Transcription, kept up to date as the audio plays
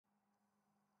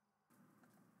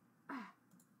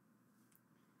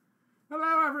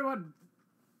everyone!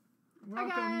 Hi,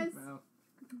 guys! Well,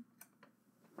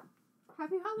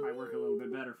 Happy Halloween! might work a little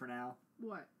bit better for now.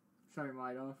 What? Shutting the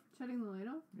light off. Shutting the light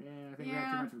off? Yeah, I think we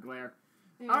have too much of glare.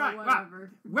 Yeah, Alright,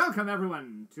 whatever. well, welcome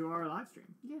everyone to our live stream.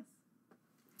 Yes.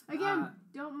 Again,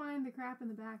 don't mind the crap in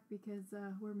the back because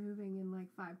we're moving in like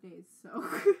 5 days, so...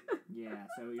 Yeah,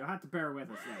 so you'll have to bear with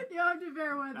us there. You'll have to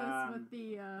bear with us with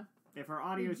the, if our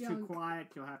audio is too junk. quiet,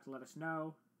 you'll have to let us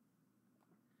know.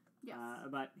 Yes.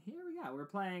 But here we go. We're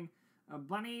playing a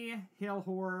Bunny Hill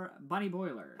Horror Bunny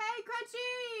Boiler. Hey,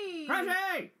 Crunchy!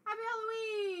 Crunchy! Happy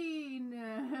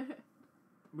Halloween!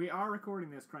 We are recording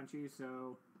this, Crunchy,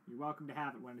 so you're welcome to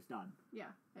have it when it's done. Yeah,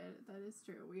 that is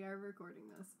true. We are recording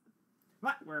this.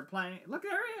 But we're playing... Look,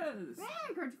 there he is!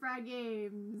 Hey, Crunch Fried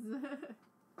Games!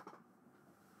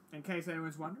 In case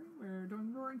anyone's wondering, we're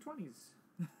doing Roaring 20s.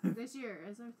 This year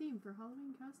as our theme for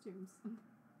Halloween costumes.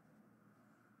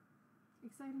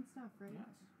 Exciting stuff, right? Yes.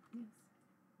 Yes.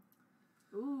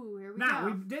 Ooh, here we now, go.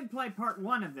 we did play part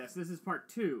 1 of this. This is part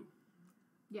 2.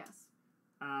 Yes.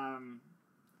 Well,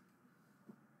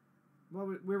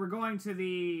 we were going to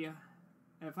the...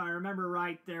 If I remember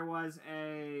right, there was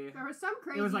some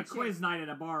crazy It was like chick. quiz night at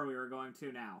a bar we were going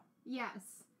to now. Yes.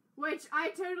 Which, I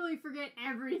totally forget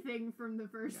everything from the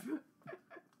first one.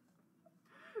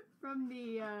 From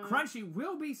the, Crunchy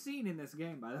will be seen in this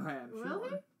game, by the way, I'm sure. Will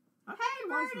he? I Hey,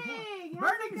 think Birding!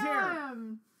 Birding's here! Here!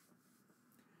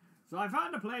 So I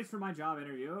found a place for my job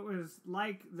interview. It was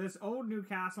like this old new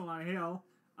castle on a hill.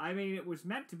 I mean, it was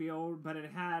meant to be old, but it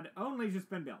had only just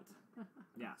been built.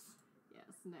 Yes.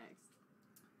 Yes, next.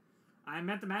 I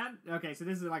met the man. Okay, so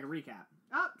this is like a recap.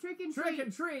 Oh, trick and treat. Trick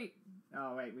and treat!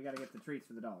 Oh, wait, we gotta get the treats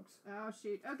for the dogs. Oh,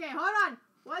 shoot. Okay, hold on.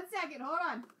 1 second, hold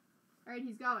on. Alright,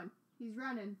 he's going. He's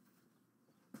running.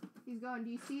 He's going.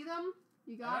 Do you see them?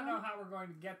 You got I don't them? know how we're going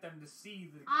to get them to see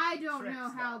the I don't tricks, know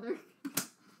how though. they're...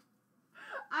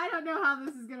 I don't know how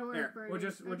this is gonna work, Here, Birdie. we'll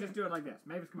just do it like this.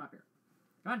 Mavis, come up here.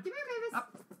 Come on. Come here, Mavis.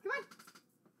 Up. Come on.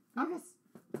 Mavis.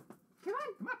 Come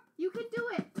on. Come up. You can do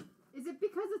it. Is it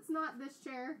because it's not this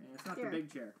chair? Yeah, it's not Here. the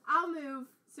big chair. I'll move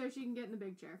so she can get in the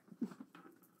big chair. Come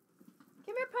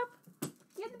here, pup.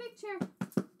 Get in the big chair. Come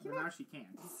Well, here. now she can't.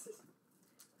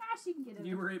 She can get in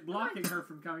You there. were blocking her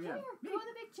from coming Come in. here. Go in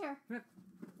the big chair. Come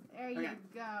There you Okay.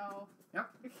 go. Yep.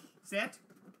 Sit.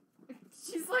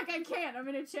 She's like, I can't. I'm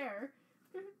in a chair.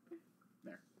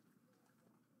 There.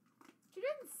 She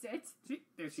didn't sit.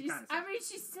 There she She's. kind of I mean,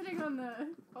 she's sitting on the.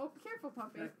 Oh, careful,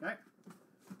 puppy. Right.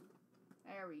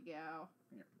 There we go.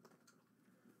 Here.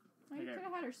 Oh, you Okay. could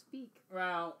have had her speak.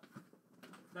 Well,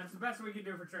 that's the best we can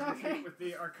do for trick or treat with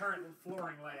our current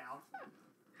flooring layout.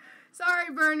 Sorry,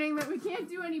 Burning, that we can't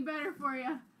do any better for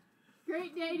you.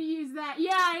 Great day to use that.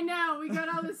 Yeah, I know. We got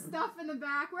all this stuff in the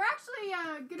back. We're actually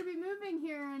going to be moving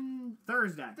here on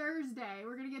Thursday.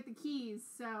 We're going to get the keys.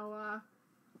 So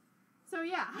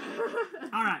yeah.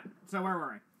 All right. So where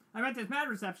were we? I met this mad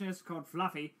receptionist called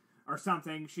Fluffy or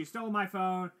something. She stole my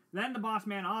phone. Then the boss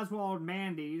man, Ozzy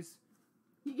Mandias.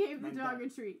 You gave the dog a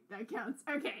treat. That counts.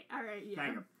 Okay. All right. Yeah.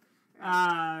 Thank you.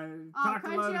 Right. Talked a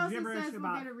Crunchy load of also gibberish says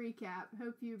about... we'll get a recap.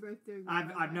 Hope you both doing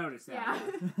well. I've noticed that.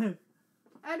 Yeah.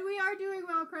 And we are doing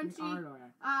well, Crunchy. We are doing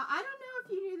it. I don't know if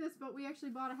you knew this, but we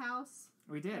actually bought a house.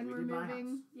 We did. And we we're did buy a moving.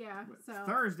 house. Yeah. So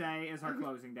Thursday is our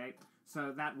closing date.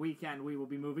 So that weekend we will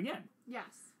be moving in. yes.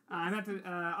 I met the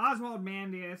Oswald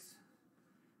Mandias.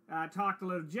 Talked a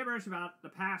little gibberish about the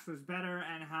past was better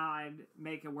and how I'd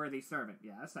make a worthy servant.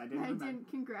 Yes, I did. I remember. didn't.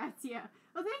 Congrats. Yeah.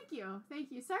 Well, thank you.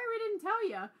 Thank you. Sorry we didn't tell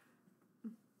you.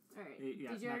 All right.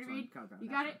 Yes, Did you already next one. read? Go, You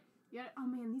next got one. it. You got it. Oh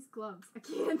man, these gloves. I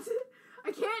can't.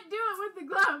 I can't do it with the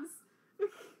gloves.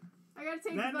 I gotta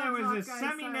take Then the there gloves was off, a guys.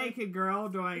 semi-naked girl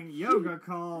doing yoga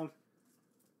called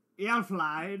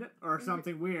Elflied or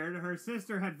something weird. Her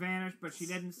sister had vanished, but she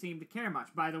didn't seem to care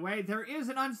much. By the way, there is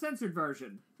an uncensored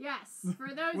version. Yes, for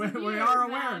those of you We are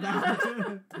aware of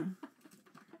that.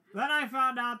 Then I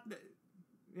found out...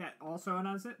 also an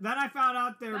uncensored... Then I found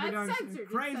out they were That's doing censored.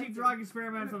 It's crazy censored. drug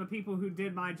experiments on the people who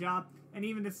did my job, and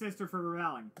even the sister for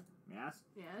rebelling. Yes?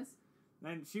 Yes.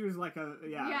 Then she was like a...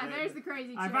 Yeah, there's the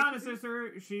crazy I chick. found a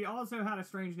sister. She also had a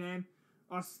strange name,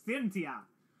 Osthentia.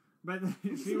 But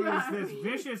she was this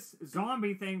vicious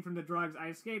zombie thing from the drugs. I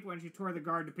escaped when she tore the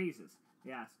guard to pieces.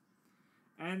 Yes.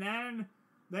 And then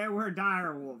there were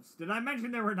dire wolves. Did I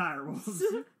mention there were dire wolves?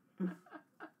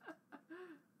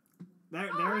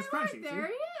 There's Crunchy. There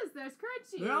see? he is. There's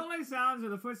Crunchy. The only sounds are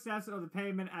the footsteps of the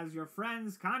pavement as your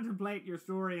friends contemplate your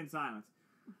story in silence.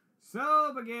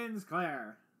 So begins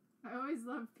Claire. I always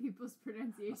love people's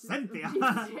pronunciations. Cynthia. Of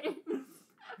these names.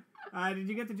 Did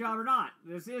you get the job or not?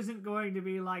 This isn't going to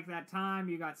be like that time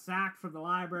you got sacked from the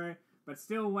library. but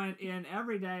still went in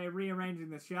every day rearranging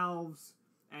the shelves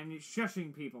and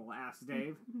shushing people, asked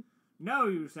Dave. No,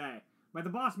 you say. But the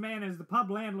boss man is the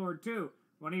pub landlord, too.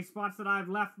 When he spots that I've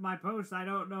left my post, I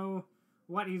don't know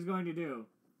what he's going to do.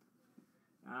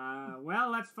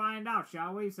 Well, let's find out,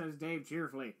 shall we? Says Dave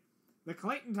cheerfully. The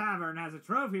Clayton Tavern has a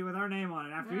trophy with our name on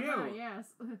it after you. Yes.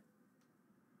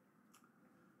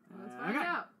 Let's find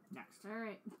out. Next. All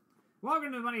right.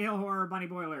 Welcome to the Bunny Hill Horror Bunny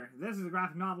Boiler. This is a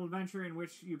graphic novel adventure in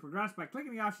which you progress by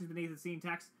clicking the options beneath the scene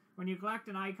text. When you collect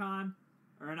an icon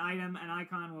or an item, an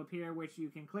icon will appear which you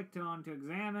can click on to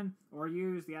examine or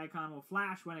use. The icon will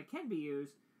flash when it can be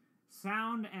used.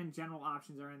 Sound and general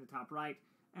options are in the top right.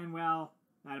 And, well,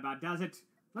 that about does it.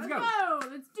 Let's go.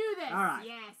 Let's do this. All right.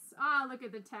 Yes. Ah, look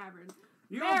at the tavern.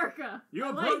 You America. You I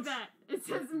approach- like that. It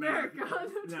says America on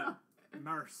the No. top.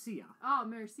 Marcia. Oh,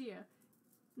 Mercia.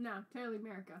 No, totally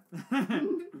America.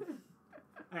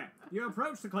 Okay. You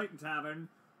approach the Clayton Tavern,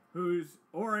 whose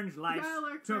orange lights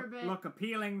look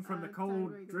appealing from the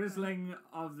cold drizzling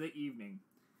of the evening.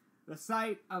 The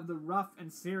sight of the rough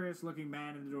and serious-looking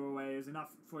man in the doorway is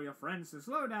enough for your friends to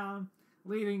slow down,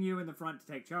 leaving you in the front to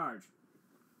take charge.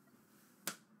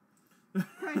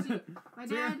 Crunchy. My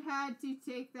dad had to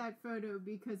take that photo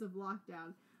because of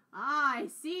lockdown. Ah, I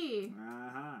see.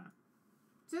 Uh-huh.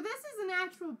 So this is an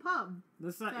actual pub.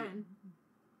 The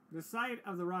sight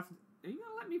of the rough... Are you going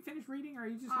to let me finish reading, or are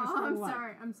you just going to Oh, scroll I'm away?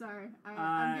 sorry.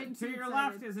 I'm getting too To your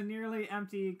excited. left is a nearly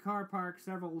empty car park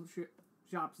several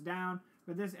shops down,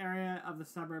 but this area of the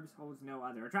suburbs holds no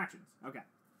other attractions. Okay.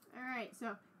 All right,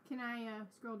 so can I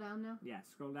scroll down now? Yeah,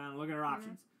 scroll down and look at our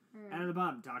options. All right. Enter the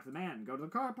pub, talk to the man, go to the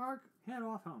car park, head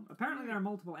off home. Apparently there are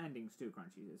multiple endings too,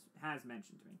 Crunchy has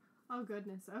mentioned to me. Oh,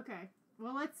 goodness. Okay.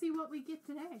 Well, let's see what we get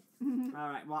today.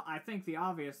 Alright, well, I think the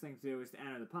obvious thing to do is to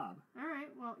enter the pub. All right.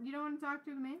 Well, you don't want to talk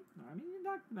to the man? I mean, you can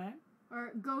talk to the man.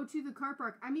 Or go to the car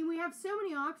park. I mean, we have so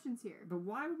many options here. But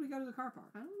why would we go to the car park?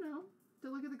 I don't know.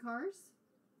 To look at the cars?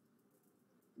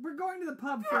 We're going to the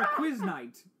pub for a quiz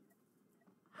night.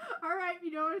 All right,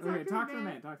 you don't want to talk Okay, to talk the to the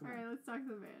man. man, talk to the All man. right, let's talk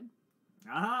to the man.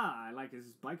 Aha, I like his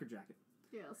biker jacket.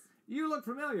 Yes. You look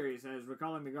familiar, he says,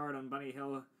 recalling the guard on Bunny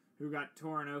Hill who got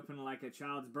torn open like a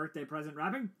child's birthday present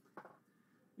wrapping.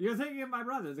 You're thinking of my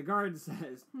brother, the guard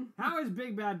says. How is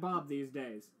Big Bad Bob these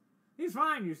days? He's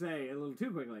fine, you say, a little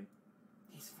too quickly.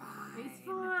 He's fine. It's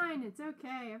fine. It's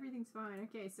okay. Everything's fine.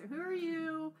 Okay, so who are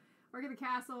you? Work at the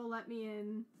castle. Let me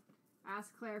in.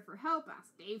 Ask Claire for help.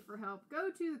 Ask Dave for help.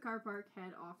 Go to the car park.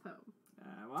 Head off home.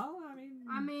 Well,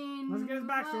 I mean... Let's get his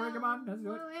backstory. Come on, let's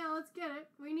do it. Well, yeah, let's get it.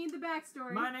 We need the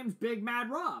backstory. My name's Big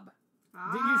Mad Rob.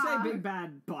 Ah. Did you say Big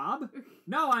Bad Bob?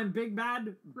 No, I'm Big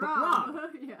Bad Rob.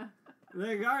 Yeah.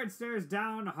 The guard stares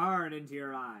down hard into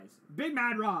your eyes. Big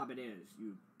Mad Rob it is.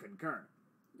 You concur.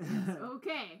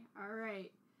 Okay. All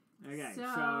right. Okay,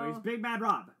 so he's Big Mad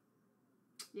Rob.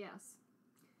 Yes.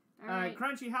 All right.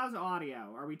 Crunchy, how's the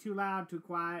audio? Are we too loud, too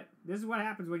quiet? This is what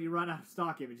happens when you run out of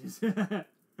stock images.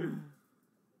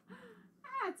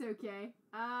 That's okay.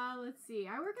 Let's see.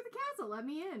 I work at the castle. Let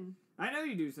me in. I know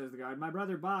you do, says the guard. My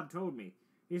brother Bob told me.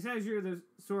 He says you're the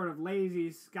sort of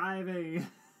lazy, skiving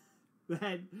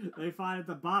that they find at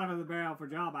the bottom of the barrel for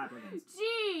job applicants.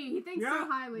 Gee, he thinks so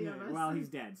highly of us. Well, he's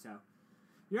dead, so.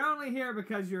 You're only here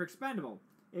because you're expendable.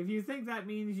 If you think that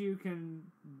means you can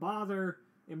bother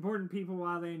important people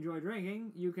while they enjoy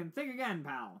drinking, you can think again,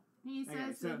 pal. He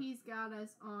says that he's got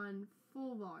us on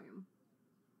full volume.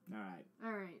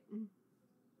 All right.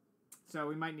 So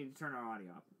we might need to turn our audio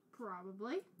up.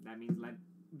 Probably. That means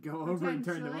go over and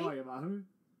turn the volume up.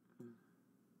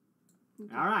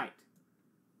 Okay. All right.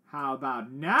 How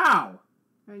about now?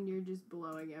 And you're just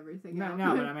blowing everything No, out.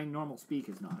 no, but I mean normal speak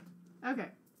is not. Okay.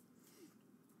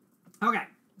 Okay,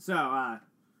 so,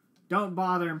 don't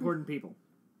bother important people.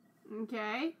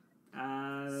 Okay.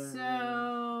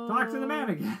 So... Talk to the man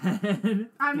again.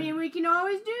 I mean, we can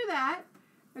always do that.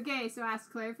 Okay, so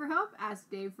ask Claire for help, ask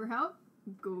Dave for help,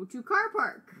 go to car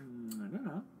park. I don't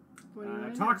know. What do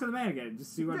you talk to the man again,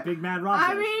 just see what Big Mad Rob says.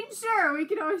 I mean, sure, we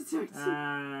can always talk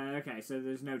to okay, so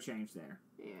there's no change there.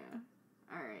 Yeah.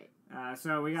 Alright.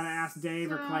 So we gotta ask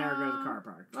Dave or Claire to go to the car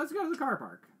park. Let's go to the car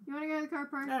park. You wanna go to the car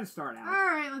park? Let's start out.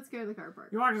 Alright, let's go to the car park.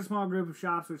 You walk to a small group of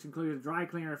shops, which include a dry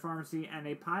cleaner, a pharmacy, and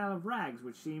a pile of rags,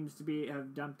 which seems to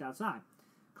have dumped outside.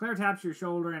 Claire taps your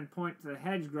shoulder and points to the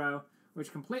hedgerow,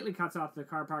 which completely cuts off the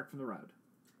car park from the road.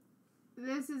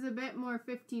 This is a bit more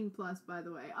 15 plus, by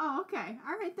the way. Oh, okay.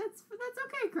 All right, that's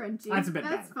okay, Crunchy. That's a bit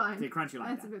better. That's fine. See, Crunchy like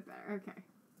that's that. a bit better. Okay.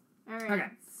 All right. Okay.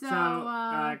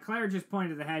 So Claire just pointed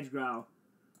to the hedgerow,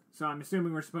 so I'm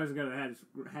assuming we're supposed to go to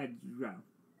the hedgerow.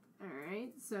 All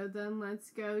right. So then let's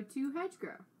go to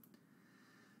hedgerow.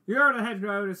 You go to the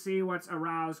hedgerow to see what's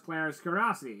aroused Claire's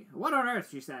curiosity. What on earth,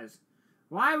 she says.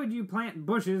 Why would you plant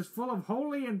bushes full of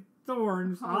holly and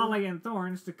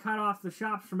thorns to cut off the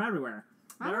shops from everywhere?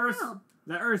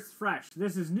 The earth's fresh.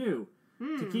 This is new.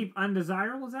 To keep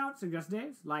undesirables out, suggests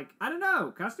Dave. Like, I don't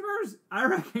know, customers? I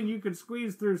reckon you could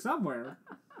squeeze through somewhere.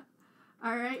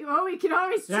 All right. Well, we can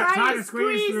always try to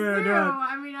squeeze through.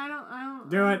 I mean, I don't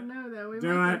know though. We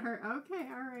might get hurt. Okay.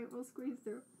 All right. We'll squeeze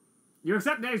through. You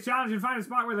accept Dave's challenge and find a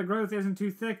spot where the growth isn't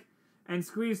too thick, and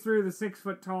squeeze through the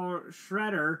 6-foot-tall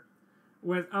shredder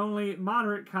with only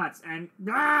moderate cuts. And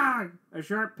a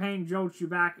sharp pain jolts you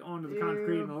back onto the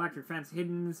concrete and electric fence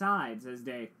hidden inside, says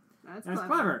Dave. That's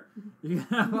clever. You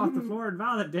get up off the floor and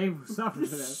vow that Dave will suffer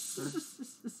for this.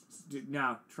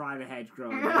 No, try the hedgerow.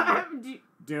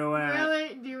 Do it.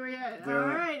 Really? Do it. All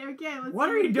right, okay. What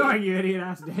are you doing, you idiot?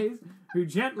 Asked Dave, who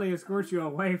gently escorts you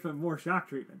away from more shock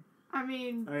treatment. I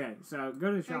mean... Okay, so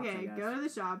go to the shops, Okay, go to the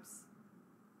shops.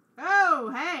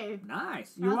 Oh, hey!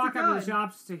 Nice. You walk up to the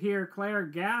shops to hear Claire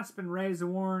gasp and raise a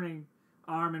warning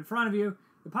arm in front of you.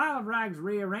 The pile of rags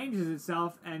rearranges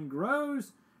itself and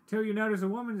grows till you notice a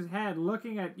woman's head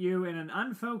looking at you in an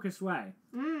unfocused way.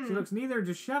 She looks neither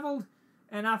disheveled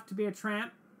enough to be a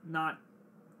tramp,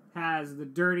 has the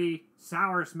dirty,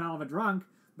 sour smell of a drunk,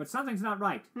 but something's not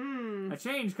right. A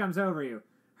change comes over you.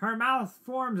 Her mouth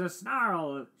forms a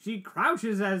snarl. She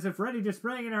crouches as if ready to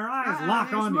spring, and her eyes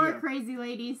lock onto you. There's more crazy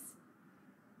ladies.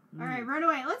 All right, run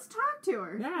away. Let's talk to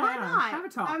her. Yeah, why not? Have a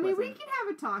talk. I mean, we can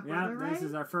have a talk with her, right? This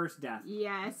is our first death.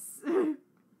 Yes.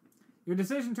 Your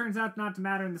decision turns out not to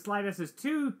matter in the slightest as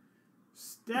two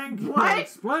stanky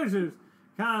explosives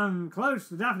come close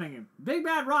to deafening him. Big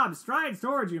Bad Rob strides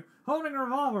towards you, holding a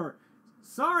revolver.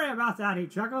 Sorry about that, he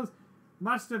chuckles.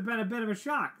 Must have been a bit of a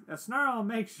shock. A snarl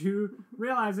makes you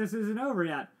realize this isn't over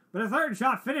yet. But a third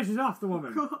shot finishes off the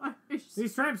woman. Gosh.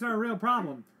 These tramps are a real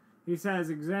problem, he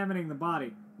says, examining the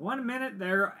body. 1 minute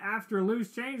they're after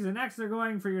loose change, the next they're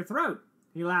going for your throat.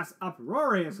 He laughs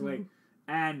uproariously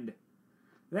and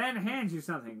then hands you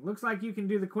something. Looks like you can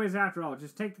do the quiz after all.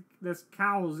 Just take this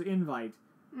cowl's invite.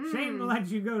 Shame to let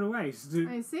you go to waste.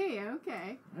 I see,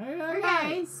 okay.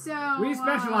 Okay, so... We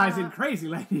specialize in crazy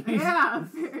ladies. Yeah,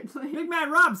 apparently. Big Mad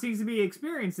Rob seems to be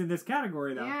experienced in this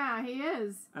category, though. Yeah, he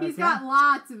is. He's got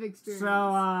lots of experience. So,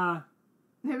 I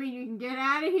mean, you can get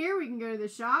out of here, we can go to the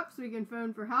shops, we can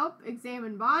phone for help,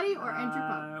 examine body, or enter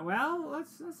pub. Well,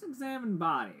 let's examine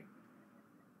body.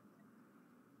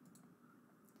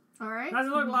 Alright.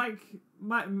 Doesn't look like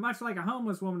much like a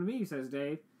homeless woman to me, says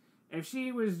Dave. If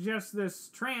she was just this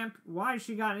tramp, why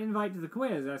she got an invite to the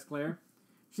quiz, asks Claire.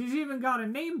 She's even got a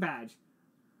name badge.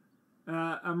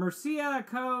 A Mercia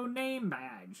Co. name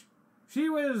badge. She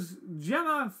was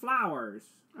Gemma Flowers.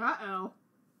 Uh-oh.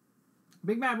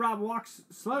 Big Mad Rob walks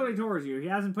slowly towards you. He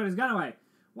hasn't put his gun away.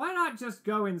 Why not just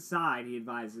go inside, he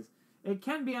advises. It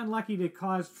can be unlucky to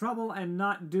cause trouble and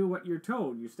not do what you're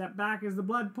told. You step back as the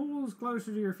blood pools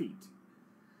closer to your feet.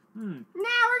 Now we're gonna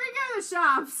go to the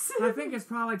shops. I think it's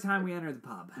probably time we enter the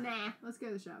pub. Nah, let's go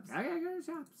to the shops. I gotta go to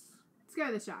the shops. Let's go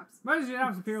to the shops. Most of the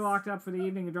shops appear locked up for the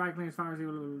evening. A dry cleaners, pharmacy.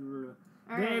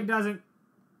 Dave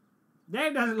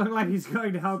doesn't look like he's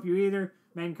going to help you either.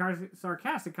 Making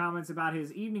sarcastic comments about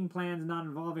his evening plans not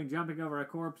involving jumping over a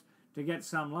corpse to get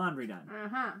some laundry done.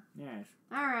 Yes.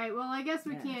 All right. Well, I guess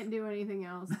we can't do anything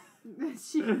else.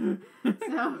 So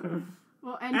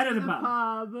we'll enter the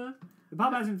pub. The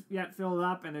pub hasn't yet filled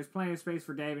up, and there's plenty of space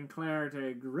for Dave and Claire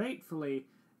to gratefully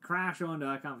crash onto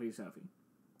a comfy sofa.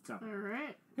 So, all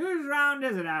right. Whose round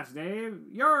is it? Asks Dave.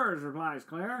 Yours, replies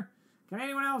Claire. Can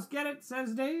anyone else get it?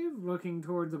 Says Dave, looking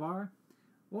towards the bar.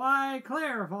 Why,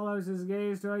 Claire follows his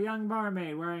gaze to a young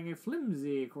barmaid wearing a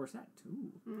flimsy corset.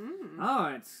 Oh,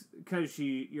 it's because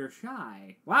you're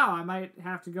shy. Wow, I might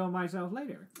have to go myself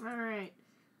later. All right.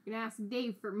 You can ask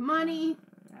Dave for money.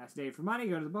 Ask Dave for money,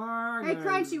 go to the bar. Hey,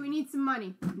 Crunchy, we need some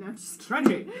money. No, just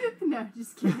kidding. Crunchy. No,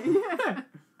 just kidding.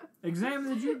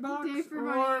 Examine the jukebox Dave for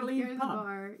or money, leave go to pub. the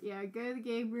bar. Yeah, go to the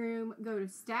game room, go to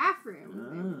staff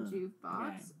room, the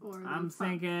jukebox, or leave I'm pub.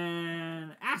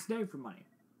 thinking ask Dave for money.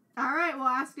 All right, we'll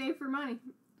ask Dave for money.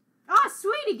 Oh,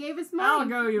 sweet, he gave us money. I'll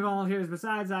go, you volunteers.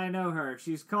 Besides, I know her.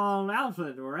 She's called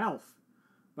Alfred, or Elf.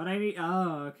 But I need...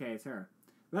 Oh, okay, it's her.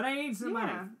 But I need some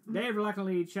money. Dave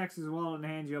reluctantly checks his wallet and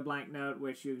hands you a blank note,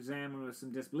 which you examine with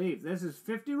some disbelief. This is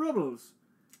 50 rubles.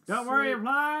 Don't worry,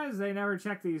 replies. They never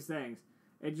check these things.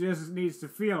 It just needs to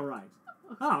feel right.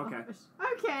 Oh, okay.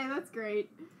 Okay, that's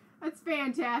great. That's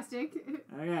fantastic.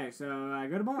 Okay, so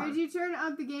go to bar. Could you turn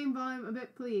up the game volume a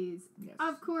bit, please? Yes.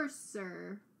 Of course,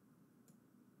 sir.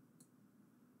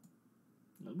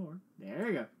 A little more. There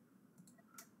you go.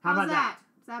 How's about that?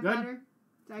 Is that Good? better?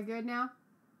 Is that good now?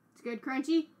 It's good,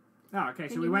 Crunchy? Oh, okay,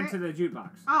 so Can we you went hear to the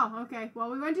jukebox. Oh, okay.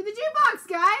 Well, we went to the jukebox,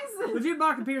 guys! The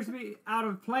jukebox appears to be out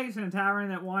of place in a tavern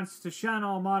that wants to shun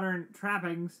all modern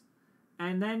trappings.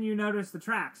 And then you notice the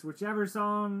tracks. Whichever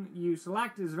song you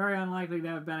select is very unlikely to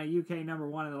have been a UK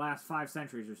 #1 in the last 5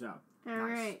 centuries or so.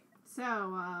 Alright,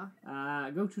 so,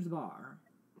 go to the bar.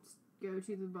 go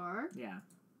to the bar. Yeah.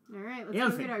 Alright,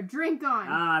 let's go get our drink on.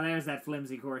 Ah, there's that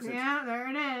flimsy corset. Yeah, there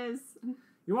it is.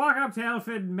 You walk up to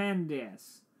Ozzy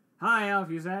Mandias. Hi, Elf,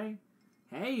 you say?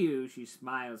 Hey, you, she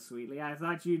smiles sweetly. I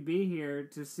thought you'd be here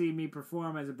to see me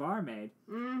perform as a barmaid.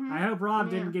 Mm-hmm. I hope Rob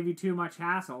didn't give you too much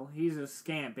hassle. He's a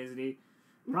scamp, isn't he?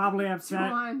 Probably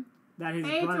upset that his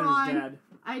brother's dead.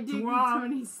 I dig you,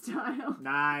 Tony style.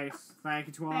 Nice. Thank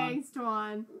you, Twan. Thanks,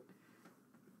 Twan.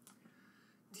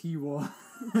 T1.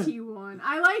 T1.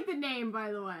 I like the name,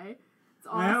 by the way. It's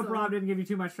awesome. I hope Rob didn't give you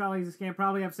too much trouble. He's a scamp.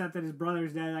 Probably upset that his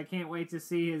brother's dead. I can't wait to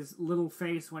see his little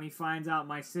face when he finds out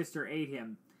my sister ate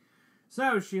him.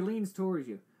 So, she leans towards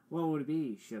you. What would it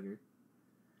be, sugar?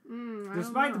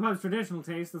 Despite the pub's traditional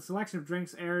taste, the selection of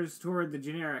drinks errs toward the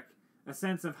generic. A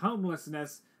sense of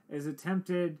homelessness is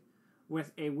attempted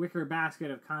with a wicker basket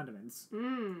of condiments.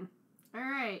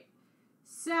 Alright.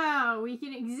 So, we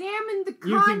can examine the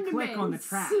condiments. You can click on the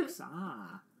tracks.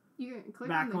 You can click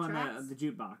back on the tracks? on the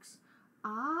jukebox.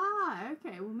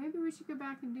 Okay. Well, maybe we should go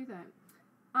back and do that.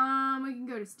 We can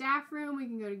go to staff room, we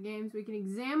can go to games, we can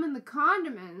examine the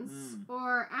condiments,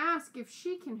 or ask if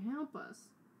she can help us.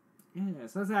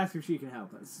 Yes, let's ask if she can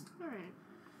help us. Alright.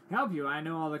 Help you. I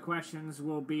know all the questions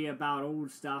will be about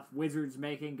old stuff. Wizards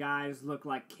making guys look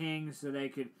like kings so they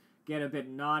could get a bit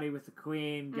naughty with the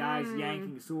queen. Guys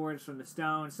yanking swords from the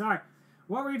stone. Sorry,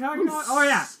 what were you talking about? Oh,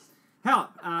 yeah.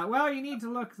 Help. Well, you need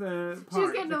to look the part.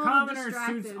 She's getting the a little commoner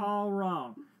distracted. suits all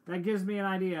wrong. That gives me an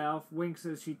idea. Elf winks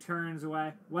as she turns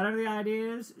away. Whatever the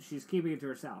idea is, she's keeping it to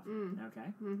herself. Okay?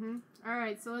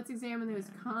 Alright, so let's examine those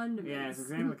condiments. Yes,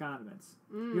 examine the condiments.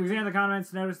 You examine the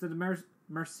condiments, notice that the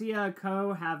Mercia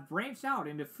Co. have branched out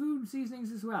into food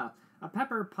seasonings as well. A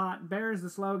pepper pot bears the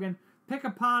slogan, "Pick a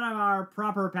pot of our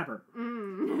proper pepper."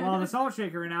 While the salt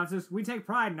shaker announces, "We take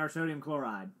pride in our sodium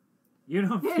chloride." You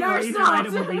don't feel either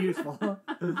item will be useful.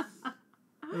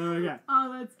 Okay.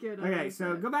 Oh, that's good. Okay,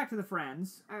 so go back to the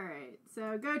friends. Alright,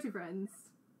 so go to friends.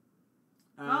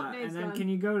 And then can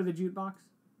you go to the jukebox?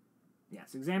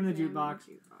 Yes, examine the jukebox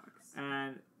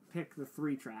and pick the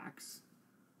 3 tracks.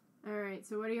 Alright,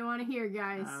 so what do you want to hear,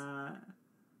 guys?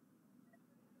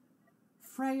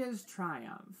 Freya's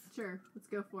Triumph. Sure, let's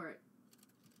go for it.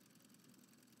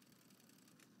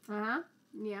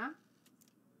 Yeah.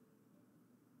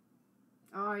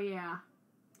 Oh, yeah.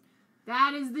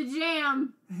 That is the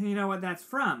jam! You know what that's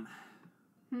from?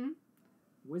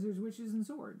 Wizards, Witches, and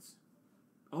Swords.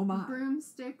 Oh my.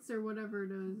 Broomsticks or whatever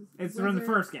it is. It's from the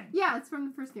first game. Yeah, it's from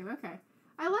the first game. Okay.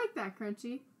 I like that,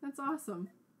 Crunchy. That's awesome.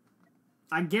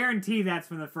 I guarantee that's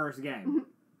from the first game.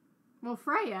 Well,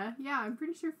 Freya. Yeah, I'm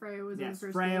pretty sure Freya was in the first game.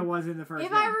 Yes, Freya was in the first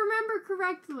game. If I remember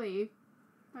correctly.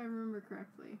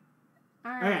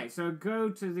 Alright. Okay, so go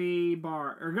to the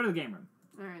bar, or go to the game room.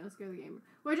 Alright, let's go to the game room.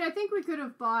 Which I think we could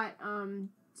have bought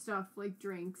stuff like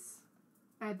drinks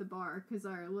at the bar, because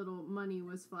our little money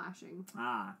was flashing.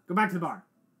 Go back to the bar.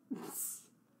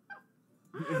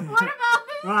 What about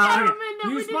this gentleman that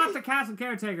You spot the castle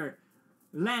caretaker,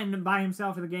 Len, by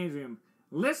himself in the games room,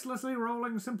 listlessly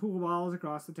rolling some pool balls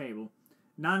across the table.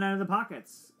 None out of the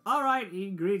pockets. All right, he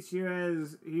greets you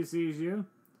as he sees you,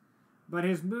 but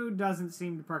his mood doesn't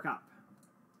seem to perk up.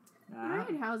 All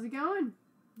right, how's it going?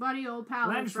 Buddy, old pal.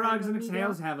 Len shrugs and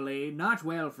exhales heavily. Not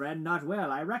well, Fred, not well.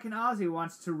 I reckon Ozzy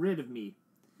wants to rid of me,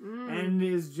 and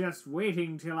is just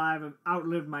waiting till I've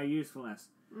outlived my usefulness.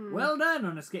 Well done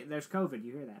on escape. There's COVID.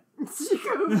 You hear that?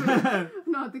 COVID.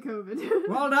 Not the COVID.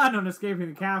 Well done on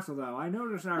escaping the castle, though. I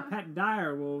noticed our pet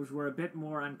dire wolves were a bit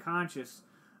more unconscious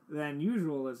than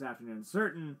usual this afternoon.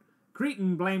 Certain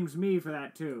Cretan blames me for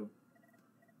that, too.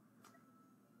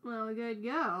 Well, good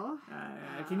go.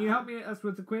 Can you help us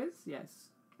with the quiz? Yes.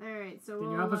 Alright, so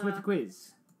Can you help us with the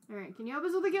quiz? Alright, can you help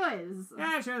us with the quiz?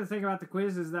 Yeah, sure. The thing about the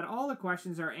quiz is that all the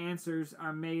questions or answers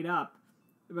are made up,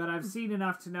 but I've seen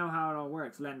enough to know how it all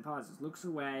works. Len pauses, looks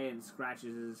away, and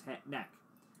scratches his neck.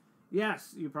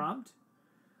 Yes, you prompt.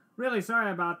 Really sorry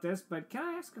about this, but can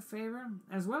I ask a favor?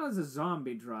 As well as a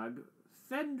zombie drug,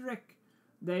 Fendrick,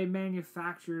 they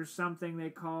manufacture something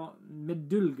they call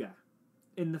Medulga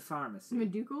in the pharmacy.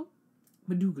 Medukal?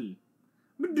 Medugl.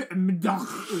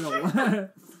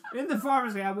 In the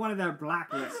pharmacy, I'm one of their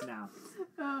blacklists now.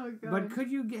 Oh, God. But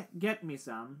could you get me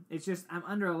some? It's just, I'm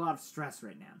under a lot of stress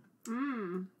right now.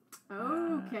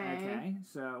 Okay. Okay,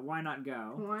 so why not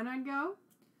go? Why not go?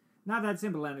 Not that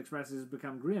simple, and expresses has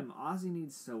become grim. Ozzy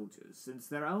needs soldiers. Since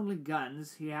they're only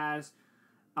guns, he has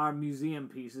our museum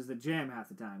pieces that jam half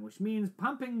the time, which means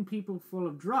pumping people full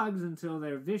of drugs until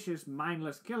they're vicious,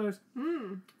 mindless killers.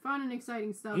 Fun and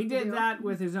exciting stuff. He did that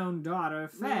with his own daughter,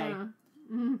 Faye.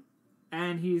 Yeah.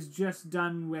 And he's just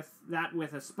done with that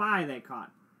with a spy they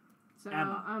caught. So,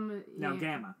 Emma. No,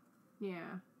 Gamma. Yeah.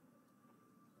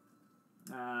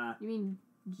 You mean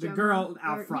the Gemma? girl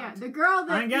out front. Yeah, the girl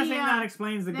that I'm guessing that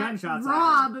explains the gunshots.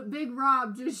 Big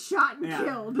Rob just shot and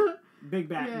killed. Big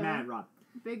bad mad Rob.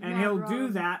 And he'll do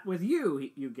that with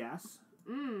you guess.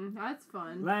 That's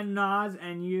fun. Len nods,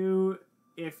 and you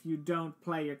if you don't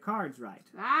play your cards right.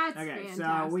 That's okay,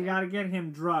 fantastic. so we gotta get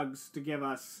him drugs to give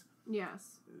us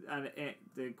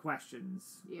the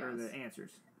questions or the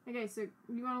answers. Okay, so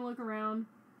you want to look around?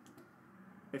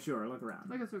 Sure, look around.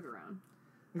 Let's look around.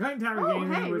 The Cutting Tower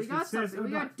game, hey, which we got consists something.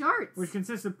 We got darts. Which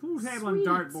consists of pool table and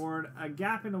dartboard. A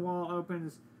gap in the wall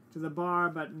opens to the bar,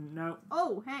 but no.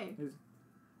 Oh, hey.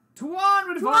 Tuan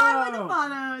with the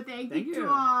follow. Thank you,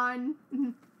 Tuan.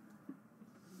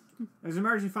 There's an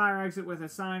emergency fire exit with a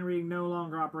sign reading no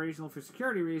longer operational for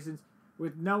security reasons.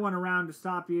 With no one around to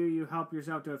stop you, you help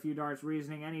yourself to a few darts.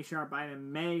 Reasoning any sharp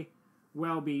item may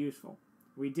well be useful.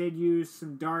 We did use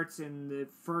some darts in the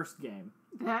first game.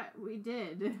 That we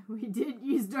did. We did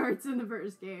use darts in the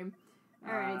first game.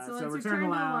 Alright, so let's return to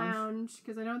the lounge,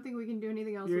 because I don't think we can do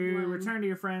anything else with Len. Return to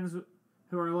your friends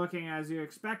who are looking as you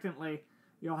expectantly.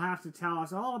 You'll have to tell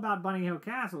us all about Bunny Hill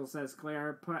Castle, says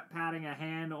Claire, patting a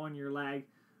hand on your leg.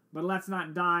 But let's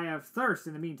not die of thirst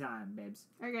in the meantime, babes.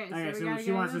 Okay, so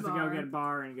she wants us to go get a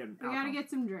bar and get alcohol. We gotta get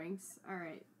some drinks.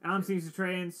 Alright. Alan sees the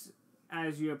trains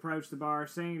as you approach the bar,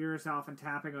 singing to yourself and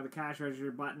tapping on the cash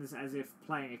register buttons as if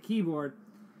playing a keyboard.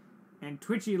 And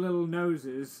twitchy little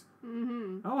noses.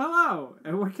 Oh, hello!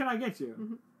 What can I get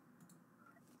you?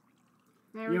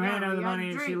 You hand her the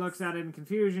money and she looks at it in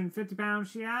confusion. 50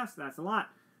 pounds, she asks? That's a lot.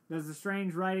 Does the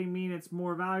strange writing mean it's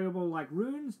more valuable like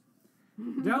runes?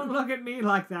 Don't look at me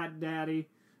like that, Daddy.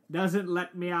 Doesn't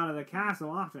let me out of the castle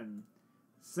often.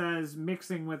 Says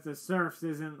mixing with the serfs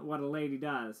isn't what a lady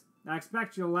does. I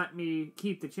expect you'll let me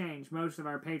keep the change. Most of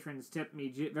our patrons tip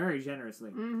me very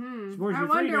generously. She pours you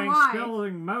 3 drinks,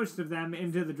 spilling most of them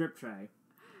into the drip tray.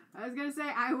 I was gonna say,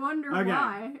 I wonder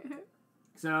why.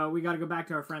 So we gotta go back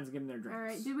to our friends and give them their drinks.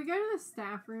 Alright, did we go to the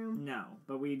staff room? No,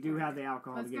 but we do have the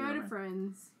alcohol to give them. Let's go to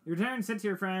friends. You return and sit to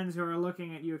your friends who are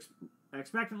looking at you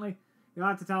expectantly. You'll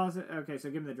have to tell us... Okay, so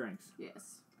give them the drinks.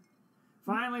 Yes.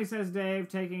 Finally, says Dave,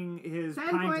 taking his 10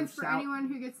 pint points of for stout. anyone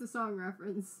who gets the song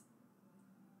reference.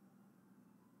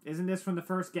 Isn't this from the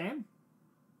first game?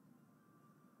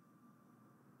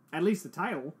 At least the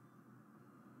title.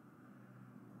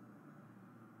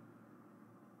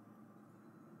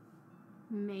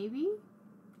 Maybe?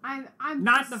 I'm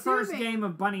not assuming... the first game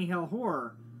of Bunny Hill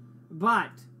Horror,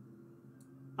 but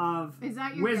of Is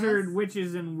that your Wizard, guess?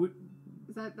 Witches, and...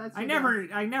 That's I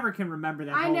never can remember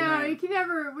that. I whole know, name. we can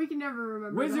never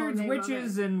remember Wizards, the whole name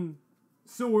Witches, and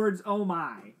Swords, oh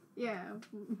my. Yeah.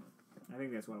 I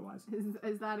think that's what it was.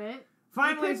 Is that it?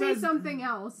 Finally, it could be something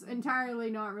else entirely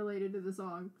not related to the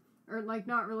song. Or, like,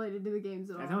 not related to the games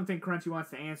at all. I don't think Crunchy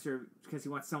wants to answer because he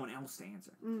wants someone else to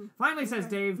answer. Finally, says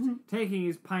Dave, taking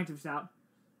his pint of stout,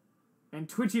 and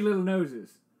twitchy little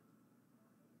noses.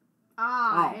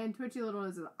 And twitchy little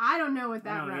noses. I don't know what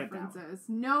that reference is.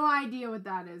 No idea what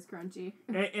that is, Crunchy.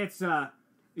 It's, Can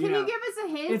you give us a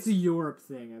hint? It's a Europe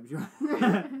thing, I'm sure.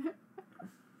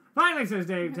 Finally, says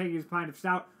Dave, taking his pint of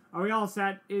stout. Are we all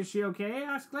set? Is she okay?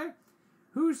 Asks Claire.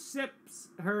 Who sips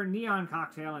her neon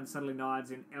cocktail and suddenly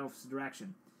nods in Elf's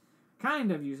direction?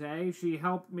 Kind of, you say. She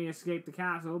helped me escape the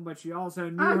castle, but she also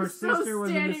knew her sister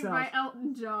was in the cell. I'm standing by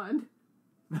Elton John.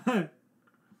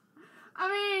 I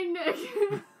mean...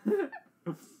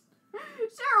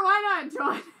 Sure, why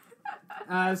not,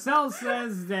 John? Cell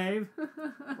says, Dave,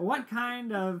 what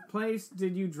kind of place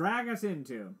did you drag us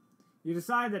into? You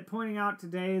decide that pointing out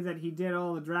today that he did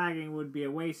all the dragging would be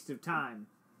a waste of time.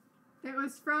 It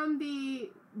was from the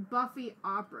Buffy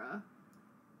opera.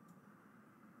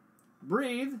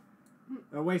 Breathe.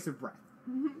 A waste of breath.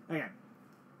 Okay.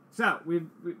 So,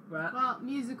 well,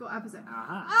 musical episode.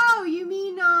 Uh-huh. Oh, you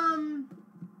mean,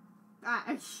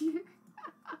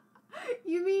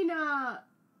 you mean,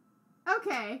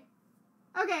 okay.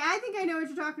 Okay, I think I know what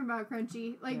you're talking about,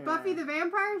 Crunchy. Like, Buffy the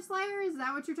Vampire Slayer? Is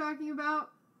that what you're talking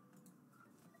about?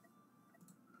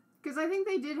 Because I think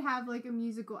they did have, like, a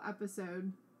musical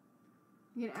episode.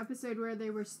 Like, an episode where they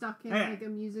were stuck in, like, a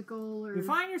musical or... You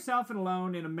find yourself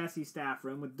alone in a messy staff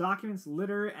room with documents,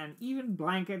 litter, and even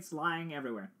blankets lying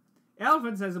everywhere.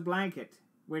 Elvin has a blanket,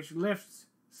 which lifts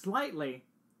slightly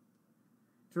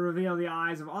to reveal the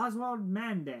eyes of Ozzy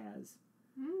Mandias.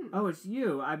 Oh, it's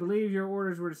you. I believe your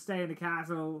orders were to stay in the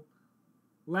castle.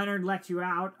 Leonard let you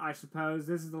out, I suppose.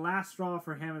 This is the last straw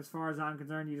for him as far as I'm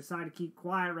concerned. You decide to keep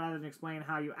quiet rather than explain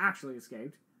how you actually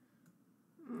escaped.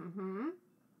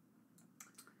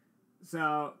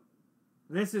 So,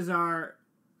 this is our,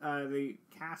 the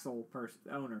castle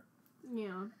owner.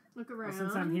 Yeah, look around. Well,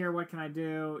 since I'm here, what can I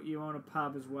do? You own a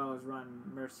pub as well as run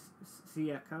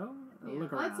Merciaco? Yeah,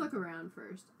 Look around. let's look around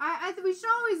first. We should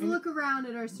always look around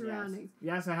at our surroundings.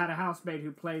 Yes, I had a housemate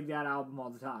who played that album all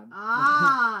the time.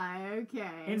 Ah, okay.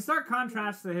 In stark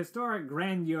contrast to the historic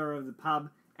grandeur of the pub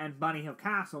and Bunny Hill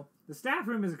Castle, the staff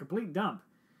room is a complete dump.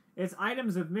 Its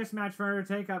items of mismatched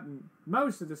furniture take up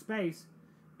most of the space,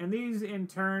 and these in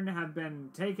turn have been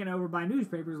taken over by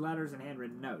newspapers, letters, and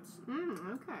handwritten notes.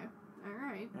 Okay.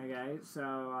 Alright. Okay,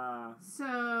 so, So...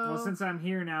 well, since I'm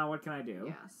here now, what can I do?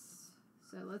 Yes.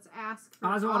 So let's ask for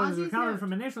Oswald has Ozzy's recovered note.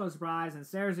 from initial surprise and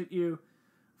stares at you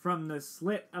from the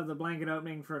slit of the blanket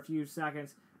opening for a few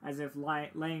seconds as if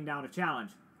laying down a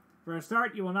challenge. For a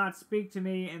start, you will not speak to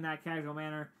me in that casual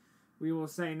manner. We will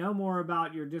say no more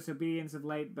about your disobedience of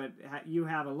late, but you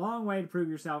have a long way to prove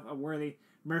yourself a worthy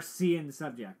Mercian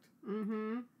subject.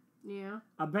 Yeah.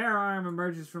 A bare arm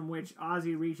emerges from which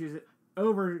Ozzy reaches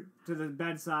over to the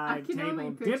bedside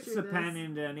table, dips a pen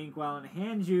into an inkwell, and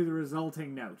hands you the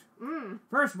resulting note.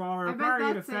 First of all, I require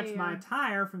you to fetch my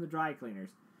attire from the dry cleaners.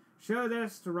 Show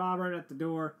this to Robert at the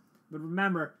door, but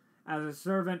remember, as a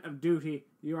servant of duty,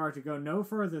 you are to go no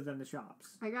further than the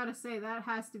shops. I gotta say, that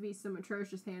has to be some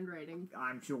atrocious handwriting.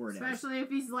 I'm sure it is. Especially if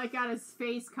he's, like, got his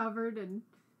face covered and...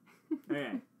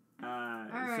 Okay.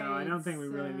 Alright, so I don't think we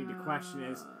really need to question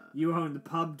is you own the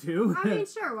pub too. I mean,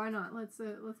 sure, why not? Let's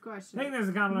question. Taking this as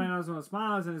a compliment, Oswald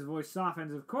smiles and his voice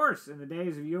softens. Of course, in the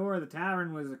days of yore, the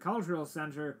tavern was the cultural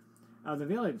center of the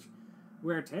village,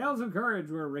 where tales of courage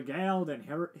were regaled and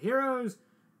heroes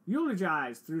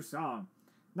eulogized through song.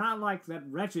 Not like that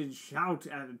wretched shout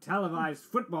at a televised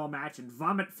football match and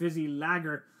vomit fizzy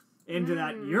lager into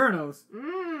that urinals.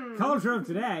 Culture of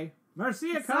today,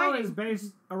 Mercia Co. is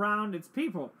based around its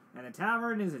people, and the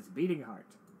tavern is its beating heart.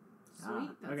 Sweet,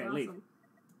 that's okay, awesome. leave.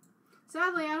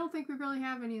 Sadly, I don't think we really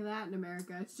have any of that in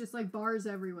America. It's just like bars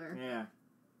everywhere. Yeah.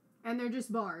 And they're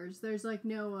just bars. There's like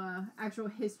no actual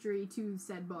history to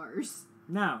said bars.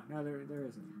 No, there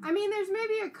isn't. I mean, there's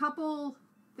maybe a couple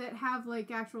that have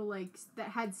like actual like that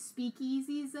had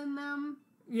speakeasies in them.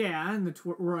 Yeah, in the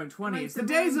roaring 20s. Like the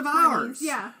days of ours.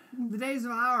 Yeah. The days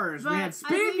of ours. But we had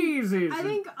speakeasies. I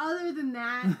think other than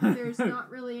that, there's not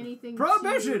really anything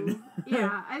Prohibition!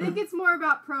 Yeah, I think it's more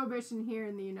about prohibition here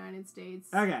in the United States.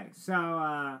 Okay,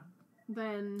 so,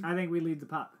 then I think we leave the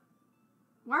pub.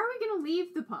 Why are we going to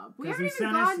leave the pub? We haven't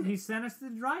he sent us to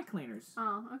the dry cleaners.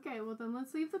 Oh, okay, well then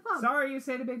let's leave the pub. Sorry, you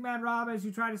say to Big Man Rob as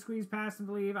you try to squeeze past him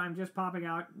to leave. I'm just popping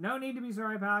out. No need to be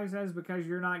sorry, pal, he says, because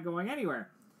you're not going anywhere.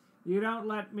 You don't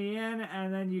let me in,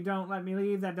 and then you don't let me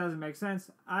leave. That doesn't make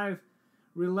sense. I've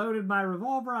reloaded my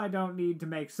revolver. I don't need to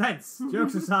make sense.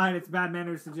 Jokes aside, it's bad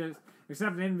manners to just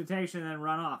accept an invitation and then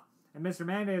run off. And Mr.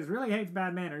 Mandias really hates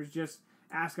bad manners. Just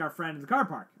ask our friend at the car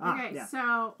park. Okay, yeah.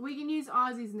 So we can use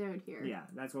Ozzy's note here. Yeah,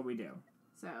 that's what we do.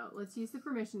 So let's use the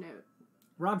permission note.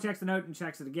 Rob checks the note and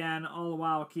checks it again, all the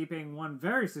while keeping one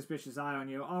very suspicious eye on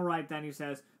you. All right, then, he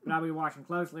says, but I'll be watching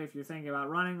closely if you're thinking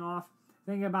about running off.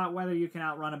 Think about whether you can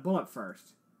outrun a bullet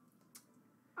first.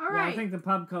 All right. I think the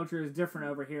pub culture is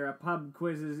different over here. A pub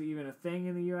quiz is even a thing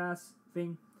in the U.S.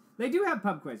 thing. They do have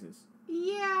pub quizzes.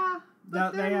 Yeah,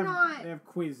 but they're not. They have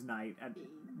quiz night at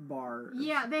bars.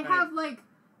 Yeah, they have like.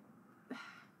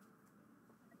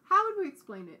 How would we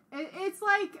explain it? It's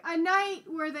like a night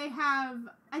where they have.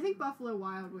 I think Buffalo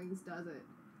Wild Wings does it,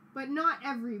 but not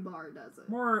every bar does it.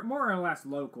 More or less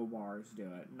local bars do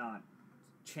it, not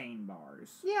chain bars.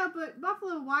 Yeah, but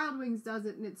Buffalo Wild Wings does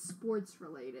it, and it's sports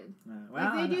related. Well,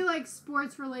 like they do like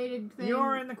sports related things.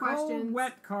 You're in the cold,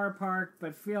 wet car park,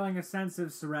 but feeling a sense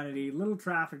of serenity. Little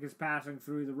traffic is passing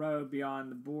through the road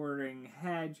beyond the bordering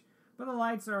hedge, but the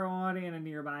lights are on in a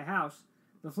nearby house.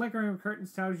 The flickering of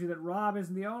curtains tells you that Rob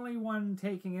isn't the only one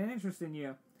taking an interest in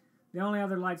you. The only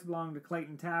other lights belong to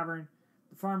Clayton Tavern,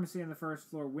 the pharmacy, and the first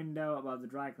floor window above the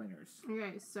dry cleaners.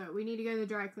 Okay, so we need to go to the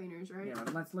dry cleaners, right? Yeah,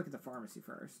 but let's look at the pharmacy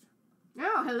first.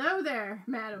 Oh, hello there,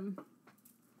 madam.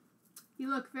 You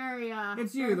look very,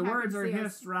 It's you. The words are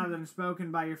hissed rather than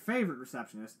spoken by your favorite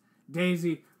receptionist,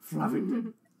 Daisy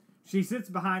Fluffington. She sits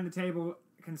behind the table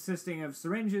consisting of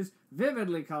syringes,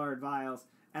 vividly colored vials,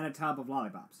 and a tub of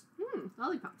lollipops.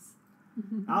 Lollipops.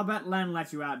 I'll bet Len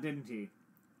let you out, didn't he?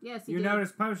 Yes, he You did.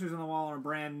 notice posters on the wall and a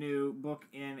brand new book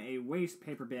in a waste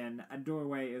paper bin. A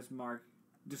doorway is marked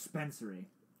dispensary.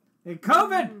 Hey,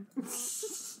 COVID!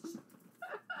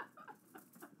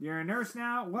 You're a nurse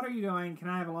now. What are you doing? Can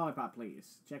I have a lollipop,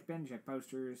 please? Check bin, check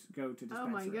posters, go to dispensary. Oh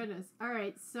my goodness.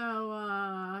 Alright, so,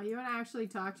 you want to actually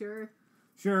talk to her?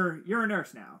 Sure, you're a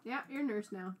nurse now. Yeah, you're a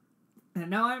nurse now.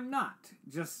 No, I'm not.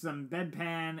 Just some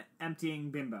bedpan emptying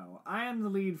bimbo. I am the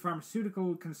lead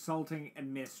pharmaceutical consulting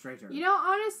administrator. You know,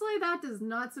 honestly, that does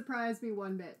not surprise me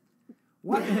one bit.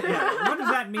 What does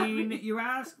that mean, you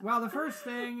ask? Well, the first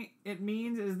thing it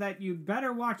means is that you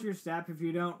better watch your step. If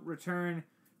you don't return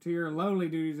to your lowly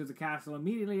duties at the castle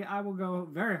immediately, I will go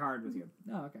very hard with you.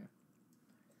 Oh, okay.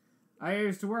 I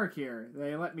used to work here.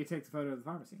 They let me take the photo of the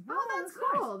pharmacy. Oh, that's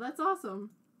cool. Nice. That's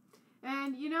awesome.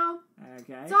 And, you know,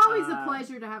 okay. It's always a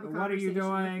pleasure to have a conversation What are you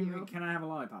doing? with you. Can I have a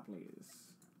lollipop, please?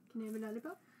 Can I have a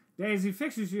lollipop? Daisy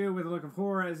fixes you with a look of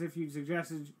horror as if you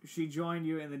suggested she join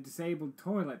you in the disabled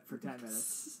toilet for 10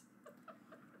 minutes.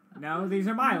 No, these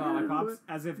are my lollipops.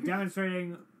 As if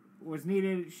demonstrating was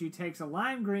needed, she takes a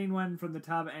lime green one from the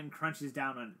tub and crunches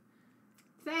down on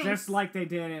it. Thanks. Just like they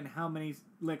did in How Many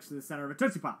Licks to the Center of a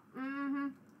Tootsie Pop. Mm-hmm.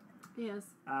 Yes.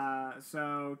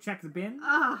 So, check the bin.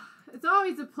 It's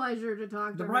always a pleasure to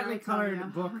talk to The her, brightly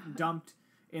colored book dumped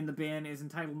in the bin is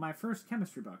entitled My First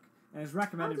Chemistry Book and is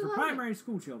recommended for primary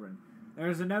school children. There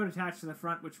is a note attached to the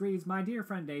front which reads, My dear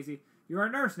friend Daisy, you are a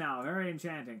nurse now, very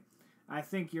enchanting. I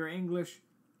think you English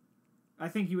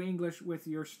with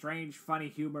your strange, funny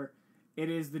humor. It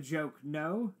is the joke,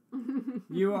 no?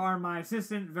 You are my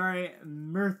assistant, very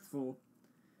mirthful.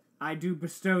 I do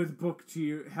bestow the book to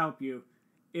you, help you.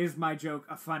 Is my joke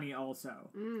a funny also?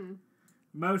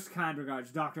 Most kind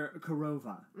regards, Dr.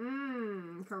 Korova.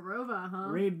 Korova, huh?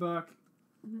 Read book.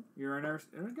 You're a nurse.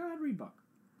 Go ahead, read book.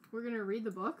 We're going to read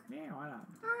the book? Yeah, why not?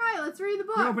 Alright, let's read the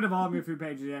book. You open a volume a few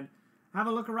pages in. Have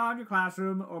a look around your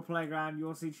classroom or playground. You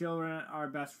will see children are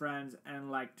best friends and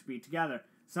like to be together.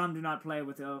 Some do not play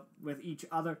with each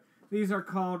other. These are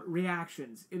called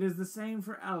reactions. It is the same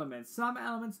for elements. Some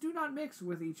elements do not mix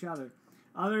with each other.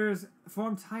 Others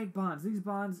form tight bonds. These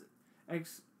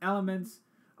elements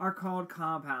are called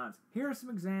compounds. Here are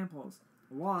some examples.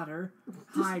 Water,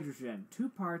 hydrogen, 2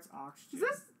 parts oxygen. Is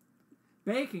this?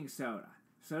 Baking soda,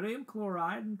 sodium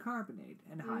chloride and carbonate,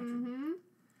 and hydrogen.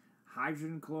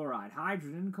 Hydrogen chloride.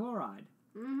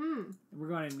 We're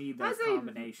going to need those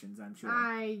combinations, I'm sure.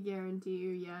 I guarantee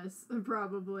you, yes,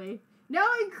 probably.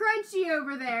 Knowing Crunchy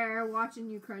over there, watching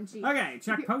you, Crunchy. Okay,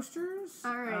 check posters.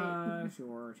 All right.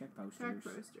 Sure, check posters. Check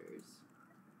posters.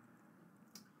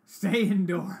 Stay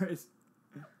indoors.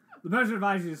 The poster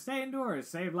advises you to stay indoors,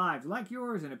 save lives like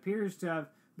yours, and appears to have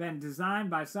been designed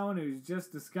by someone who's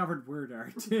just discovered word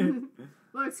art.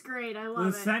 Looks great, I love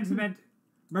it. The sentiment,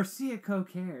 Marcia Co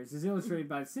cares, is illustrated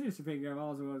by the sinister figure of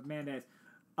Ozzy Mandias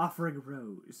offering a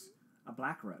rose. A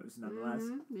black rose, nonetheless.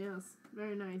 Yes,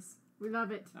 very nice. We love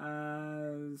it.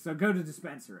 So go to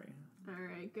dispensary.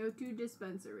 Alright, go to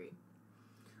dispensary.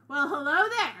 Well, hello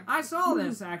there! I saw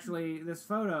this, actually, this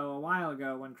photo a while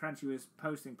ago when Crunchy was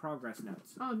posting progress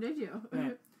notes. Oh, did you?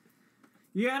 Yeah.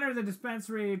 You enter the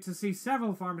dispensary to see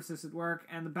several pharmacists at work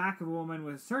and the back of a woman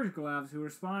with surgical gloves who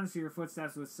responds to your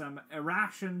footsteps with some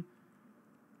irritation.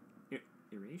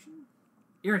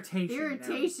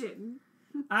 Irritation.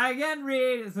 I again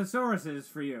read thesauruses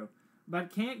for you, but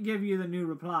can't give you the new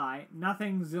reply.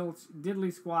 Nothing zilch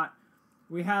diddly squat.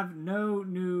 We have no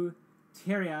new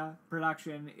Tyria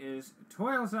production is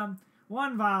toilsome.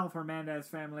 1 vial for Manda's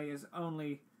family is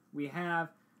only we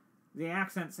have. The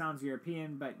accent sounds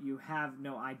European, but you have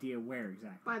no idea where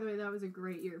exactly. By the way, that was a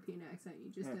great European accent you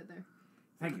just did there.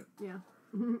 Thank you. Yeah.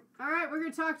 Alright, we're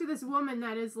going to talk to this woman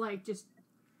that is, like, just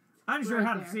unsure right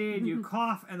how there. to proceed. You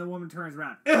cough, and the woman turns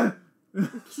around.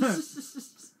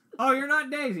 Oh, you're not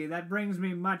Daisy. That brings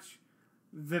me much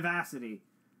vivacity.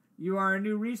 You are a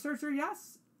new researcher,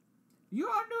 yes? You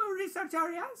are a new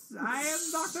researcher, yes? I am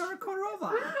Dr.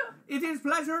 Korova. It is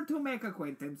pleasure to make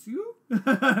acquaintance, you.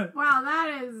 Wow,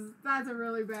 that's a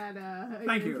really bad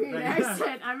Thank you. European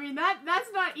accent. I mean,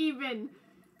 that's not even.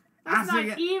 That's Ask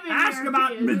not even Ask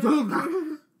about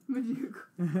European.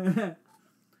 Meduga.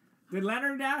 Did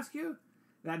Leonard ask you?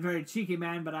 That very cheeky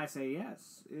man, but I say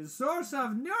yes. Is source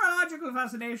of neurological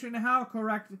fascination how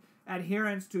correct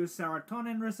adherence to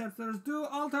serotonin receptors do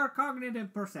alter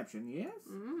cognitive perception, yes?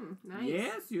 Nice.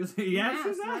 Yes, you say yes,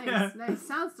 you say? Nice.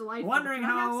 Sounds delightful. Wondering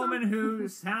how a woman who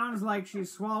sounds like she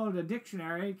swallowed a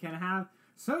dictionary can have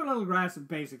so little grasp of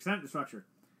basic sentence structure.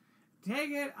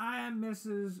 Take it, I am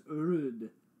Mrs. Rudd.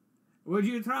 Would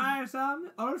you try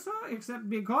some also? Except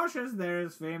be cautious, there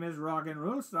is famous rock and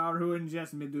roll star who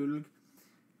ingests medulk.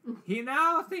 He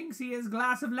now thinks he is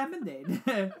glass of lemonade.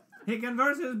 He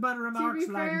converses but remarks to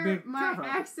be like fair, big my careful.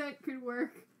 accent could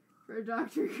work For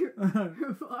Dr.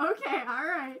 Okay,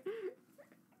 alright.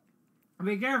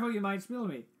 Be careful, you might spill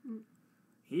me.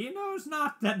 He knows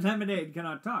not that lemonade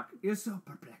cannot talk. Is so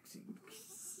perplexing.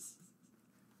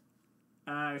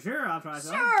 Sure, I'll try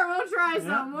some. Sure, we'll try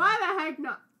some. Why the heck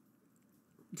not?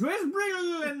 'Twas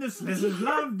brittle in the slithers,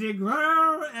 love dig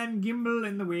whirl and gimble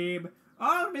in the wabe.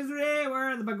 All misery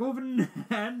were the bagoven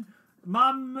and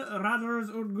mom rathers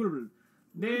ud gulble.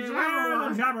 Beware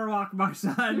the jabberwock, my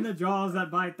son, the jaws that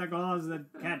bite, the claws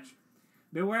that catch.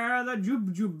 Beware the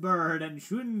jub bird and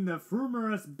shun the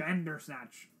frumerous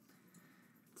bandersnatch.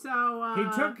 So, he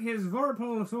took his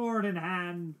vorpal sword in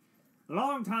hand.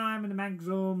 Long time in the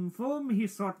maxome foam he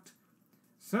sought.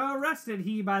 So rested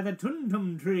he by the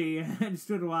tuntum tree and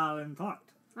stood a while in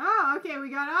thought. Oh, okay, we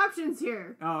got options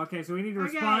here. Oh, okay, so we need to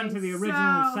respond to the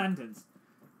original sentence.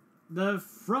 The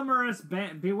frumerous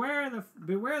beware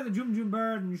the jum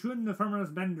bird and shun the frumerous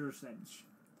bandersnatch.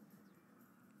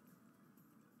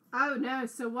 Oh no,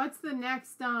 so what's the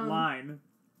next line?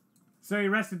 So he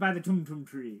rested by the tum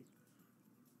tree.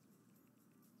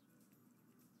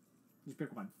 Just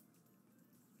pick one.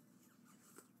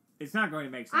 It's not going to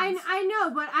make sense. I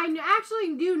know, but I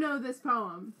actually do know this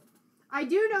poem. I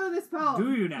do know this poem.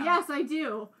 Do you now? Yes, I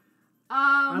do.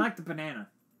 I like the banana.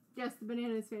 Yes, the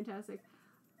banana is fantastic.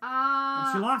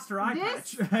 And she lost her eye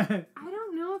patch. I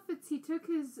don't know if he took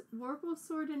his Vorpal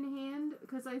sword in hand,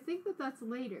 because I think that's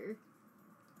later.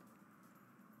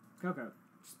 Coco,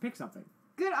 just pick something.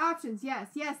 Good options, yes.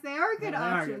 Yes, they are good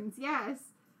options, yes.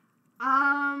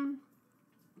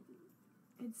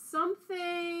 It's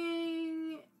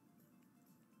something...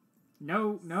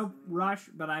 No rush,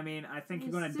 but I mean, I think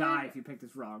you're going to die if you pick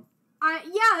this wrong.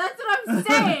 Yeah, that's what I'm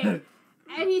saying!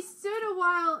 And he stood a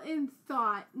while in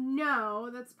thought. No,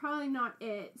 that's probably not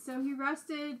it. So he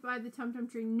rested by the tum-tum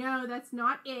tree. No, that's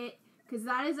not it. Because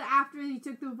that is after he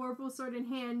took the Vorpal sword in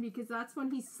hand, because that's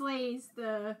when he slays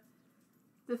the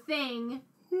thing.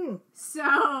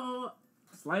 So...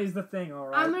 Slays the thing,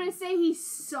 alright. I'm going to say he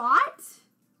sought.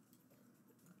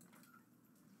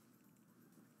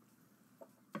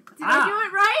 Did I do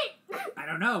it right? I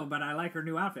don't know, but I like her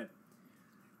new outfit.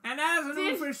 And as an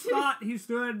oofish thought he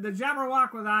stood, the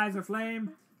Jabberwock with eyes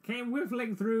aflame came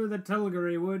whiffling through the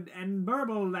Tulgary wood and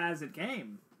burbled as it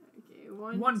came. Okay,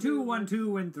 1, 2, 1,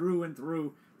 2, and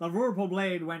through. The Vorpal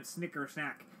blade went snicker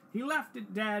snack. He left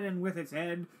it dead, and with its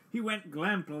head he went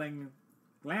glampling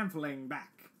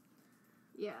back.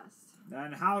 Yes.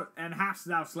 And hast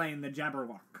thou slain the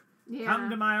Jabberwock? Yeah. Come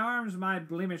to my arms, my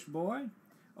bleemish boy.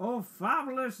 Oh,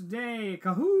 fabulous day,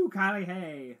 kahoo, kali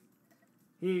hey.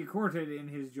 He courted in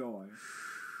his joy.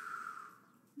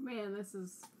 Man, this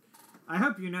is... I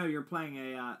hope you know you're playing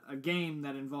a game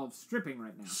that involves stripping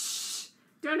right now.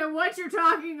 Don't know what you're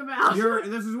talking about.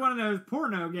 This is one of those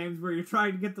porno games where you're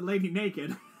trying to get the lady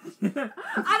naked. I don't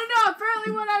know.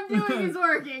 Apparently what I'm doing is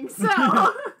working. So,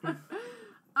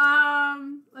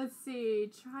 let's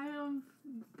see. Triumph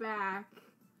back.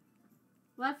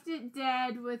 Left it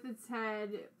dead with its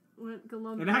head. Went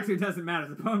galumphing. It actually doesn't matter.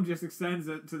 The poem just extends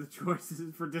it to the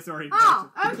choices for disorientation. Oh,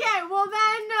 okay. Well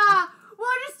then,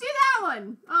 we'll just do that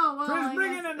one. Oh, well, "'Twas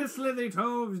bringing into slithy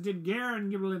toves did gare and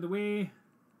gibble in the way.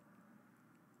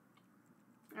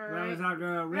 Alright.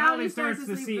 Reality starts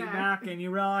to seep back, and you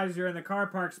realize you're in the car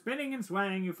park, spinning and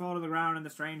swaying. You fall to the ground, and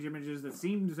the strange images that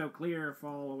seemed so clear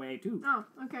fall away too. Oh,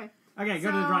 okay. Okay,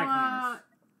 go to the dry cleaners.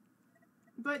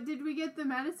 But did we get the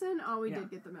medicine? Oh, we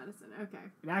did get the medicine. Okay.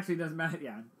 It actually doesn't matter.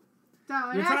 Yeah.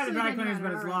 So You try the dry cleaners,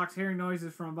 but it's locked. Hearing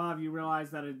noises from above, you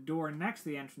realize that a door next to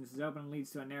the entrance is open and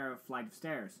leads to a narrow flight of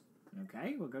stairs.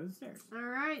 Okay, we'll go to the stairs.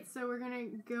 Alright, so we're gonna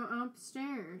go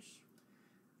upstairs.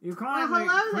 You climb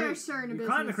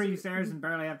the creaky suit. stairs and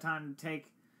barely have time to take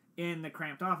in the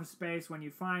cramped office space when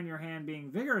you find your hand being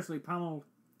vigorously pummeled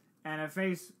and a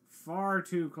face far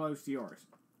too close to yours.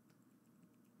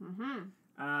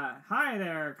 Hi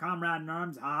there, comrade in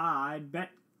arms. I'd bet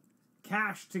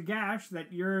cash to gash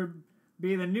that you're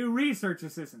be the new research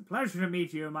assistant. Pleasure to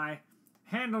meet you. My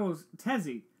handle's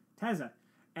Tezza,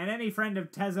 and any friend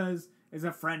of Tezza's is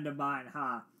a friend of mine.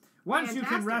 Once Fantastic. you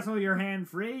can wrestle your hand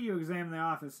free, you examine the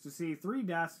office to see three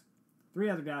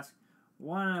other desks,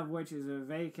 one of which is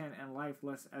vacant and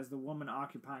lifeless as the woman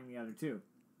occupying the other two.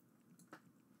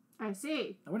 I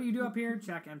see. What do you do up here?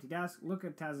 Check empty desk. Look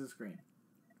at Tezza's screen.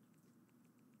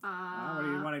 What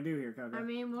do you want to do here, Coco? I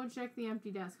mean, we'll check the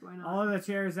empty desk. Why not? All of the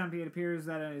chairs empty. It appears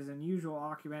that his unusual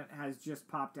occupant has just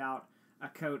popped out. A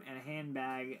coat and a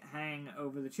handbag hang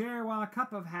over the chair, while a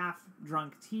cup of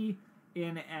half-drunk tea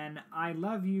in an I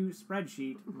love you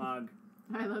spreadsheet mug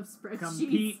I love spreadsheets.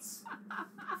 competes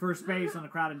for space on a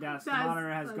crowded desk. The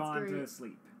monitor has gone to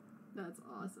sleep. That's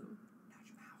awesome. Not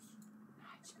your mouse.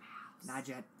 Nudge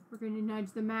it. We're gonna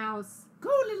nudge the mouse. Go,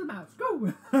 little mouse,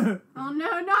 go! Oh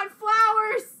no, not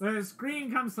flowers! The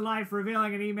screen comes to life,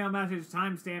 revealing an email message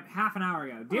timestamped half an hour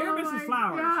ago. Dear Mrs.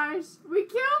 Flowers. Oh my gosh, we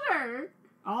killed her!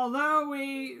 Although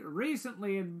we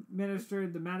recently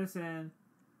administered the medicine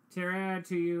Terra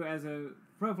to you as a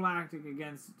prophylactic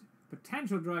against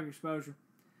potential drug exposure,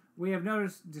 we have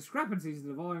noticed discrepancies in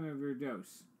the volume of your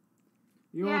dose.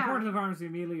 You will report to the pharmacy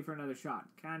immediately for another shot.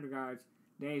 Kind regards,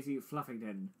 Daisy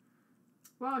Fluffington.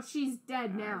 Well, she's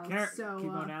dead now, so...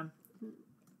 Keep on down.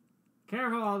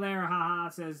 Careful there, haha,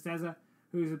 says Tessa,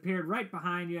 who's appeared right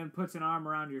behind you and puts an arm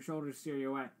around your shoulder to steer you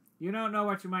away. You don't know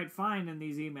what you might find in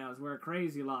these emails. We're a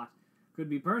crazy lot. Could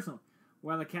be personal.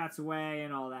 Well, the cat's away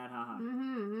and all that, haha.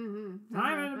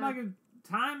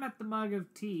 Time at the mug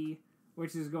of tea,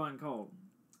 which is going cold.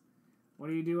 What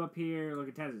do you do up here? Look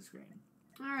at Tessa's screen.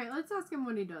 Alright, let's ask him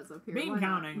what he does up here. Bean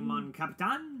counting, mon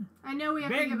capitan. I know we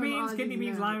have to give him big beans, kidney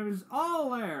beans, limers,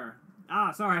 all there.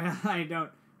 Ah, sorry, I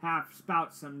don't half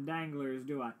spout some danglers,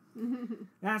 do I?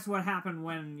 That's what happened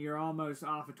when you're almost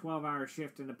off a 12-hour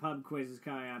shift and the pub quiz is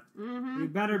coming up.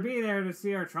 You'd better be there to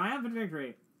see our triumphant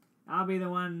victory. I'll be the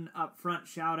one up front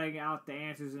shouting out the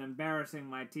answers and embarrassing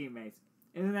my teammates.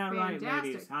 Isn't that right,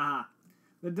 ladies? Haha.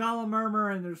 The dull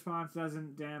murmur in the response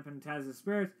doesn't dampen Tez's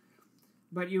spirits,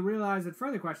 but you realize that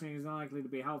further questioning is unlikely to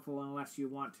be helpful unless you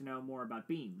want to know more about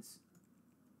beans.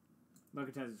 Look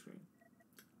at Tez's screen.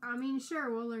 I mean,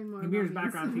 sure, we'll learn more about Computer's beans.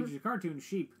 background features a cartoon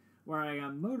sheep wearing a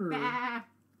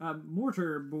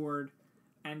mortar board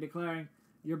and declaring,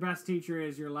 "Your best teacher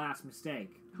is your last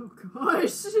mistake." Oh,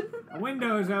 gosh. A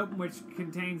window is open which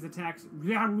contains the text,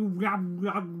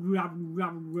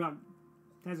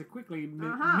 Tessa quickly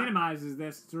minimizes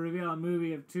this to reveal a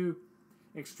movie of two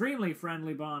extremely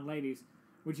friendly blonde ladies,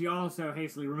 which he also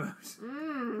hastily removes.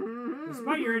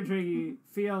 Despite your intrigue, you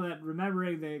feel that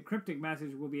remembering the cryptic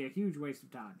message will be a huge waste of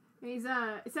time. He's,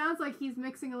 it sounds like he's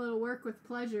mixing a little work with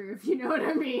pleasure, if you know what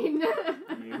I mean.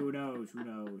 Hey, who knows?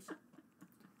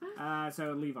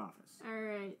 So leave office.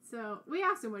 Alright, so we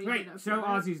asked him what he did up show here,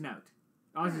 Ozzy's note.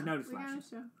 Ozzy's note is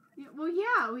flashing.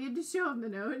 We had to show him the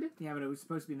note. Yeah, but it was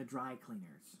supposed to be in the dry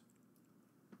cleaners.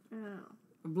 Oh.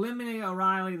 Blimey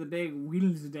O'Reilly, the big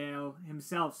Wheelsdale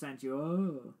himself sent you.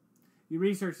 Oh. Your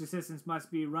research assistants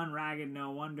must be run ragged, no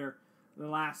wonder the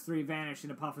last three vanished in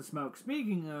a puff of smoke.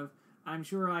 Speaking of, I'm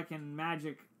sure I can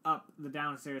magic up the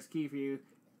downstairs key for you.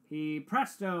 He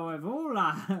presto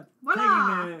evola!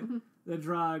 Taking the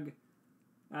drug,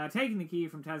 taking the key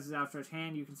from Tessa's outstretched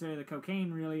hand, you consider that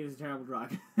cocaine really is a terrible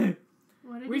drug.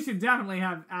 We should definitely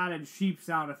have added sheep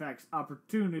sound effects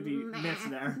opportunity missed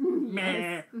there.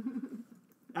 Yes.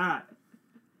 Alright.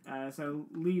 So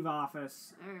leave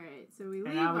office. Alright, so we leave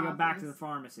And now we go office. back to the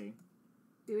pharmacy.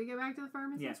 Do we go back to the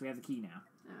pharmacy? Yes, we have the key now.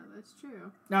 Oh, that's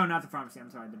true. No, not the pharmacy. I'm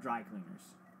sorry, the dry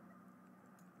cleaners.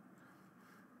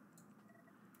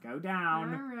 Go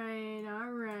down.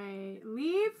 Alright.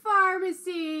 Leave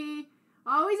pharmacy.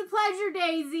 Always a pleasure,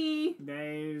 Daisy.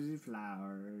 Daisy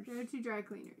Flowers. Go to dry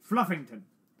cleaners. Fluffington.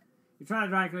 You try the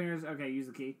dry cleaners. Okay, use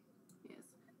the key. Yes.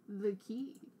 The key.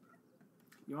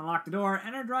 You unlock the door.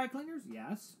 Enter dry cleaners?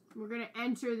 Yes. We're going to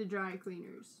enter the dry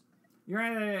cleaners. You're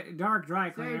in a dark dry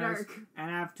Very cleaners. dark.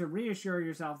 And have to reassure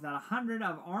yourself that 100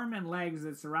 of arm and legs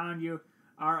that surround you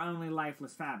are only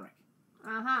lifeless fabric.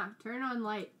 Turn on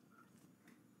light.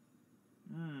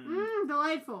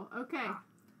 Delightful. Okay.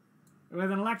 With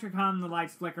an electric hum, the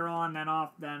lights flicker on, then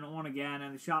off, then on again,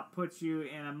 and the shop puts you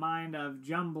in a mind of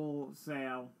jumble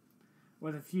sale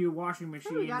with a few washing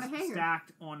machines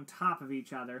stacked on top of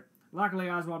each other. Luckily,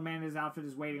 Oswald Mandias' outfit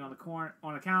is waiting on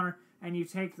the counter, and you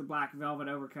take the black velvet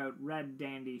overcoat, red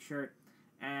dandy shirt,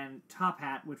 and top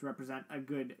hat, which represent a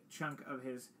good chunk of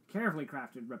his carefully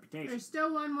crafted reputation. There's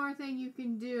still one more thing you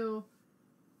can do.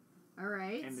 All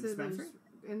right. In the dispensary?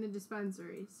 In the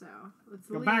dispensary. So let's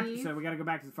go leave. back. So we got to go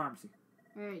back to the pharmacy.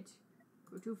 All right.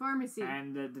 Go to pharmacy.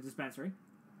 And the dispensary.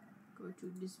 Go to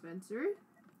dispensary.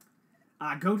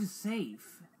 Go to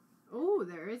safe. Oh,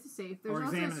 there is a safe. There's or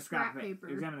also examine a scrap paper.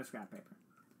 Examine the scrap paper.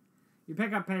 You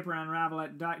pick up paper and unravel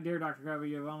it. Dear Dr. Covey,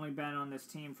 you have only been on this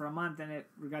team for a month, and it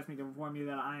regards me to inform you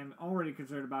that I am already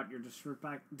concerned about your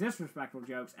disrespectful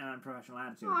jokes and unprofessional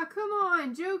attitude. Aw, come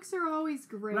on. Jokes are always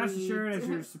great. Rest assured, as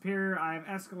your superior, I have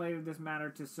escalated this matter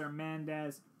to Sir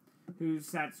Mandias, who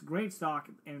sets great stock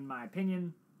in my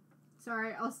opinion.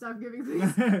 Sorry, I'll stop giving clues.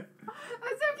 That's okay,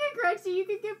 Crunchy. You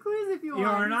can give clues if you want. You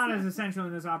are not as essential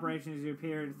in this operation as you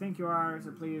appear to think you are, so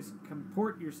please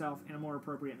comport yourself in a more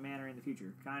appropriate manner in the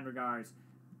future. Kind regards,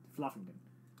 Fluffington.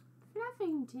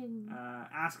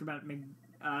 Ask about me.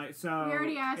 So we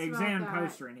already asked examine about that.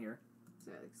 poster in here.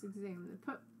 So let's examine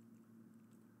the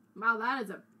Wow, that is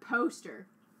a poster.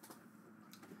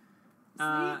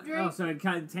 Sleep drink so it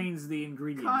contains the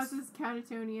ingredients. causes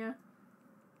catatonia.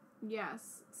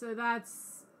 Yes. So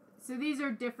these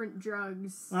are different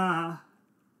drugs.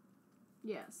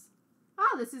 Yes.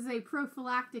 Oh, this is a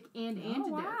prophylactic and antidote.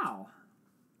 Wow.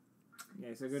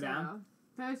 Okay, so go down.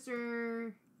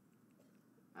 Poster,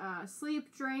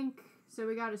 sleep drink. So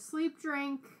we got a sleep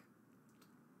drink.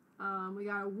 We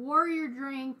got a warrior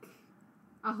drink,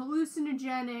 a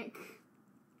hallucinogenic,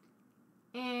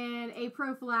 and a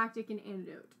prophylactic and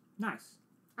antidote. Nice.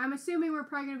 I'm assuming we're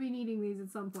probably going to be needing these at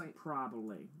some point.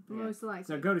 Probably. Most likely.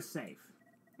 So go to safe.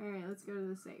 Alright, let's go to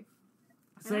the safe.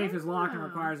 Safe is locked and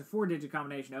requires a 4-digit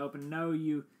combination to open. No,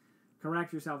 you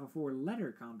correct yourself a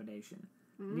 4-letter combination.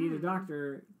 Neither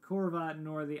Dr. Corva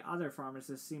nor the other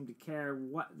pharmacists seem to care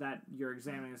that you're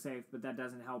examining the safe, but that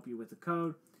doesn't help you with the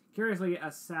code. Curiously, a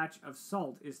satch of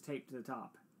salt is taped to the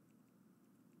top.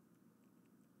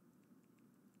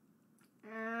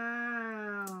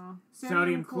 Oh.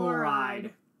 Sodium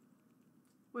chloride.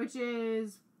 Which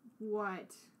is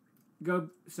what? Go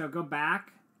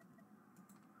back.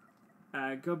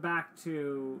 Go back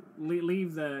to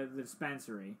leave the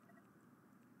dispensary.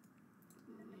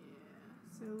 Yeah.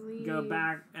 So leave. Go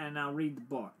back and I'll read the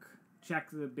book. Check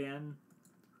the bin.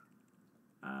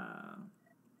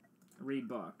 Read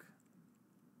book.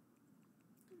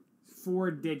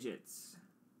 4 digits.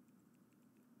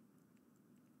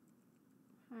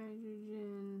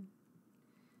 Hydrogen.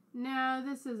 No,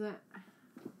 this isn't.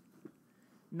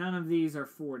 None of these are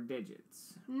 4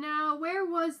 digits. No, where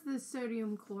was the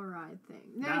sodium chloride thing?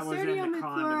 No, That was in sodium the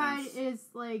chloride condiments. is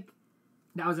like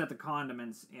That was at the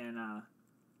condiments in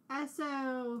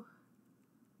SO.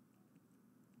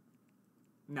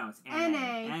 No, it's Na.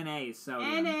 Na. Na is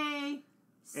sodium.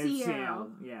 It's NaCO.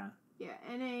 Cl, yeah. Yeah,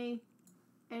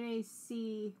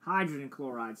 NaC. Hydrogen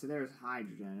chloride. So there's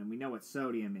hydrogen, and we know what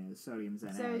sodium is. Sodium's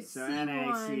Na. So So C1.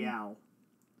 NaCl.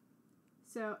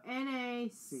 So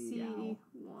NaC1.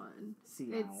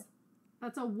 Cl.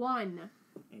 That's a 1.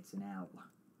 It's an L.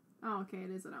 Oh, okay,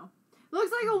 it is an L.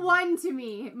 Looks like a 1 to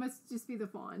me. It must just be the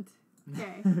font.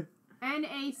 Okay.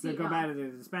 NaCl. So go back to the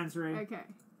dispensary. Okay.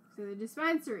 So the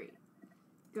dispensary.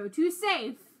 Go to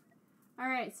safe.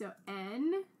 Alright, so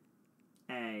N.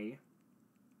 A.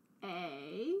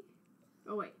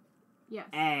 Oh, wait. Yes.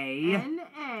 A.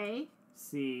 N-A.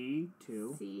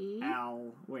 C2. C.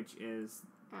 L, which is...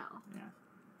 L. Yeah.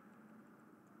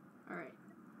 Alright.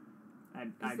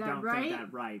 I don't right? think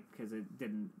that right, because it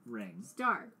didn't ring.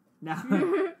 Star. No.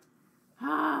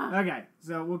 Okay,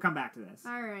 so we'll come back to this.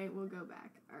 Alright, we'll go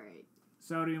back. Alright.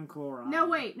 Sodium chloride. No,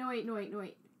 wait.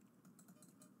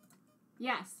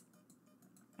 Yes.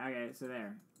 Okay, so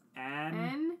there.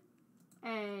 N.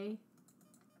 A.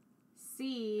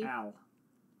 C. L.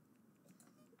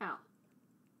 L.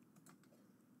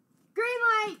 Green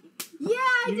light! Yeah,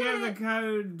 I You did give it! the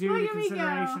code due Look to at me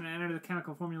consideration go. and enter the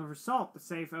chemical formula for salt. The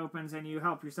safe opens and you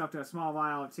help yourself to a small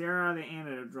vial of Tierra, the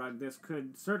antidote drug. This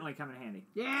could certainly come in handy.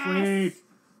 Yes! Sweet!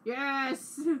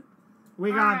 Yes! We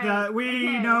All got right, the... We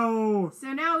okay. know!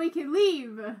 So now we can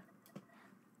leave.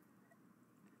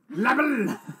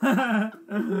 Level!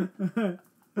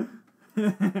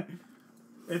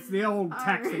 It's the old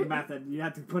texting method. You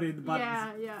have to put in the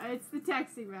buttons. Yeah, it's the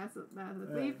texting method.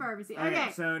 Leave pharmacy. Okay,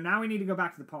 Okay. so now we need to go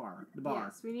back to the bar.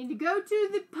 Yes, we need to go to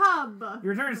the pub. You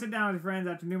return to sit down with your friends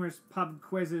after numerous pub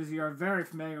quizzes. You are very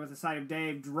familiar with the sight of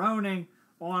Dave droning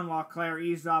on while Claire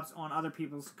eavesdrops on other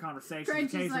people's conversations.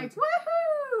 Trench is like,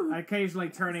 woohoo! Occasionally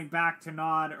turning back to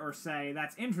nod or say,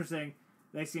 that's interesting.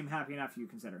 They seem happy enough you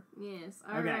consider. Yes,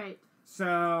 alright.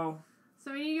 So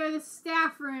we need to go to the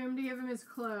staff room to give him his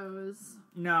clothes.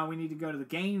 no, we need to go to the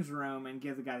games room and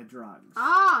give the guy the drugs.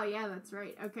 Oh, yeah, that's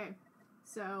right. Okay.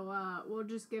 So, we'll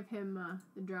just give him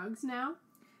the drugs now.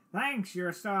 Thanks, you're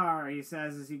a star, he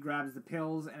says as he grabs the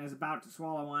pills and is about to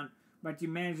swallow one, but he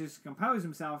manages to compose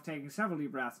himself, taking several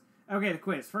deep breaths. Okay, the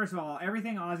quiz. First of all,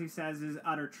 everything Ozzy says is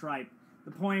utter tripe.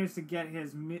 The point is to get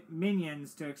his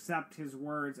minions to accept his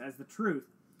words as the truth.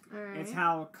 All right. It's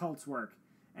how cults work.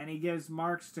 And he gives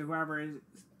marks to whoever is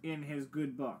in his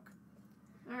good book.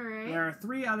 All right. There are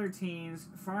 3 other teams,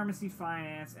 pharmacy,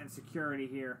 finance, and security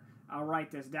here. I'll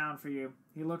write this down for you.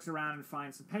 He looks around and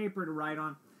finds some paper to write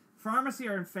on. Pharmacy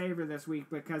are in favor this week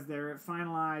because they're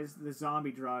finalized the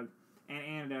zombie drug and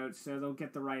antidotes, so they'll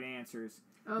get the right answers.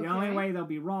 Okay. The only way they'll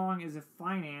be wrong is if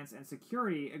finance and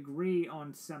security agree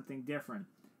on something different.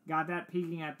 Got that?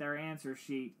 Peeking at their answer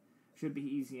sheet should be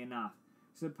easy enough.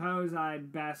 Suppose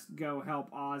I'd best go help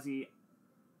old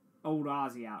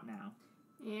Ozzy out now.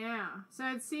 Yeah. So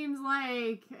it seems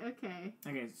like, okay.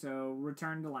 Okay, so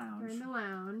return to lounge. We're in the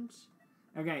lounge.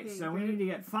 Okay, so we need to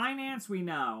get finance, we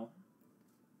know.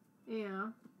 Yeah.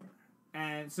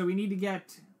 And so we need to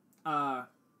get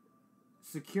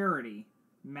security,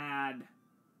 Mad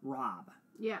Rob.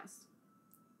 Yes.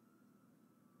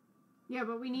 Yeah,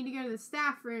 but we need to go to the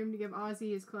staff room to give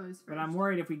Ozzy his clothes first. But I'm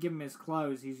worried if we give him his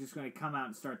clothes, he's just going to come out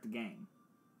and start the game.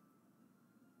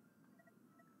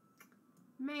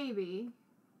 Maybe.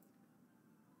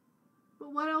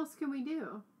 But what else can we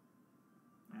do?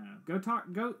 I don't know.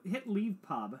 Go hit leave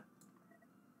pub.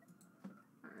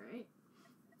 Alright.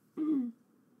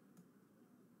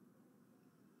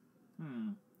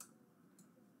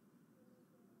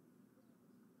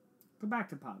 Go back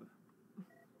to pub.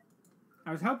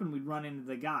 I was hoping we'd run into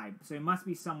the guy, so he must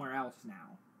be somewhere else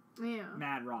now. Yeah.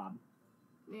 Mad Rob.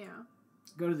 Yeah.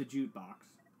 Go to the jute box.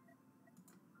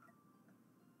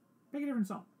 Pick a different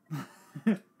song.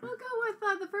 We'll go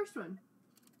with the first one.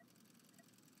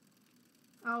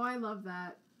 Oh, I love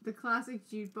that. The classic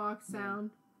jukebox sound.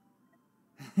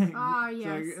 Ah,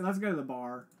 yes. So let's go to the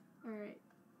bar. Alright.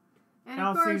 And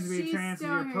Elf of course, seems to be a chance of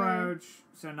your here. approach,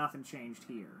 so nothing changed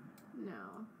here. No.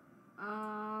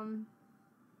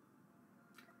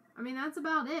 I mean, that's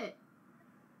about it.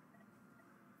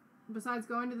 Besides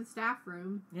going to the staff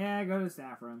room. Yeah, go to the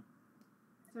staff room.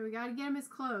 So we gotta get him his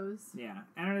clothes. Yeah.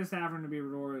 Enter the staff room to be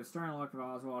rewarded with a stern look of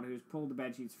Oswald, who's pulled the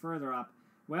bedsheets further up.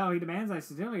 Well, he demands, I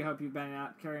sincerely hope you've been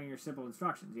out carrying your simple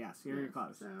instructions. Yes, here are your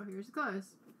clothes. So here's the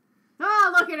clothes.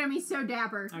 Oh, look at him, he's so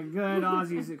dapper. A good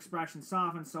Ozzy's expression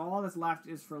softens, so all that's left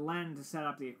is for Len to set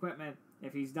up the equipment.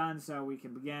 If he's done so, we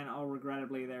can begin. Oh,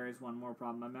 regrettably, there is one more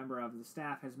problem. A member of the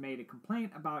staff has made a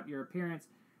complaint about your appearance.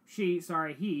 He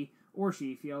or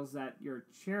she feels that your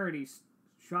charity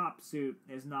shop suit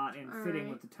is not in fitting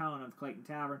with the tone of Clayton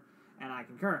Tavern, and I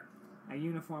concur. A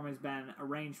uniform has been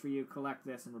arranged for you. Collect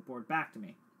this and report back to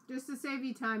me. Just to save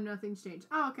you time, nothing's changed.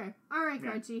 Oh, okay. All right,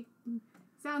 Crunchy.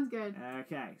 Sounds good.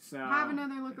 Okay, so... Have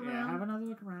another look around. Yeah, have another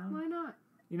look around. Why not?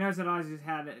 You notice that Ozzy's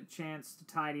had a chance to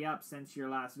tidy up since your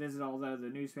last visit, although the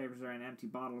newspapers and empty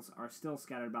bottles are still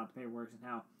scattered about the paperwork and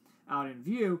now out in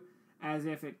view, as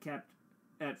if it kept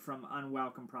it from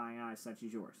unwelcome prying eyes such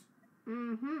as yours.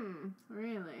 Mm-hmm.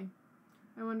 Really?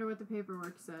 I wonder what the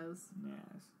paperwork says.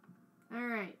 Yes. All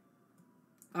right.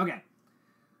 Okay.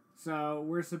 So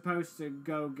we're supposed to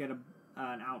go get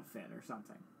an outfit or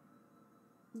something.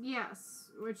 Yes.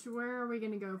 Where are we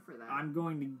going to go for that? I'm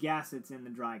going to guess it's in the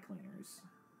dry cleaners.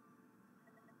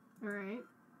 All right.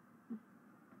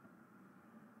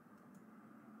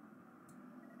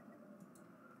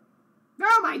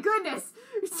 Oh my goodness!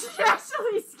 She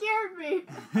actually scared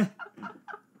me!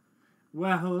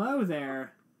 Well, hello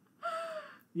there.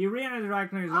 You re-enter the dry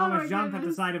cleaners and almost jump at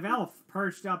the sight of Elf,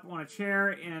 perched up on a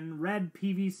chair in red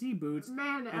PVC boots,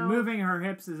 and moving her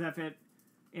hips as if it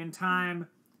in time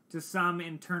to some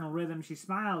internal rhythm. She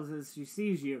smiles as she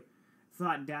sees you.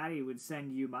 Thought Daddy would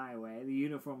send you my way. The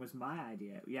uniform was my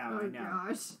idea. Yeah, I know. Oh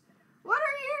gosh. What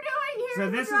are you doing here? So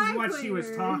in the this dry is what cleaners? she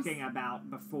was talking about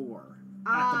before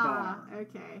at the bar.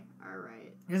 Okay. All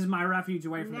right. This is my refuge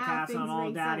away from the Now castle and things all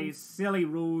make Daddy's sense. silly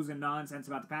rules and nonsense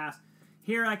about the past.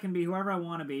 Here I can be whoever I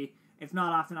want to be. It's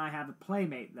not often I have a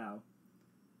playmate, though.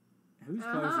 Whose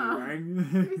clothes are you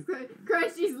wearing?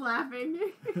 Crunchy's laughing.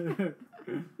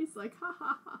 He's like, ha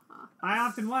ha ha ha. I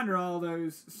often wonder, all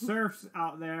those serfs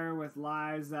out there with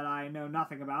lives that I know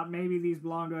nothing about, maybe these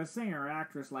belong to a singer or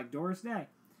actress like Doris Day.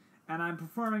 And I'm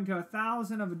performing to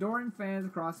 1,000 of adoring fans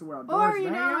across the world. Or, Doris you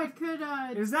Day, know, it could,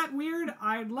 Is that weird?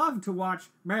 I'd love to watch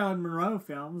Marilyn Monroe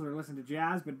films or listen to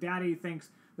jazz, but Daddy thinks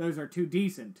those are too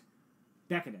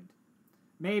decadent.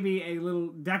 Maybe a little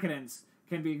decadence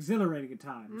can be exhilarating at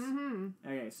times. Mm-hmm.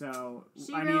 Okay, so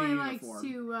she I need really a likes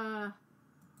uniform.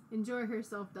 to enjoy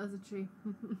herself, doesn't she?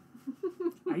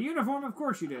 A uniform, of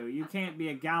course you do. You can't be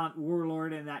a gallant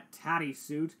warlord in that tatty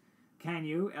suit, can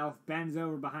you? Elf bends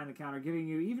over behind the counter, giving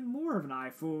you even more of an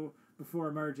eyeful before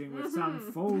emerging with some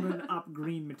folded up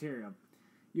green material.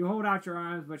 You hold out your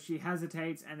arms, but she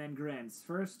hesitates and then grins.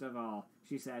 First of all,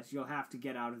 she says, you'll have to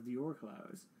get out of your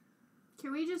clothes.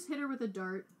 Can we just hit her with a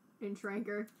dart and shrink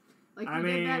her? Like I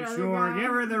we did mean, that other sure, guy?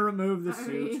 give her the remove the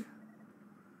suit.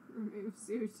 Remove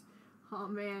suit. Oh,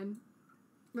 man.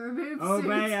 Remove suit.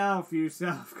 Obey Elf, you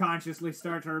self-consciously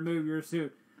start to remove your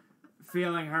suit,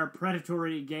 feeling her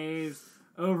predatory gaze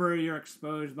over your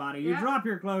exposed body. You drop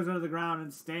your clothes onto the ground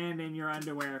and stand in your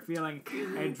underwear, feeling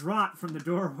a draught from the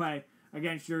doorway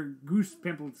against your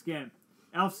goose-pimpled skin.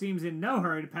 Elf seems in no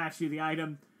hurry to pass you the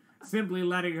item, simply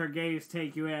letting her gaze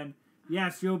take you in.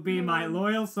 Yes, you'll be my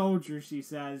loyal soldier, she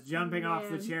says, jumping off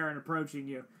the chair and approaching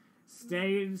you.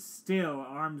 Stay still,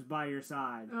 arms by your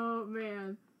side. Oh,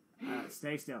 man.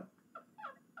 Stay still.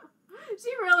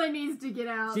 She really needs to get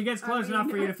out. She gets close enough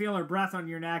for you to feel her breath on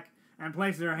your neck and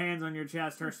places her hands on your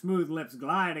chest. Her smooth lips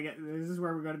glide against... This is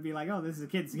where we're going to be like, oh, this is a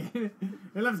kid's game.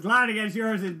 Her lips glide against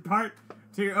yours in part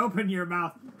to open your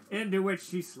mouth, into which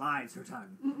she slides her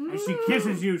tongue. As she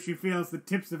kisses you, she feels the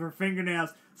tips of her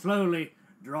fingernails slowly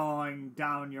drawing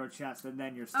down your chest and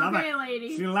then your stomach. Okay,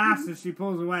 lady. She laughs as she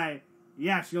pulls away.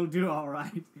 Yes, you'll do all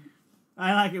right.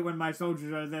 I like it when my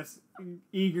soldiers are this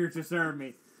eager to serve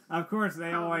me. Of course,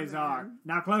 they always are.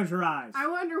 Now close your eyes. I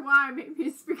wonder why. Maybe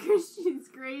it's because she's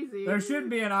crazy. There should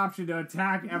be an option to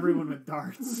attack everyone with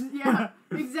darts. Yeah,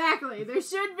 exactly. There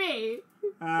should be.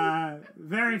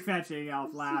 Very fetching,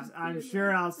 Elf laughs. I'm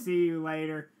sure I'll see you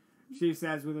later, she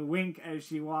says with a wink as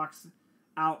she walks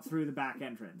out through the back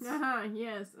entrance.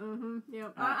 Yes,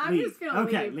 yep. I'm Leave. just gonna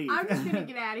leave. Leave. I'm just gonna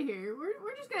get out of here.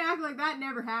 We're just gonna act like that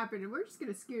never happened, and we're just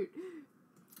gonna scoot.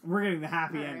 We're getting the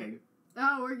happy All ending. Right.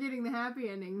 Oh, we're getting the happy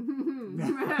ending.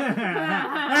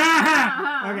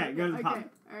 Okay, go to the pub. Okay,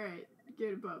 alright. Go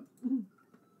to the pub. You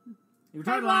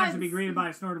return to the lounge to be greeted by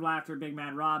a snort of laughter, big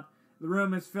man Rob. The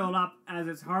room is filled up as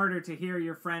it's harder to hear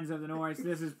your friends of the noise.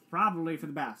 This is probably for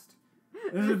the best.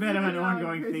 This is a bit of an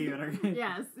ongoing theme.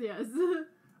 Yes.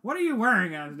 What are you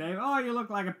wearing, asked Dave. Oh, you look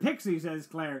like a pixie, says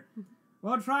Claire.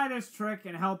 Well, try this trick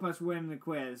and help us win the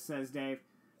quiz, says Dave.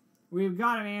 We've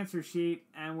got an answer sheet,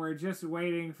 and we're just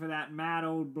waiting for that mad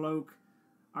old bloke.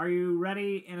 Are you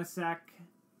ready in a sec,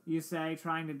 you say,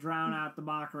 trying to drown out the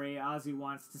mockery. Ozzy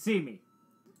wants to see me.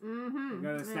 Mm-hmm.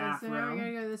 Go to the staff room. Now we're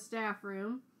going to go to the staff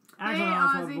room. Angela Hey,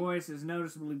 Oswald's Ozzy. voice is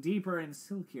noticeably deeper and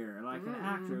silkier, like an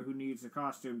actor who needs a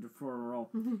costume for a role.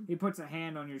 He puts a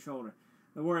hand on your shoulder.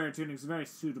 The warrior tunic is very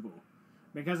suitable,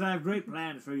 because I have great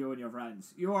plans for you and your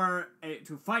friends. You are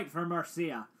to fight for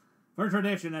Mercia, for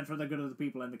tradition and for the good of the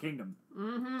people in the kingdom.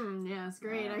 Yes,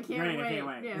 great. I can't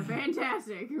wait. Yeah,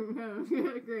 fantastic.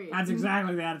 Great. That's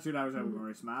exactly the attitude I was hoping for.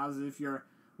 He smiles as if you're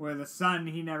were the son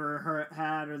he never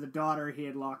had or the daughter he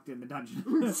had locked in the dungeon.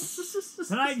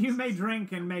 Tonight you may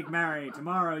drink and make merry.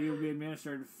 Tomorrow you'll be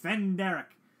administered Fenderic,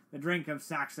 the drink of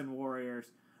Saxon warriors,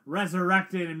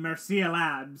 resurrected in Mercia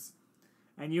Labs,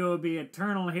 and you will be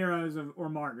eternal heroes or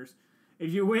martyrs.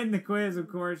 If you win the quiz, of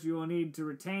course, you will need to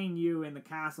retain you in the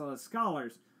castle as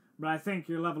scholars, but I think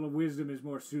your level of wisdom is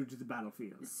more suited to the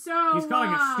battlefield. So he's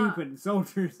calling us stupid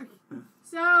soldiers.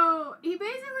 So he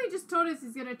basically just told us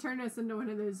he's gonna turn us into one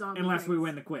of those zombies. Unless we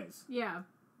win the quiz. Yeah.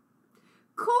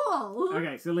 Cool.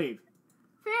 Okay, so leave.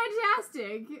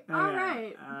 Fantastic. Okay. All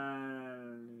right.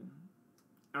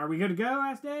 Are we good to go?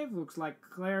 Asked Dave. Looks like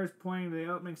Claire's pointing to the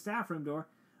opening staff room door.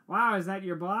 Wow, is that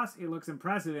your boss? He looks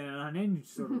impressive in an unhinged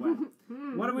sort of way.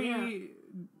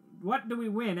 What do we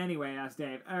win anyway? Asked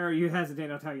Dave. Or you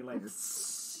hesitate, I'll tell you later.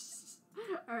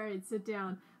 Alright, sit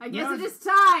down. I guess it is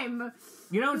time!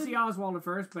 You don't see Oswald at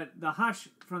first, but the hush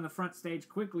from the front stage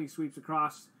quickly sweeps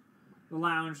across the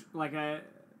lounge like a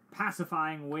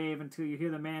pacifying wave until you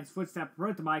hear the man's footstep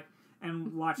approach the mic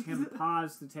and watch him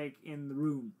pause to take in the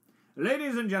room.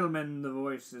 Ladies and gentlemen, the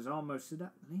voice is almost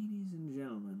seductive. Ladies and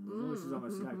gentlemen, the voice is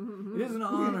almost seductive. It is an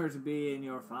honor to be in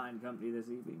your fine company this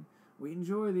evening. We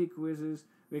enjoy the quizzes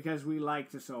because we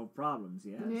like to solve problems,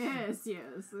 yes?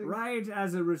 Yes. Right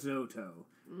as a risotto.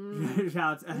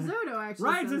 Shouts Risotto actually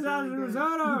right sounds as a really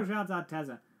risotto, shouts out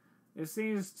Tessa. It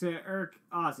seems to irk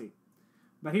Ozzy.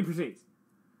 But he proceeds.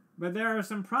 But there are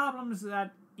some problems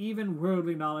that even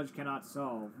worldly knowledge cannot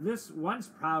solve. This once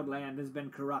proud land has been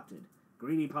corrupted.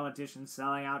 Greedy politicians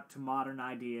selling out to modern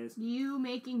ideas. You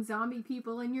making zombie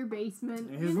people in your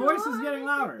basement. His voice is getting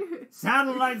louder.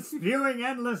 Satellites spewing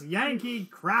endless Yankee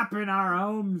crap in our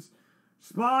homes.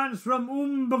 Spawns from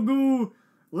Umbagoo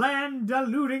land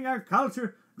diluting our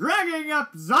culture. Dragging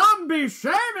up zombies,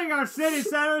 shaming our city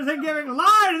centers, and giving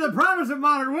lie to the promise of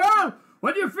modern world.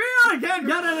 What do you feel? I can't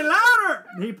get any louder.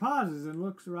 He pauses and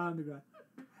looks around the guy.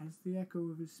 As the echo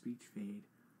of his speech fade.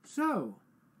 So...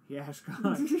 he asks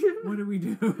God, what do we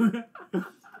do?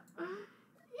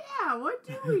 Yeah, what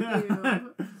do we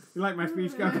do? You like my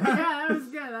speech, God? Yeah, that was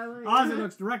good. I like Ozzy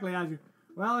looks directly at you.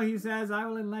 Well, he says, I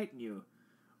will enlighten you.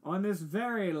 On this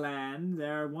very land,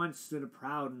 there once stood a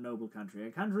proud and noble country.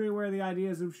 A country where the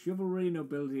ideas of chivalry,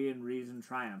 nobility, and reason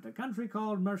triumphed. A country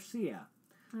called Mercia.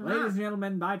 Ladies and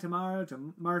gentlemen, by tomorrow,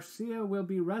 Mercia will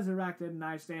be resurrected, and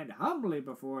I stand humbly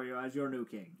before you as your new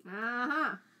king.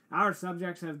 Our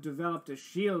subjects have developed a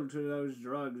shield to those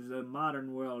drugs the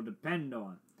modern world depend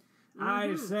on.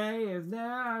 I say, if they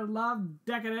love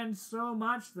decadence so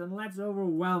much, then let's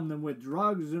overwhelm them with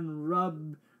drugs and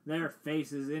rub their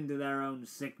faces into their own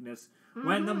sickness.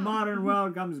 When the modern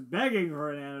world comes begging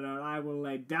for an antidote, I will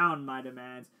lay down my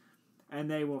demands, and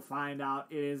they will find out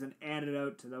it is an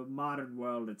antidote to the modern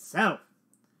world itself.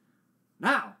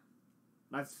 Now,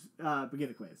 let's begin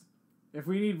the quiz. If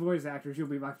we need voice actors, you'll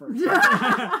be my first.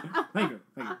 Thank you.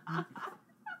 All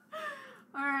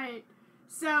right.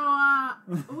 So,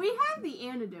 we have the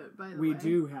antidote, by the way. We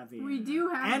do have the antidote. We do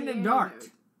have and the the dart.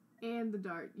 antidote. And the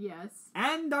dart, yes.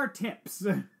 And our tips.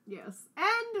 Yes.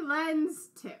 And lens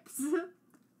tips.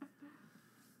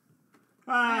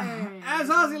 As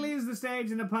Ozzy leaves the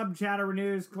stage and the pub chatter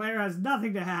renews, Claire has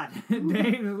nothing to add.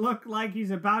 Dave looked like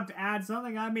he's about to add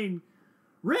something. I mean,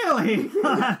 really?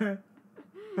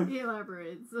 He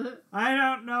elaborates. I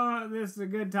don't know if this is a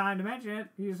good time to mention it,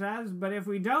 he says, but if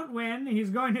we don't win, he's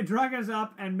going to drug us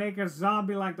up and make us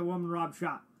zombie like the woman Rob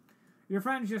shot. Your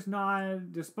friends just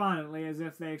nod despondently as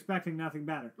if they're expecting nothing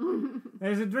better.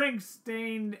 There's a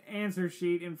drink-stained answer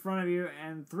sheet in front of you,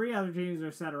 and 3 other teams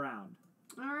are set around.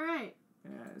 All right.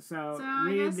 So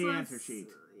read the answer sheet.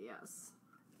 Yes.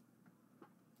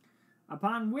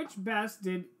 Upon which best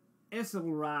did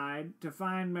Issel ride to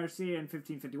find Mercia in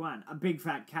 1551? A big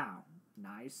fat cow.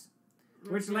 Nice.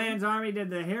 Okay. Which land's army did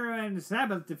the heroine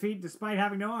Sabbath defeat despite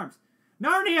having no arms?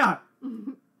 Narnia!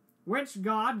 Which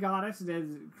goddess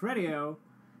did Cretio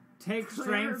take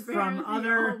strength from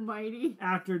other Almighty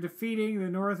after defeating the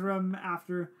Northrum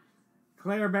after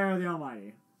Claire Bear the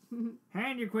Almighty?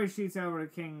 Hand your quiz sheets over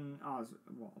to King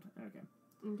Oswald.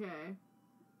 Okay.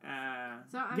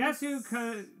 So guess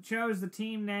who chose the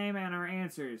team name and our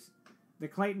answers? The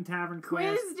Clayton Tavern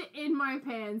quiz. Quizzed in my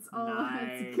pants. Oh,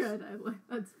 nice. That's good.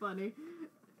 That's funny.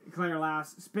 Claire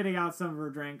laughs, spitting out some of her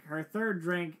drink. Her third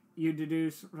drink you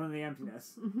deduce from the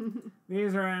emptiness.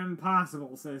 These are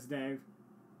impossible, says Dave.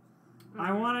 Okay.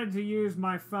 I wanted to use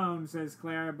my phone, says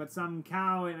Claire, but some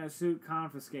cow in a suit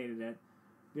confiscated it.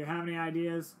 Do you have any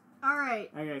ideas? All right.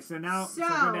 Okay, so now so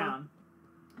go down.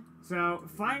 So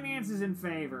finance is in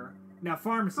favor. No,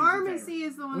 pharmacy. Pharmacy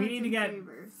is the one. We that's need to in get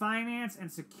favor. Finance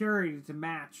and security to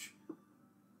match.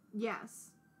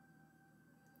 Yes.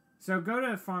 So go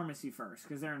to pharmacy first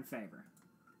because they're in favor.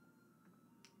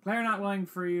 Claire not willing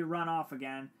for you to run off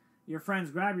again. Your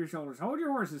friends grab your shoulders. Hold your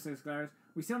horses, says Claire.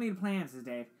 We still need a plan, says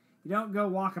Dave. You don't go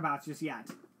walkabout just yet.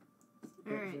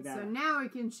 Alright, so now we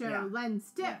can show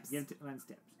lens tips. Yeah, give lens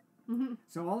tips.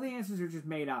 So all the answers are just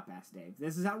made up, asked Dave.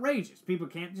 This is outrageous. People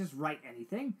can't just write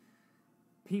anything.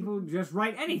 People just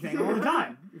write anything all the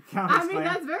time. I mean,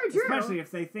 that's very true. Especially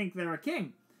if they think they're a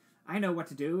king. I know what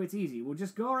to do. It's easy. We'll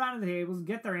just go around the tables,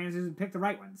 get their answers, and pick the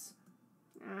right ones.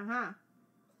 Uh-huh.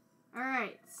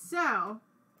 Alright, so...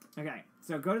 Okay,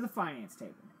 so go to the finance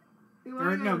table.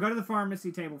 No, go to the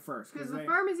pharmacy table first. Because the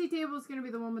pharmacy table is going to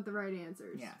be the one with the right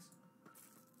answers. Yes.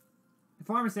 The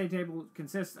pharmacy table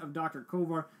consists of Dr.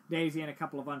 Culver, Daisy, and a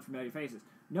couple of unfamiliar faces.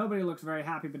 Nobody looks very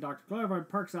happy, but Dr. Culver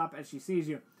perks up as she sees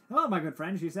you. Hello, my good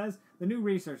friend, she says. The new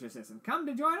research assistant. Come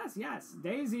to join us? Yes.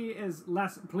 Daisy is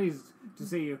less pleased to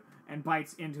see you and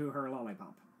bites into her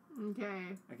lollipop.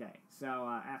 Okay. Okay,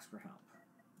 so ask for help.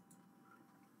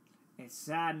 It's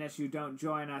sadness you don't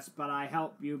join us, but I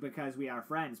help you because we are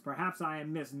friends. Perhaps I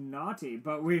am Miss Naughty,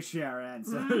 but we share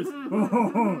answers.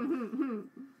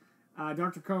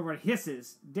 Dr. Clover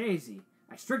hisses, Daisy.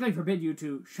 I strictly forbid you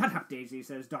to... Shut up, Daisy,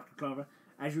 says Dr. Clover,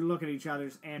 as you look at each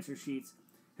other's answer sheets.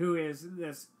 Who is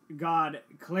this god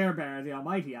Clarebear the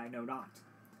Almighty? I know not.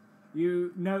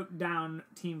 You note down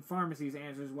Team Pharmacy's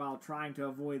answers while trying to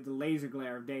avoid the laser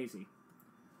glare of Daisy.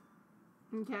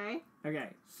 Okay. Okay,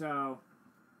 so...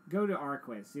 Go to our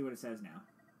quiz. See what it says now.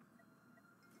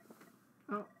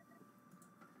 Oh.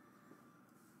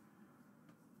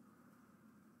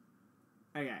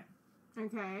 Okay.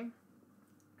 Okay.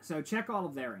 So check all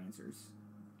of their answers.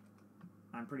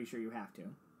 I'm pretty sure you have to.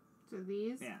 So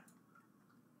these? Yeah.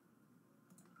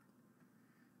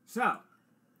 So,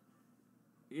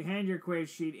 you hand your quiz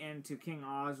sheet in to King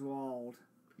Oswald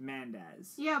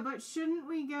Mandias. Yeah, but shouldn't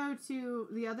we go to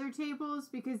the other tables?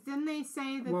 Because then they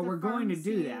say that we're going to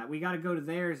do that. We got to go to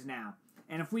theirs now.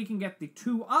 And if we can get the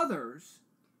 2 others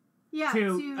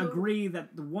to agree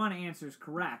that the one answer is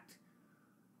correct,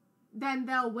 then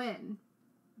they'll win.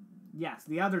 Yes,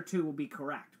 the other 2 will be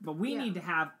correct. But we need to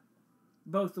have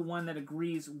both the one that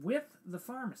agrees with the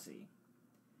pharmacy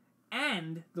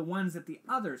and the ones that the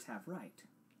others have right.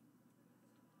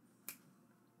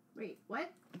 Wait,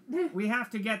 what? We have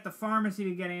to get the pharmacy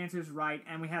to get answers right,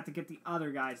 and we have to get the other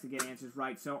guys to get answers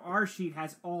right, so our sheet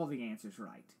has all the answers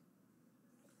right.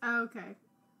 Okay.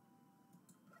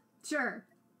 Sure.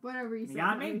 Whatever you say. You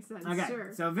got me? Makes sense. Okay,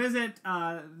 sure. So visit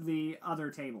the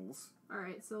other tables.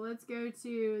 Alright, so let's go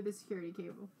to the security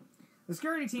table. The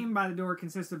security team by the door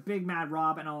consists of Big Mad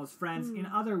Rob and all his friends. In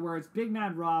other words, Big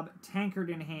Mad Rob, tankard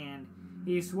in hand.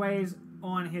 He sways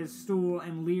on his stool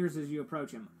and leers as you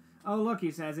approach him. Oh, look, he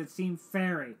says, it's Team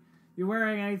Fairy. You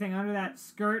wearing anything under that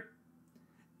skirt?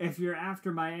 If you're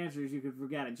after my answers, you could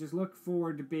forget it. Just look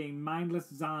forward to being mindless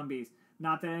zombies.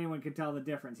 Not that anyone could tell the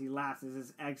difference. He laughs at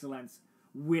his excellence,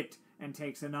 wit, and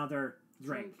takes another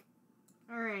drink.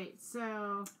 Alright,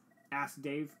 so... Ask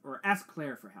Dave, or ask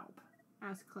Claire for help.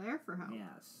 Ask Claire for help?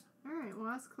 Yes. Alright, well,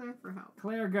 ask Claire for help.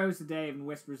 Claire goes to Dave and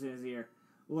whispers in his ear,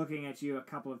 looking at you a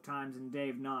couple of times, and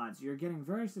Dave nods. You're getting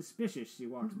very suspicious. She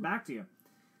walks back to you,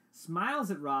 smiles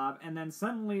at Rob, and then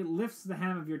suddenly lifts the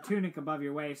hem of your tunic above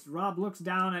your waist. Rob looks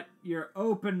down at your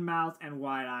open mouth and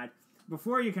wide-eyed.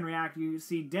 Before you can react, you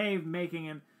see Dave making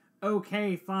an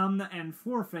okay thumb and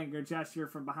forefinger gesture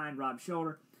from behind Rob's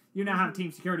shoulder. You now have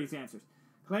Team Security's answers.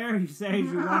 Claire, you say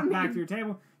as you walk back to your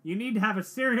table, you need to have a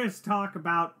serious talk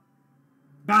about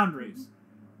boundaries.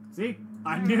 See?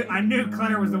 I knew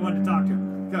Claire was the one to talk to.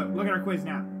 Go, look at our quiz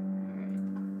now.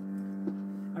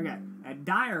 Okay. At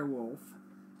Direwolf,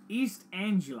 East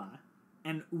Angela,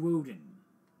 and Woden.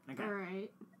 Okay.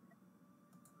 Alright.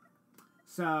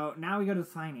 So, now we go to the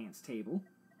finance table.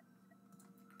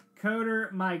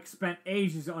 Coder Mike spent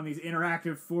ages on these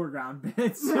interactive foreground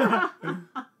bits.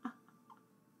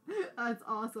 That's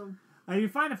awesome. You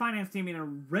find the finance team in a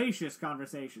raucous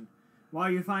conversation.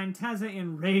 While you find Tessa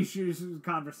in raucous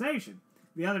conversation,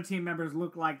 the other team members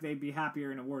look like they'd be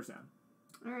happier in a war zone.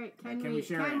 Alright, can we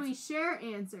share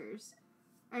answers?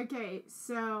 Okay,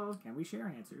 so... Can we share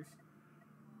answers?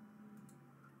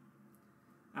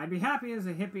 I'd be happy as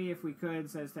a hippie if we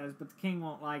could, says Tess, but the king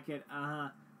won't like it.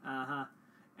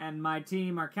 And my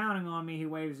team are counting on me. He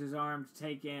waves his arm to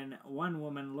take in one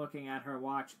woman looking at her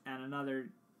watch and another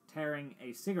tearing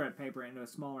a cigarette paper into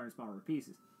smaller and smaller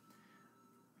pieces.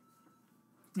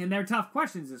 And they're tough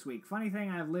questions this week. Funny thing,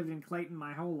 I've lived in Clayton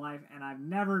my whole life, and I've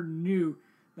never knew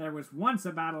there was once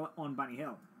a battle on Bunny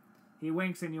Hill. He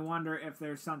winks, and you wonder if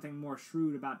there's something more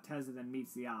shrewd about Tessa than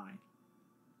meets the eye.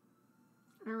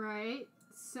 Alright,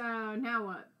 so now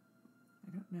what?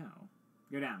 I don't know.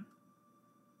 Go down.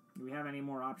 Do we have any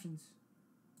more options?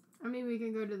 I mean, we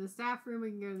can go to the staff room,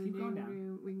 we can go to the gym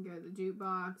room, we can go to the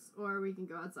jukebox, or we can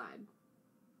go outside.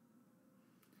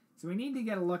 So we need to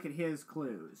get a look at his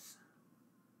clues.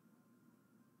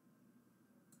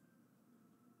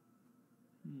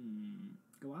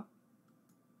 Go up.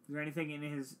 Is there anything in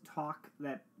his talk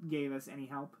that gave us any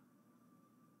help?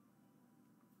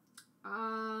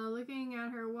 Looking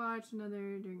at her watch,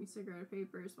 another drinking cigarette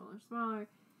paper, smaller.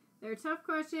 They're tough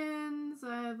questions.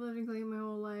 I've lived in Clayton my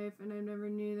whole life, and I never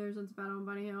knew there was once a battle on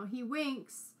Bunny Hill. He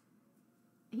winks.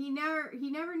 He never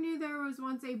knew there was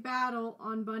once a battle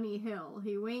on Bunny Hill.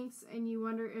 He winks, and you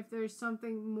wonder if there's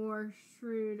something more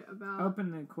shrewd about...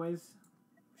 Open the quiz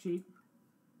sheet.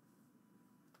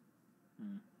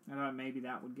 I thought maybe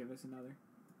that would give us another.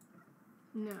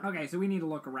 No. Okay, so we need to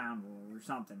look around a little or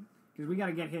something. Because we got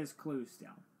to get his clues still.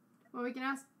 Well, we can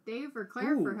ask Dave or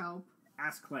Claire for help.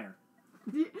 Ask Claire.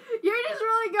 You're just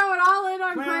really going all in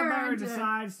on Claire. Claire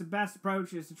decides the best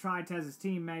approach is to try Tez's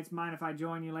teammates. Mind if I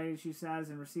join you, ladies, she says,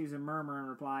 and receives a murmur in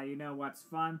reply. You know what's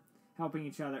fun? Helping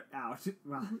each other out.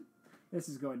 Well, this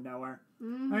is going nowhere.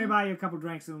 Let me buy you a couple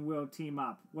drinks and we'll team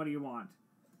up. What do you want?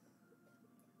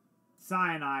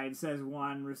 Cyanide, says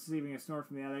one, receiving a snort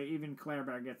from the other. Even Claire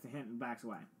Bear gets the hint and backs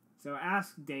away. So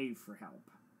ask Dave for help.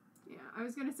 Yeah, I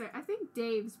was going to say, I think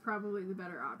Dave's probably the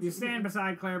better option. You stand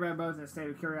beside Claire Bear, both in a state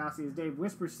of curiosity, as Dave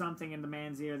whispers something in the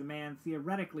man's ear. The man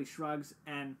theoretically shrugs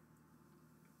and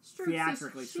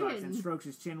theatrically shrugs and strokes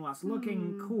his chin whilst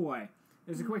looking coy.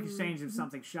 There's a quick exchange of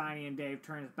something shiny, and Dave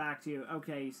turns back to you.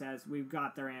 Okay, he says, we've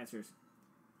got their answers.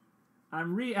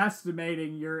 I'm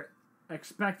re-estimating your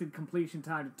expected completion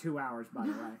time to 2 hours, by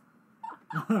the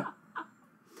way.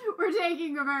 We're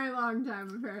taking a very long time,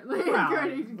 apparently.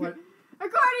 Well,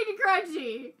 according to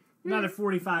Crunchy. Another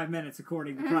 45 minutes,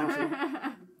 according to Crunchy.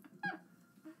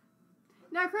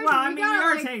 Now, Crunchy, well, I mean, we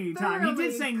are taking time. He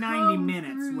did say 90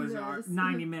 minutes was our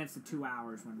 90 minutes to 2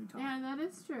 hours when we talked. Yeah, that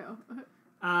is true.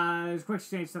 There's a quick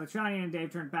exchange to the shiny, and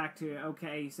Dave turned back to,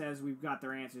 okay, he says, we've got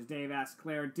their answers. Dave asks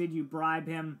Claire, did you bribe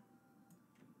him?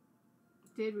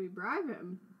 Did we bribe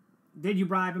him? Did you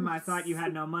bribe him? I thought you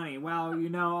had no money. Well, you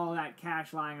know all that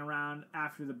cash lying around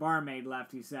after the barmaid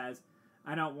left, he says.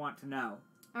 I don't want to know.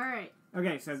 All right.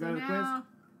 Okay, so go to the quiz.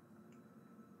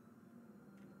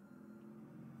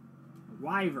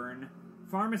 Wyvern.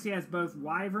 Pharmacy has both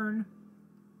Wyvern.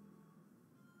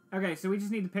 Okay, so we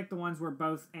just need to pick the ones where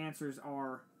both answers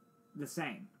are the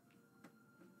same.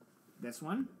 This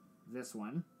one. This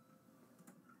one.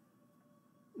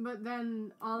 But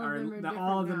then all of them are different.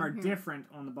 All of them are different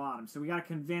on the bottom, so we got to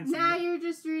convince. Now you're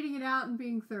just reading it out and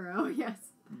being thorough. Yes.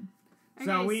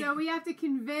 Okay, so we have to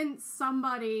convince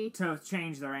somebody to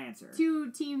change their answer.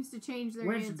 2 teams to change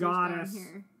their answers down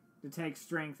here. To take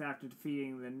strength after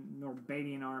defeating the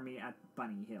Norbadian army at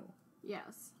Bunny Hill.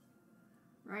 Yes.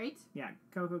 Right? Yeah,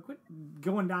 Coco, quit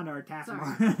going down to our task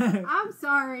bar. I'm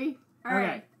sorry. All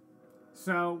right.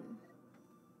 So,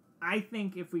 I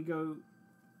think if we go...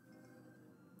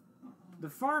 The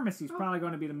pharmacy's probably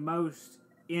going to be the most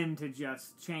into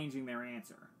just changing their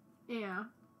answer. Yeah.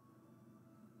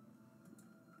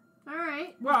 All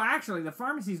right. Well, actually, the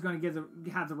pharmacy's going to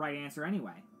have the right answer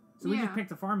anyway. So we just pick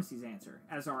the pharmacy's answer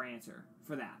as our answer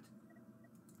for that.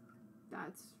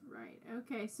 That's right.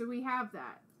 Okay, so we have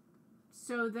that.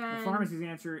 So then... The pharmacy's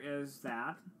answer is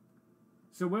that.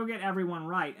 So we'll get everyone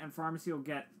right, and pharmacy will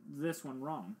get this one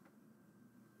wrong.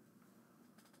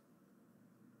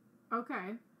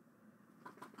 Okay.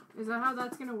 Is that how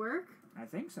that's going to work? I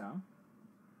think so. All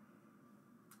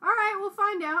right, we'll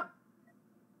find out.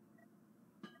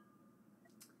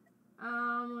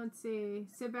 Let's see.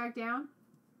 Sit back down.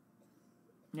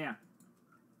 Yeah.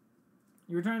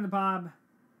 You return to the pub.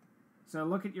 So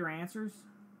look at your answers.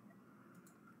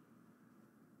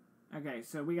 Okay,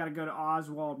 so we got to go to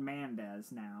Ozzy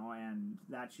Mandias now, and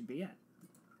that should be it.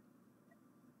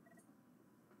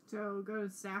 So go to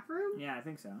the staff room? Yeah, I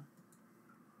think so.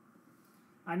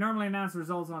 I normally announce the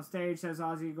results on stage, says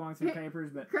Ozzy, going through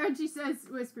papers, but... Crunchy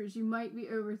whispers, you might be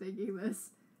overthinking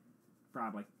this.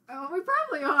 Probably. Oh, we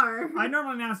probably are. I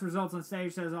normally announce the results on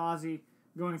stage, says Ozzy,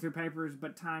 going through papers,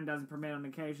 but time doesn't permit on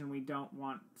occasion. We don't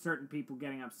want certain people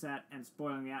getting upset and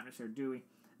spoiling the atmosphere, do we?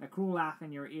 A cool laugh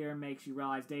in your ear makes you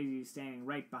realize Daisy is standing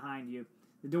right behind you.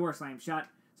 The door slams shut,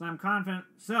 so I'm confident.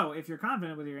 So, if you're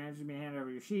confident with your answers, you may hand over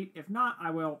your sheet. If not,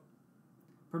 I will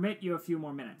permit you a few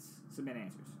more minutes. Submit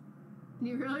answers.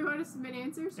 You really want to submit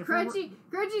answers?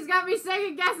 Crunchy's got me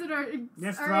second guessing our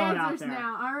answers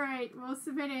now. All right, we'll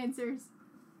submit answers.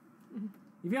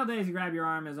 You feel Daisy grab your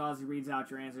arm as Ozzy reads out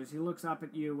your answers. He looks up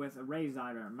at you with a raised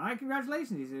eyebrow. My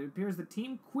congratulations, he says. It appears the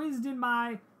team quizzed in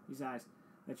my... He says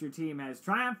that your team has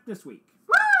triumphed this week.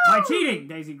 Woo! By cheating!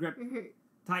 Daisy grip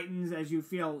tightens as you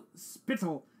feel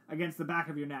spittle against the back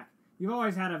of your neck. You've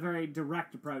always had a very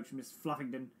direct approach, Miss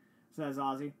Fluffington, says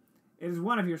Ozzy. It is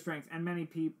one of your strengths, and many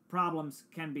problems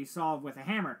can be solved with a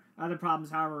hammer. Other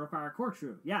problems, however, require a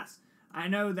corkscrew. Yes, I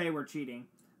know they were cheating,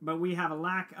 but we have a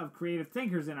lack of creative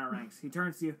thinkers in our ranks. He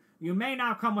turns to you. You may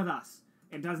now come with us.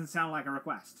 It doesn't sound like a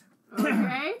request.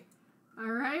 Okay.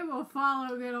 All right, we'll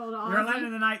follow good old Ozzy. You're led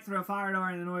in the night through a fire door,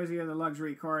 and the noisy of the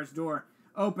luxury chorus door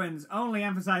opens, only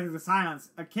emphasizing the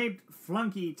silence. A caped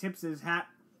flunky tips his hat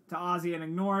to Ozzy and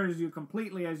ignores you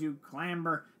completely as you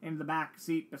clamber into the back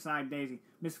seat beside Daisy.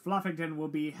 Miss Fluffington will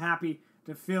be happy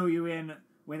to fill you in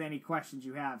with any questions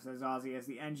you have, says Ozzy as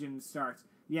the engine starts.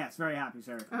 Yes, very happy,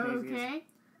 sir. Okay.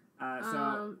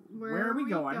 So, where are we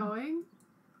going?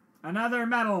 Another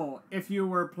medal, if you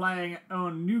were playing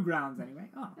on new grounds anyway.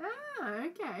 Oh.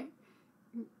 Okay.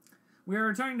 We are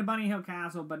returning to Bunny Hill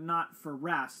Castle, but not for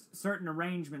rest. Certain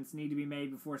arrangements need to be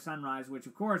made before sunrise, which,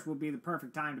 of course, will be the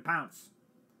perfect time to pounce.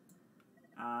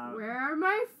 Where are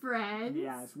my friends?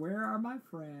 Yes, where are my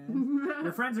friends?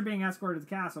 Your friends are being escorted to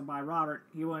the castle by Robert.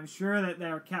 He will ensure that they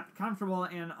are kept comfortable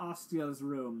in Ostia's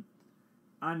room.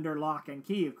 Under lock and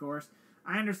key, of course.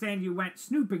 I understand you went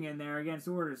snooping in there against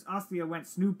orders. Ostia went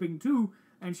snooping too,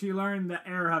 and she learned the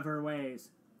error of her ways.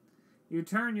 You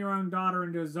turn your own daughter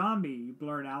into a zombie, you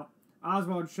blurt out.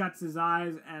 Oswald shuts his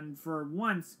eyes and, for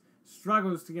once,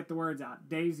 struggles to get the words out.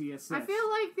 Daisy assists. I feel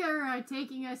like they're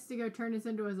taking us to go turn us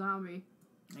into a zombie.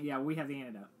 Yeah, we have the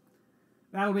antidote.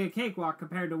 That'll be a cakewalk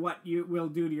compared to what you will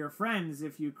do to your friends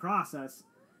if you cross us.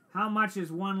 How much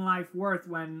is one life worth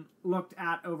when looked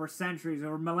at over centuries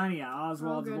or millennia?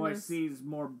 Oswald's voice seems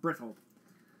more brittle.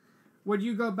 Would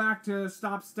you go back to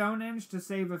stop Stonehenge to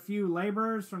save a few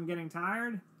laborers from getting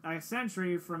tired? A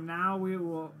century from now, we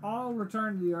will all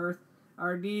return to the earth.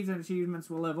 Our deeds and achievements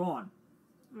will live on.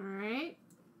 All right.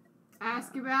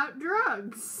 Ask about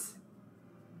drugs.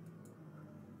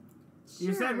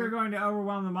 You said we're going to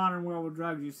overwhelm the modern world with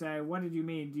drugs, you say. What did you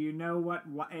mean? Do you know what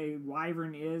a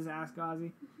wyvern is? Asked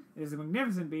Ozzy. It is a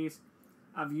magnificent beast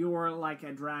of yore like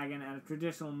a dragon and a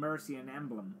traditional Mercian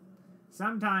emblem.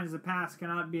 Sometimes the past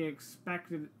cannot be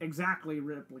exactly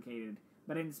replicated,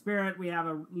 but in spirit we have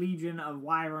a legion of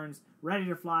wyverns ready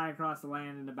to fly across the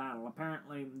land into battle.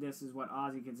 Apparently this is what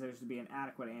Ozzy considers to be an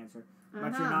adequate answer,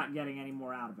 but you're not getting any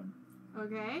more out of him.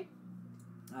 Okay.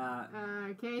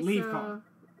 Leave car.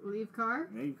 Leave car?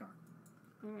 Leave car.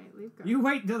 Alright, leave car. You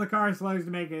wait until the car slows to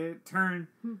make a turn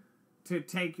to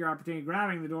take your opportunity,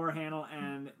 grabbing the door handle,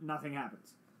 and nothing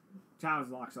happens.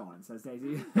 Child's locks on, says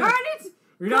Daisy. Darn it!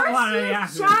 We don't want any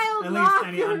accidents. child At lock. least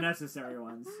any unnecessary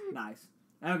ones. Nice.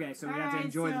 Okay, so we have to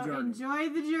enjoy the journey. Enjoy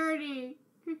the journey.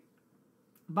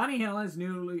 Bunny Hill is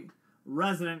newly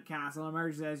resident castle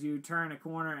emerges as you turn a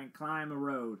corner and climb a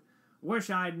road.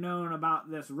 Wish I'd known about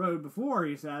this road before,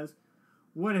 he says.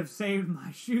 Would have saved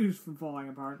my shoes from falling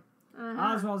apart.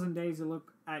 Oswald and Daisy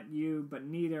look at you, but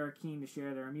neither are keen to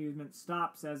share their amusement.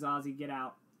 Stop, says Ozzy, get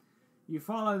out. You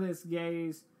follow this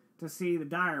gaze to see the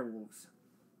dire wolves.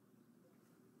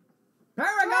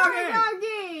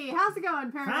 Paragogi! How's it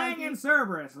going, Paragogi? Fang and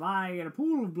Cerberus lying in a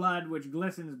pool of blood which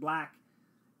glistens black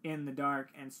in the dark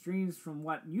and streams from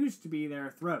what used to be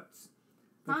their throats.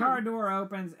 The car door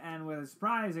opens, and with a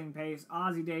surprising pace,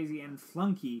 Ozzy, Daisy, and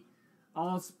Flunky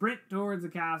all sprint towards the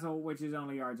castle, which is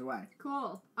only yards away.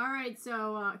 Cool. Alright,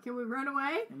 so, can we run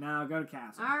away? And now go to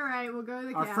castle. Alright, we'll go to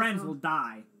the castle. Our friends will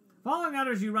die. Following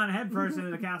others, you run headfirst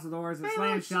into the castle doors and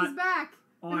slam shut she's back.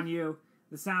 on you.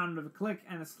 The sound of a click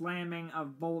and a slamming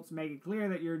of bolts make it clear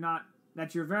that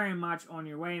you're very much on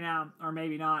your way now, or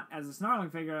maybe not, as the snarling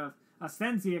figure of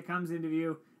Ostensia comes into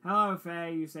view. Hello,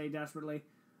 Faye, you say desperately.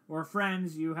 We're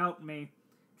friends, you helped me.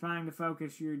 Trying to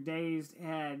focus your dazed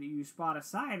head, you spot a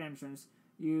side entrance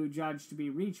you judge to be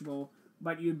reachable,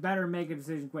 but you'd better make a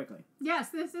decision quickly. Yes,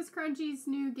 this is Crunchy's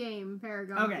new game,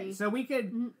 Paragon. Okay, so we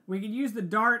could use the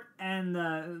dart and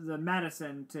the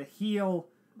medicine to heal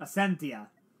Ostensia.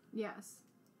 Yes.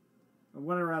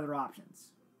 What are other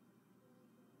options?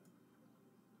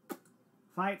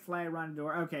 Fight, flay, run,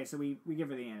 door. Okay, so we give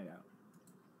her the antidote.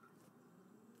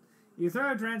 You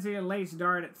throw a lace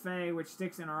dart at Faye, which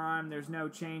sticks in her arm. There's no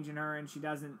change in her, and she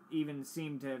doesn't even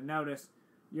seem to have noticed.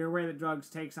 You're aware that drugs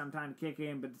take some time to kick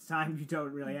in, but the time you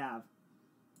don't really have.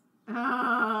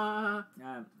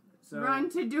 So run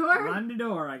to door? Run to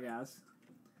door, I guess.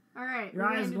 Alright. Your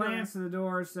eyes glance to the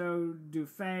door, so do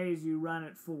Faye's. You run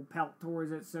at full pelt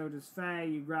towards it, so does Faye.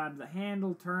 You grab the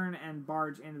handle, turn, and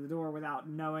barge into the door without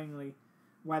knowingly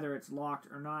whether it's locked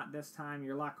or not. This time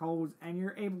your lock holds, and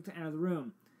you're able to enter the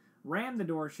room. Ram the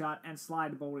door shut and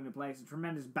slide the bolt into place. A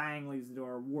tremendous bang leaves the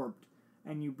door warped,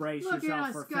 and you brace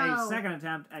yourself for Faye's second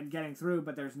attempt at getting through,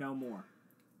 but there's no more.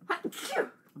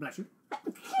 Bless you.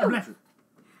 Bless you.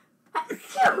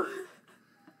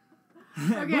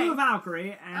 Okay. Blue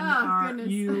Valkyrie, and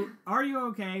goodness. Are you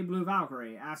okay, Blue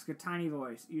Valkyrie? Asks a tiny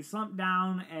voice. You slump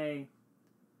down a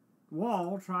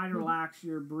wall, try to relax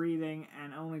your breathing,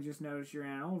 and only just notice you're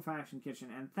in an old-fashioned kitchen,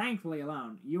 and thankfully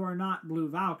alone. You are not Blue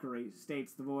Valkyrie,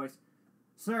 states the voice.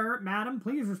 Sir, madam,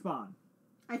 please respond.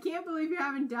 I can't believe you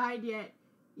haven't died yet.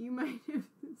 You might have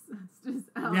sussed us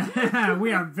out. Yeah,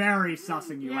 we are very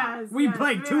sussing you out. We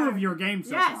played two of your games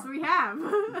so far. Yes, we have.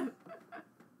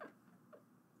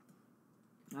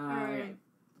 Alright.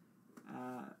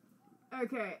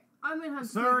 Okay, I'm gonna have to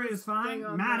Sir take is this fine. thing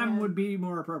off Madam my head. would be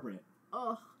more appropriate.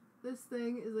 Oh, this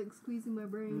thing is like squeezing my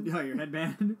brain. Oh, your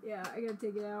headband? Yeah, I gotta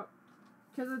take it out.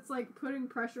 Because it's like putting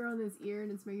pressure on this ear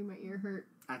and it's making my ear hurt.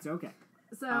 That's okay.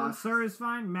 So, sir is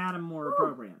fine. Madam more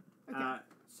appropriate. Okay.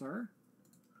 Sir?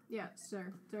 Yeah,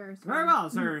 sir. Sir. Very well,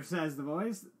 sir, says the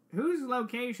voice. Whose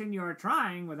location you are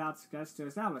trying without success to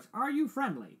establish? Are you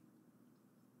friendly?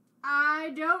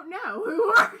 I don't know.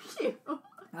 Who are you?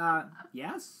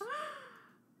 Yes?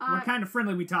 What kind of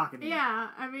friendly we talking here? Yeah,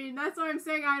 I mean, that's what I'm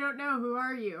saying. I don't know. Who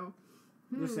are you?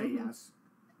 Just say yes.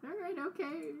 Alright,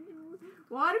 okay.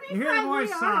 Want to be You friendly? hear the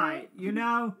voice sigh. Right. You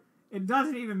know, it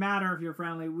doesn't even matter if you're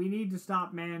friendly. We need to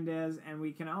stop Mandias, and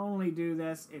we can only do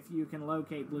this if you can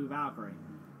locate Blue Valkyrie.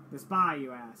 The spy,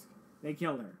 you ask. They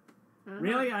killed her.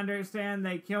 Really understand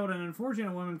they killed an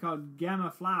unfortunate woman called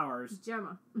Gemma Flowers.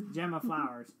 Gemma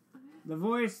Flowers. The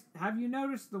voice, have you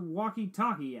noticed the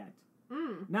walkie-talkie yet?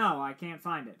 No, I can't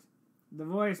find it. The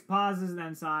voice pauses,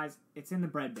 then sighs. It's in the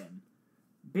bread bin.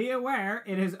 Be aware,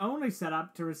 it is only set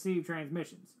up to receive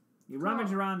transmissions. You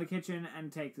rummage around the kitchen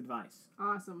and take the device.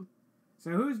 Awesome.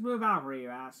 So who's Blue Valkyrie, you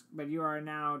ask, but you are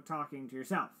now talking to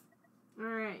yourself.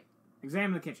 Alright.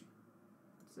 Examine the kitchen.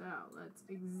 So, let's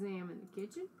examine the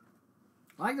kitchen.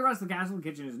 Like the rest of the castle, the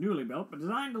kitchen is newly built, but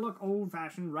designed to look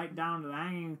old-fashioned right down to the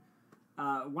hanging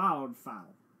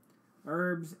wildfowl,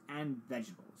 herbs, and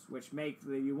vegetables, which make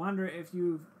you wonder if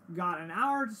you've got an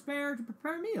hour to spare to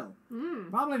prepare a meal.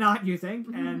 Probably not, you think,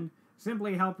 and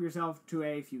simply help yourself to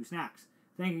a few snacks.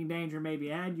 Thinking danger may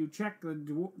be ahead, you check the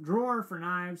drawer for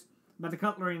knives, but the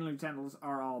cutlery and utensils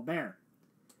are all bare.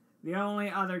 The only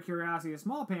other curiosity, a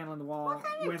small panel in the wall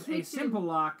with a simple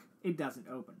lock. It doesn't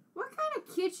open. What kind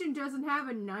of kitchen doesn't have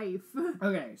a knife?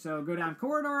 Okay, so go down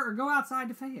corridor or go outside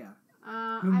to Faya.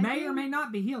 Who may or may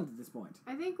not be healed at this point.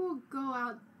 I think we'll go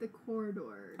out the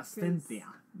corridor. Cynthia.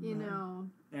 You know.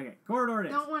 Okay, corridor it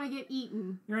is. Don't want to get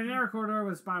eaten. You're in a narrow corridor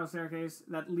with a spiral staircase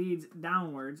that leads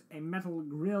downwards. A metal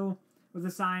grill with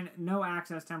a sign, no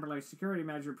access, temporary security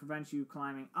measure prevents you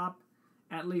climbing up.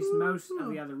 At least most of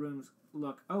the other rooms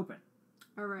look open.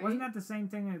 Alright. Wasn't that the same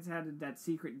thing that had that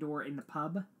secret door in the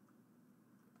pub?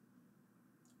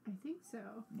 I think so.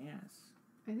 Yes.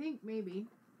 I think maybe.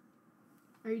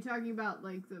 Are you talking about,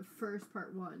 like, the first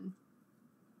part 1?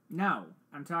 No.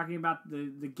 I'm talking about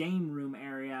the game room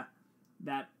area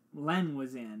that Len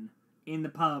was in the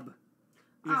pub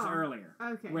just earlier.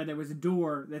 Okay. Where there was a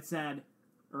door that said,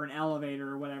 or an elevator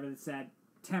or whatever that said,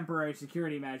 temporary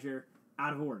security measure,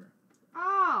 out of order.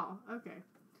 Oh, okay.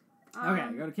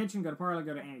 Okay, go to kitchen, go to parlor,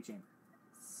 go to antechamber.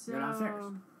 So... Go downstairs.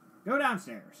 Go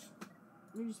downstairs.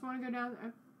 You just want to go down...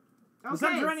 The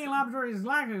subterranean laboratory is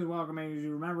exactly as welcoming as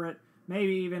you remember it,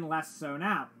 maybe even less so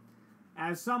now.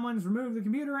 As someone's removed the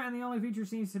computer and the only feature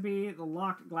seems to be the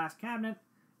locked glass cabinet,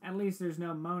 at least there's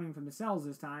no moaning from the cells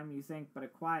this time, you think, but a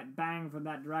quiet bang from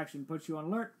that direction puts you on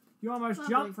alert. You almost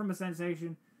jump from a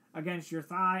sensation against your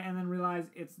thigh and then realize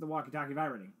it's the walkie-talkie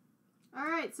vibrating.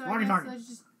 Alright, so I guess let's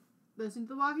just listen to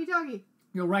the walkie-talkie.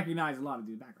 You'll recognize a lot of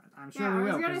these backgrounds. I'm sure we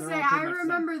will. I was going to say, I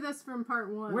remember this from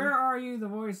part 1. Where are you? The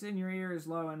voice in your ear is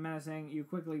low and menacing. You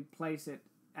quickly place it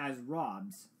as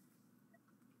Rob's.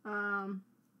 I'm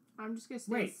just going to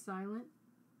stay silent.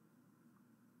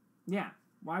 Yeah.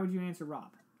 Why would you answer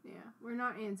Rob? Yeah, we're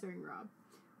not answering Rob.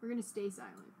 We're going to stay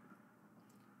silent.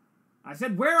 I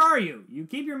said, where are you? You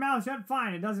keep your mouth shut,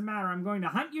 fine. It doesn't matter. I'm going to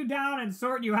hunt you down and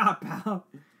sort you out, pal.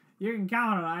 You can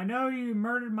count on it. I know you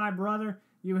murdered my brother.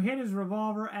 You hit his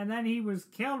revolver, and then he was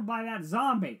killed by that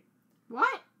zombie.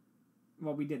 What?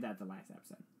 Well, we did that the last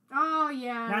episode. Oh,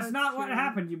 yeah. That's not what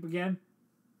happened, you begin.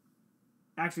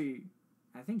 Actually,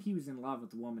 I think he was in love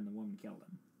with the woman killed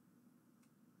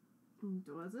him.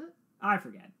 Was it? I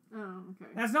forget. Oh, okay.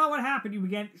 That's not what happened, you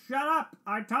begin. Shut up!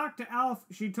 I talked to Elf.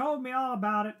 She told me all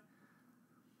about it.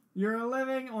 You're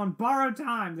living on borrowed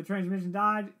time. The transmission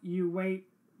died. You wait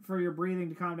for your breathing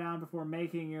to calm down before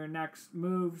making your next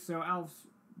move, so Elf's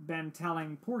been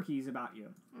telling Porkies about you.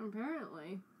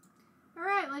 Apparently.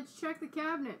 Alright, let's check the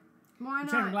cabinet. Why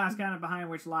not? Check the glass cabinet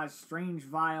behind which lies strange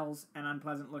vials and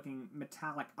unpleasant-looking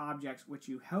metallic objects which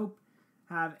you hope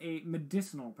have a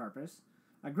medicinal purpose.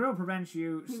 A grill prevents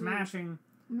you smashing...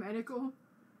 Medical?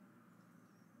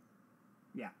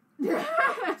 Yeah.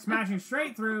 Smashing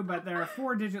straight through, but there are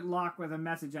 4-digit lock with a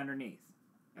message underneath.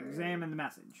 Examine the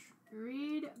message.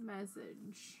 Read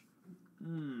message.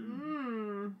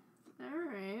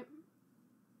 Alright.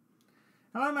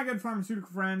 Hello, my good pharmaceutical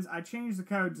friends. I changed the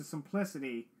code to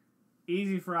simplicity.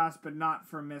 Easy for us, but not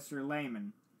for Mr.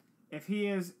 Layman. If he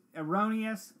is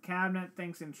erroneous, cabinet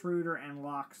thinks intruder and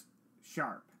locks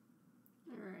sharp.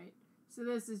 Alright. So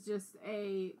this is just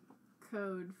a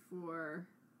code for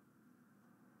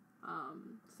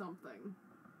something.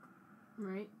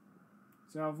 Right?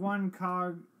 So if one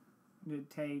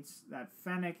cogitates that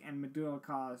phoenic and medulla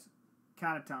cause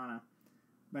catatona,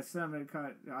 but somebody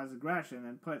cause aggression,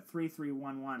 then put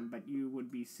 3311, but you would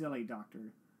be silly,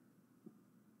 Dr.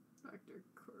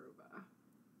 Kuruba.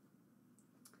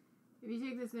 If you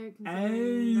take this note,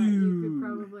 considering that you could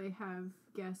probably have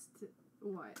guessed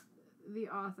what? The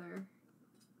author.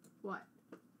 What?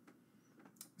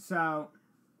 So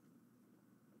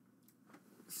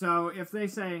if they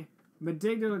say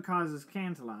medulla causes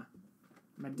cantala,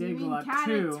 medulla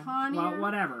 2, well,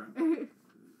 whatever.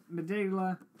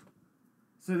 Medulla.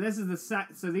 So this is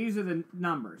so these are the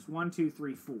numbers 1, 2,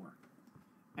 3, 4,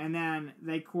 and then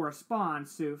they correspond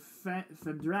to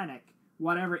Fedrenic.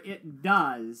 Whatever it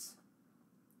does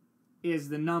is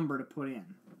the number to put in.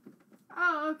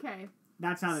 Oh, okay.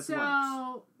 That's how this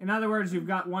works. In other words, you've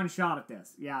got one shot at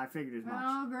this. Yeah, I figured as much.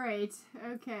 Oh, great.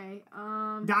 Okay.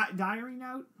 Diary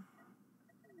note?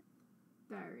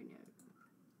 Diary note.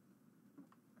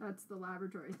 That's the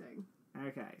laboratory thing.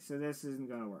 Okay, so this isn't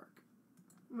going to work.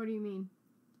 What do you mean?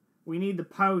 We need the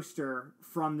poster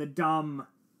from the dumb...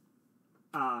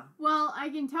 Well, I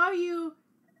can tell you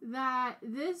that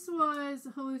this was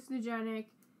hallucinogenic.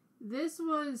 This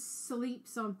was sleep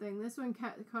something. This one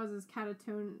causes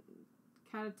catatonia.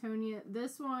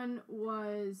 This one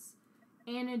was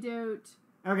antidote.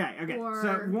 Okay.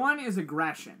 So 1 is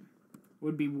aggression.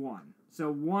 Would be 1.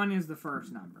 So 1 is the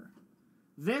first number.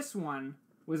 This one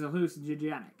was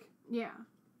hallucinogenic. Yeah.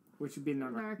 Which would be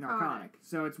narcotic.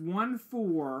 So it's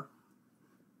 1-4.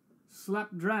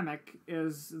 Slepdremic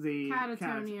is the...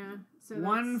 Catatonia. So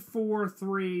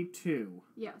 1432.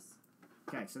 Yes.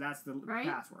 Okay, so that's the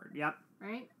password. Yep.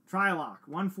 Right? Try lock.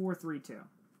 1432.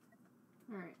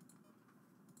 Alright.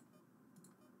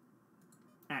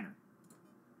 Enter.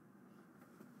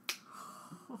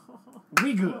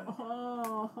 We good.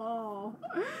 Oh.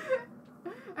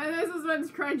 And this is when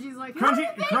Crunchy's like,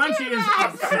 Crunchy is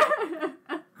upset.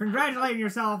 Congratulating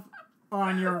yourself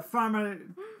on your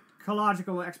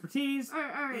pharmacological expertise. All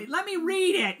right. Let me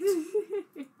read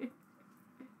it.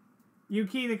 You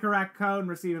key the correct code and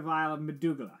receive a vial of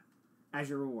Medugula as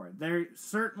your reward. They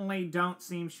certainly don't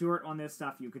seem short on this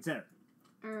stuff you consider.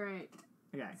 Alright.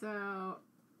 Okay. So...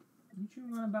 You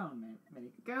should run about, man.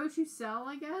 Go to cell,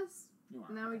 I guess? You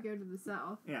are. Now we go to the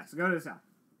cell. Yeah, so go to the cell.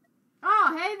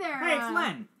 Oh, hey there! Hey, it's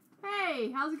Len!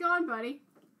 Hey, how's it going, buddy?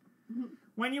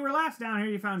 When you were last down here,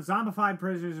 you found zombified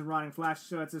prisoners and rotting flesh,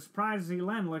 so it's a surprise to see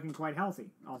Len looking quite healthy.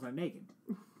 Also naked.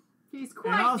 He's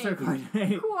quite and also naked. quite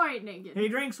naked. Quite naked. He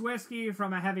drinks whiskey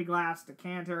from a heavy glass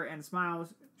decanter and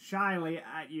smiles shyly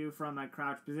at you from a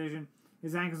crouched position.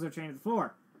 His ankles are chained to the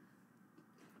floor.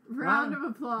 Round of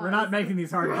applause. We're not making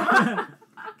these hard.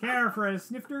 Care for a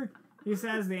snifter? He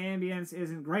says the ambience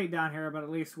isn't great down here, but at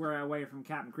least we're away from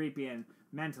Captain Creepy and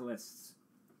mentalists.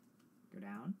 Go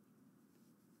down.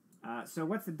 So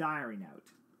what's the diary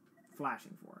note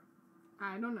flashing for?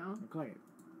 I don't know. Click it.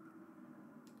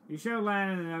 You show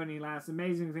Len the note and he laughs.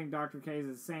 Amazing to think Dr. K is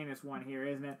the sanest one here,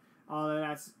 isn't it? Although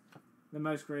that's the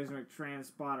most charismatic trans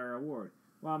spotter award.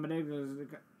 Well, Medugula is...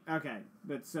 Okay,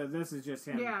 but so this is just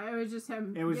him. Yeah, it was just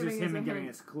him. It was just him giving giving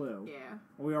us a clue. Yeah.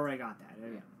 We already got that.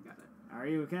 Yeah, got it. Are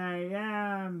you okay?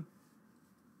 Yeah.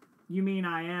 You mean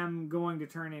I am going to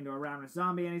turn into a ravenous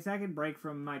zombie any second, break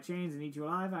from my chains and eat you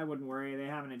alive? I wouldn't worry. They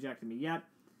haven't ejected me yet.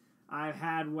 I've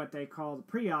had what they call the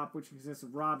pre-op, which consists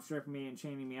of Rob stripping me and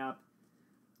chaining me up.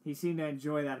 He seemed to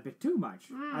enjoy that a bit too much.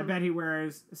 I bet he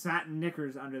wears satin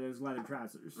knickers under those leather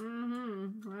trousers.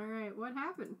 Mm-hmm. All right, what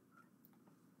happened?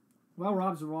 Well,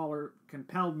 Rob's revolver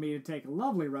compelled me to take a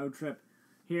lovely road trip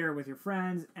here with your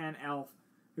friends and Elf,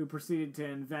 who proceeded to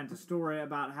invent a story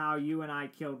about how you and I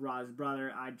killed Rob's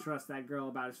brother. I'd trust that girl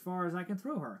about as far as I can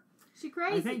throw her. She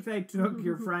crazy. I think they took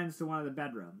your friends to one of the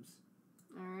bedrooms.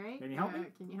 All right. Can you help me?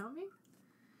 Can you help me?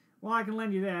 Well, I can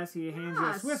lend you this. He hands you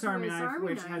a Swiss Army knife,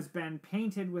 which knife. has been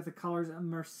painted with the colors of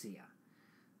Mercia.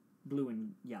 Blue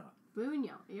and yellow. Blue and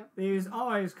yellow, yep. These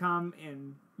always come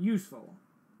in useful.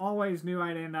 Always knew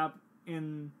I'd end up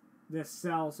in this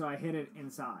cell, so I hid it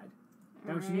inside.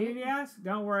 Don't you need it, yes?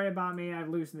 Don't worry about me. I've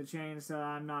loosened the chains, so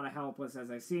I'm not as helpless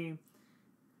as I seem.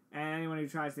 And anyone who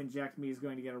tries to inject me is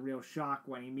going to get a real shock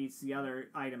when he meets the other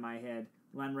item I hid.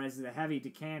 Len raises a heavy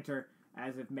decanter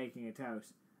as if making a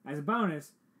toast. As a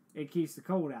bonus, it keeps the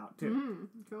cold out, too.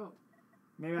 Cool.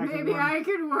 Maybe I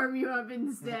could warm you up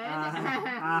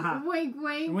instead. Wink,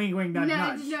 wink. Wink, wink, nudge,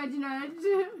 nudge. Nudge,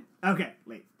 nudge. Okay,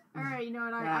 leave. All right, you know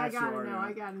what? I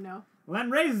gotta know. Len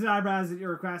raises his eyebrows at your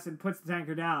request and puts the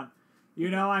tanker down. You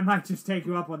know, I might just take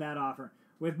you up on that offer.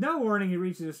 With no warning, he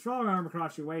reaches a strong arm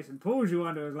across your waist and pulls you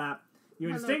onto his lap. You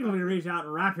instinctively reach out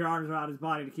and wrap your arms around his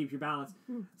body to keep you balanced,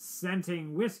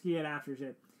 scenting whiskey and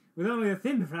aftershave. With only the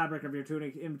thin fabric of your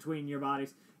tunic in between your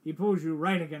bodies, he pulls you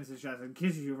right against his chest and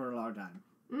kisses you for a long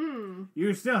time.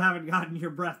 You still haven't gotten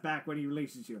your breath back when he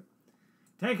releases you.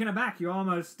 Taken aback, you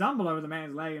almost stumble over the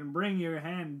man's leg and bring your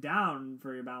hand down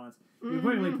for your balance. You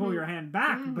quickly pull your hand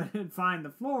back, but find the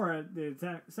floor at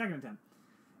the second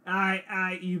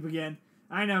attempt. You begin.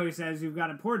 I know, he says, you've got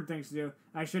important things to do.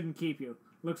 I shouldn't keep you.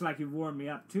 Looks like you've warmed me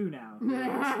up, too, now.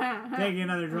 Taking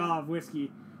another draw of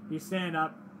whiskey, you stand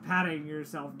up, patting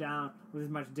yourself down with as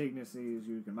much dignity as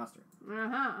you can muster.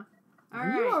 Are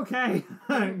you okay?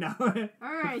 No.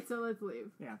 Alright, so let's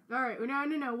leave. Yeah. Alright,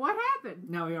 no. What happened?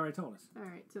 No, he already told us.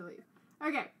 Alright, so leave.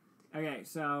 Okay. Okay,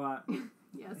 so,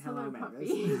 yes, hello,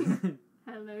 puppy.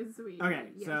 Hello, sweetie. Okay,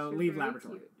 yes, so leave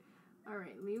laboratory.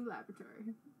 Alright, leave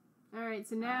laboratory. Alright,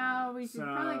 so now we should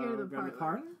probably go to the parlor. To the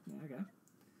parlor? Yeah, okay.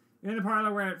 In the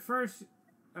parlor where it first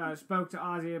spoke to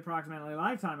Ozzy approximately a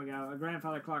lifetime ago, a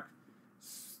grandfather clock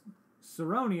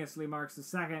erroneously marks the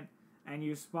second, and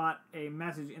you spot a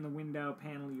message in the window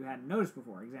panel you hadn't noticed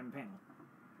before. Examine panel.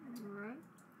 Alright.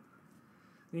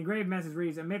 The engraved message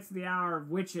reads, amidst the hour of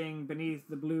witching beneath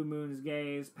the blue moon's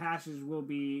gaze, passage will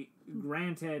be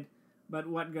granted, but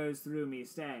what goes through me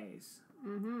stays.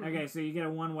 Okay, so you get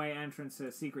a one-way entrance to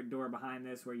a secret door behind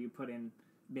this where you put in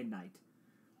midnight.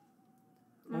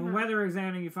 On weather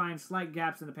examining, you find slight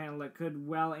gaps in the panel that could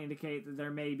well indicate that there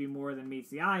may be more than meets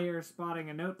the eye here. Spotting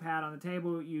a notepad on the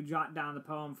table, you jot down the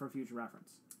poem for future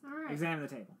reference. Alright. Examine the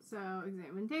table. So,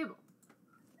 examine table.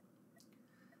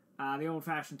 The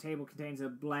old-fashioned table contains a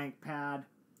blank pad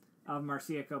of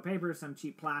Marciaco paper, some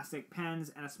cheap plastic,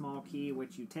 pens, and a small key,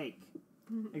 which you take.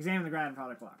 Examine the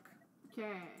grandfather clock.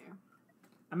 Okay.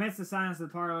 Amidst the silence of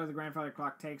the parlor, the grandfather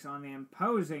clock takes on the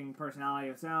imposing personality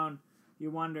of its own. You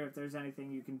wonder if there's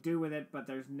anything you can do with it, but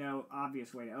there's no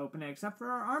obvious way to open it except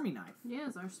for our army knife.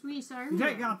 Yes, our sweet army You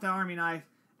take knife. out the army knife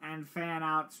and fan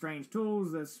out strange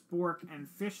tools. The spork and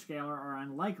fish scaler are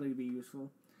unlikely to be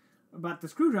useful, but the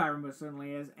screwdriver most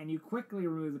certainly is, and you quickly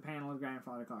remove the panel of the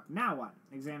grandfather clock. Now what?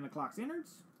 Examine the clock's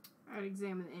innards? I'd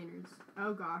examine the innards.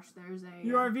 Oh gosh, there's a...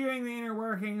 You are viewing the inner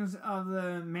workings of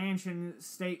the mansion's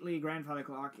stately grandfather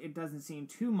clock. It doesn't seem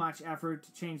too much effort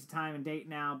to change the time and date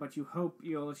now, but you hope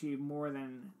you'll achieve more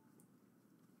than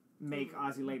make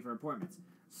Ozzy late for appointments.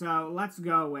 So let's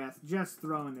go with, just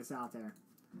throwing this out there,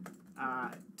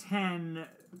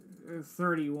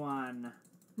 10:31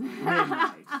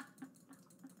 midnight.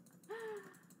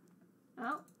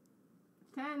 Oh,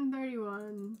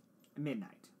 10:31. Midnight.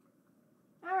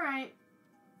 Alright.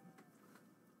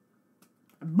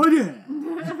 But you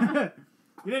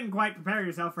didn't quite prepare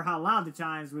yourself for how loud the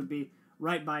chimes would be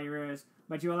right by your ears,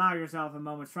 but you allow yourself a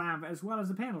moment's triumph as well as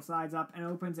the panel slides up and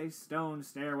opens a stone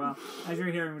stairwell as your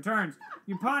hearing returns.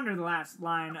 You ponder the last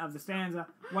line of the stanza,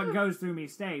 what goes through me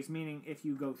stays, meaning if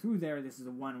you go through there, this is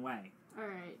a one-way.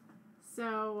 Alright.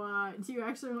 So, do you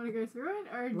actually want to go through it,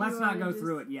 or do Let's you not wanna go just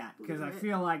through it yet, because I leave it?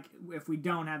 feel like if we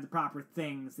don't have the proper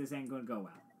things, this ain't going to go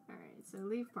well. Alright, so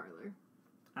leave parlor.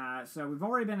 So we've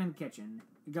already been in the kitchen.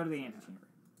 Go to the antechamber.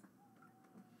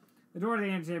 The door to the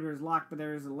antechamber is locked, but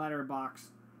there is a letter box.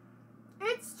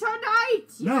 It's tonight!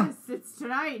 No. Yes, it's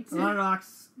tonight! The letter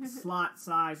box slot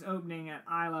size opening at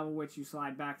eye level, which you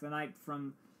slide back the night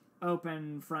from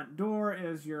open front door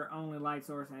is your only light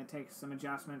source, and it takes some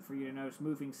adjustment for you to notice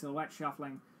moving silhouette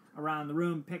shuffling around the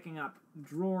room, picking up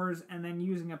drawers, and then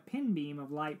using a pin beam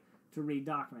of light to read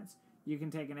documents. You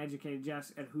can take an educated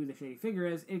guess at who the shady figure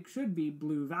is. It should be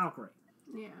Blue Valkyrie.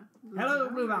 Yeah. Hello,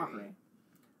 Blue Valkyrie.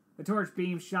 The torch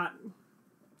beam shut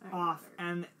off, Valkyrie.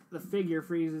 and the figure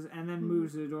freezes and then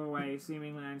moves to the doorway,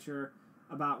 seemingly unsure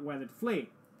about whether to flee.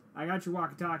 I got your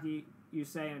walkie-talkie, you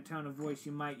say in a tone of voice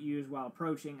you might use while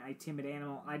approaching a timid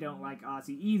animal. I don't like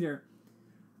Ozzy either.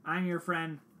 I'm your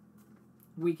friend.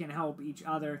 We can help each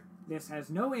other. This has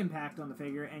no impact on the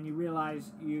figure, and you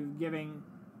realize you've given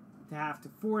to have to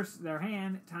force their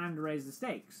hand. Time to raise the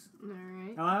stakes.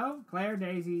 Alright. Hello? Claire,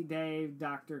 Daisy, Dave,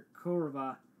 Dr.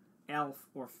 Kurva, Elf,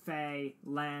 or Faye,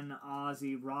 Len,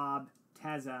 Ozzy, Rob,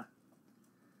 Tezza.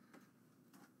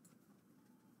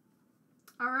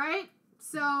 Alright,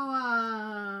 so,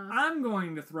 I'm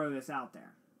going to throw this out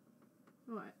there.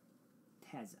 what?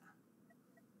 Tezza.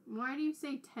 Why do you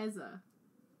say Tezza?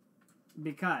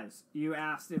 Because you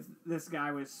asked if this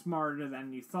guy was smarter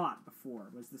than you thought before,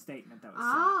 was the statement that was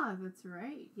Ah, that's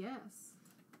right, yes.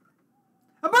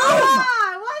 said. A boom!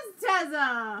 Ah, it was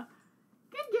Tezza!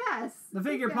 Good guess. The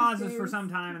figure Good guess, pauses for James. some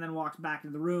time and then walks back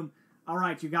into the room. All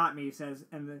right, you got me, he says,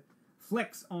 and the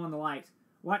flicks on the light.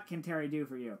 What can Terry do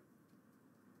for you?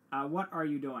 What are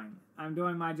you doing? I'm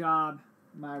doing my job,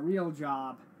 my real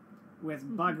job, with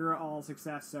bugger all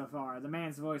success so far. The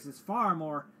man's voice is far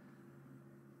more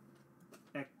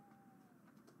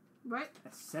What?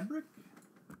 acerbic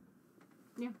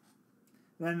Yeah.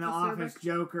 than the Acerbic. office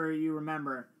joker you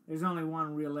remember. There's only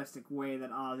one realistic way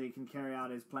that Ozzy can carry out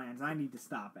his plans. I need to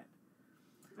stop it.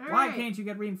 Why Alright. can't you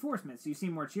get reinforcements? You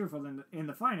seem more cheerful than in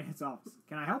the finance office.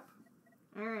 Can I help?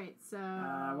 Alright, so...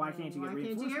 why can't you get Why can't you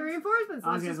reinforcements? get reinforcements?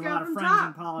 Let's Ozzy has just a go lot of from friends in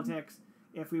top. politics.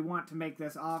 If we want to make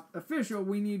this official,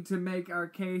 we need to make our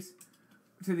case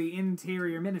to the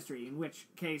Interior Ministry, in which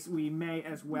case we may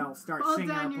as well start Well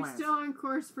singing our done, you're plans. still on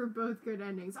course for both good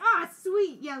endings. Ah,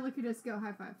 sweet! Yeah, look at us go.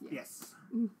 High five. Yeah. Yes.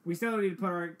 We still need to put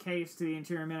our case to the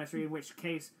Interior Ministry, in which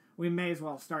case we may as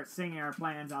well start singing our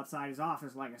plans outside his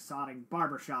office like a sodding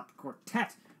barbershop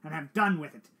quartet and have done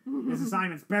with it. This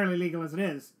assignment's barely legal as it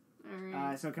is.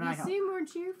 Alright. So can you I help? seem more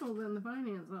cheerful than the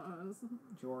finance office.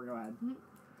 Sure, go ahead.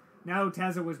 No,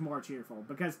 Tezza was more cheerful,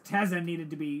 because Tezza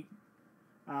needed to be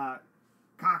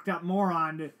cocked up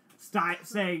moron to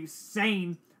stay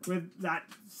sane with that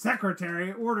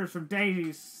secretary orders from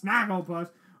Daisy Snagglepuss,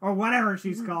 or whatever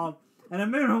she's called, and a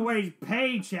minimum wage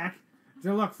paycheck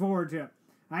to look forward to.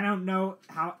 I don't know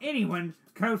how anyone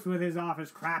copes with his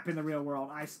office crap in the real world.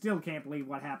 I still can't believe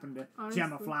what happened to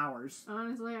Gemma Honestly. Flowers.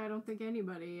 Honestly, I don't think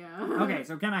anybody. Okay,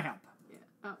 so can I help? Yeah.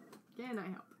 Oh, can I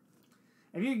help?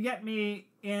 If you could get me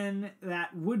in,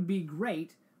 that would be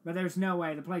great, but there's no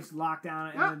way. The place is locked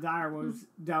down, and the dire wolves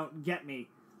don't get me.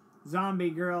 Zombie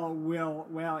girl will,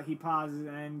 well, he pauses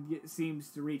and seems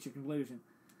to reach a conclusion.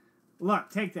 Look,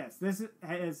 take this. This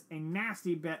has a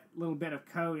nasty little bit of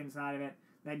code inside of it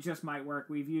that just might work.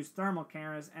 We've used thermal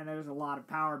cameras, and there's a lot of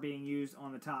power being used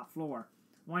on the top floor.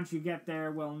 Once you get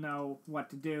there, we'll know what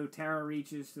to do. Tara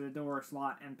reaches to the door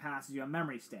slot and passes you a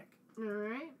memory stick.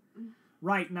 Alright.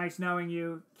 Right, nice knowing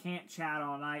you. Can't chat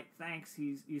all night. Thanks,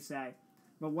 you say.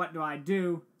 But what do I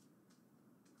do?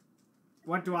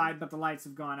 But the lights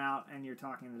have gone out and you're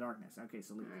talking in the darkness. Okay,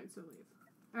 so leave. Alright, so leave.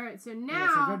 Alright, so now...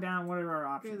 Okay, so go down. What are our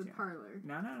options go to the here? parlor.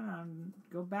 No.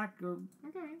 Go back. Go.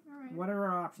 Okay, alright. What are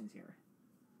our options here?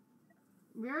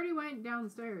 We already went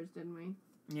downstairs, didn't we?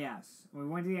 Yes. We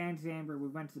went to the antechamber. We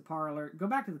went to the parlor. Go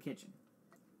back to the kitchen.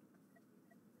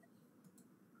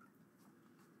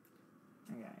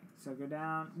 Okay, so go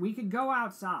down. We could go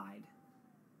outside.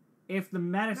 If the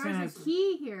medicine There's a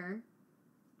key here.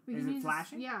 Is it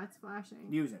flashing? Yeah, it's flashing.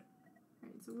 Use it.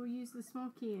 Alright, so we'll use the small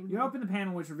key in You here. open the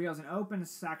panel, which reveals an open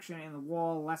section in the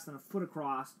wall less than a foot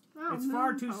across. Oh, It's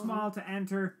far too small to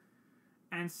enter,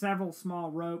 and several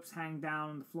small ropes hang down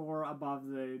on the floor above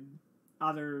the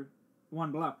other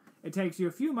one below. It takes you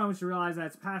a few moments to realize that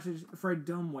it's a passage for a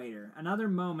dumbwaiter. Another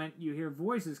moment, you hear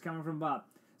voices coming from above.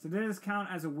 So does this count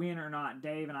as a win or not?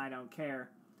 Dave and I don't care.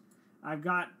 I've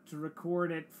got to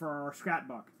record it for our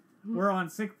scrapbook. We're on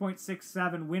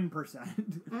 6.67 win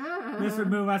percent. This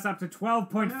would move us up to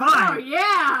 12.5. Oh,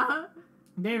 yeah!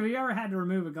 Dave, have you ever had to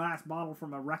remove a glass bottle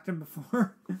from a rectum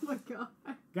before? Oh, my God.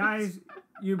 Guys,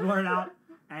 you blurt out,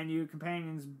 and you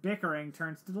companions bickering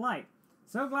turns to delight.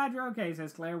 So glad you're okay,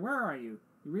 says Claire. Where are you?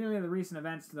 You relay the recent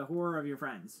events to the horror of your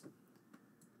friends.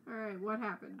 Alright, what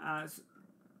happened?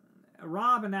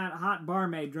 Rob and that hot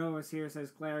barmaid drove us here,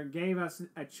 says Claire. Gave us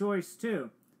a choice,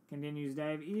 too, continues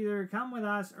Dave. Either come with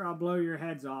us or I'll blow your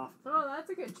heads off. Oh, that's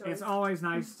a good choice. It's always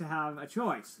nice to have a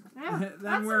choice. Yeah,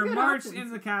 Then we're marched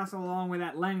into the castle along with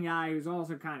that Len guy who's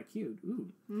also kind of cute.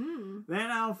 Ooh.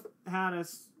 Then Elf had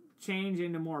us change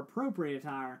into more appropriate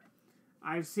attire.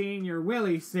 I've seen your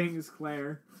willy, sings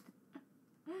Claire.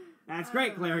 That's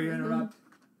great, Claire, you interrupt.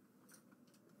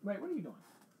 Wait, what are you doing?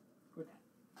 Quit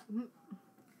that.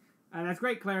 That's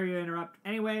great, Claire, you interrupt.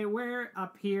 Anyway, we're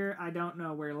up here. I don't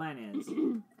know where Len is.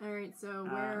 Alright, so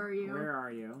where are you? Where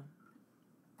are you?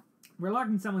 We're locked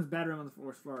in someone's bedroom on the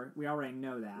fourth floor. We already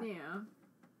know that. Yeah.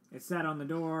 It's set on the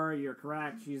door. You're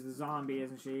correct. She's the zombie,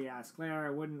 isn't she? Asks Claire.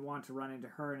 I wouldn't want to run into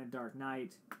her in a dark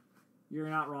night. You're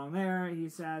not wrong there, he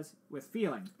says, with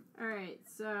feeling. Alright,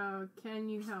 so can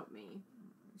you help me?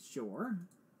 Sure.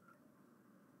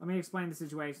 Let me explain the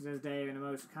situation, says Dave in a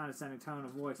most condescending tone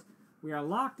of voice. We are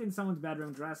locked in someone's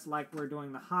bedroom dressed like we're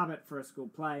doing The Hobbit for a school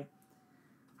play.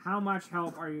 How much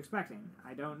help are you expecting?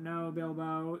 I don't know,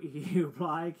 Bilbo, you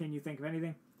reply. Can you think of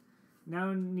anything?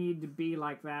 No need to be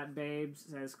like that, babes,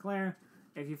 says Claire.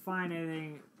 If you find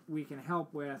anything we can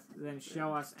help with, then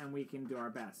show us and we can do our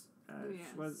best.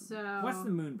 What's the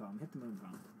moon poem? Hit the moon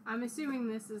poem. I'm assuming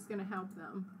this is going to help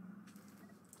them.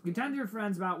 You tell your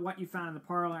friends about what you found in the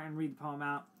parlor and read the poem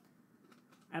out.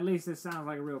 At least this sounds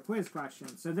like a real quiz question.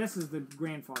 So this is the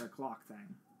grandfather clock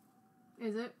thing.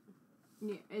 Is it?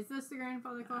 Yeah. Is this the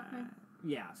grandfather clock thing?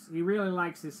 Yes. He really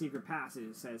likes his secret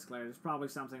passages, says Claire. There's probably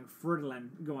something frivolous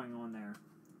going on there.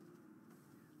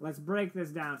 Let's break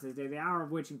this down, says Dave. The hour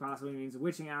of witching possibly means a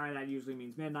witching hour. That usually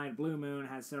means midnight. Blue moon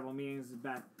has several meanings.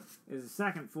 That is the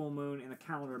second full moon in the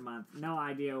calendar month. No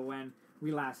idea when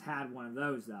we last had one of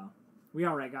those, though. We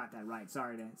already got that right.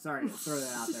 Sorry to throw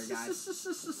that out there,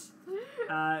 guys.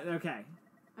 Okay.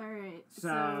 Alright.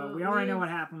 So we already know what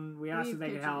happened. We asked if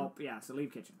they could help. Yeah, so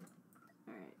leave kitchen.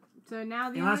 Alright. So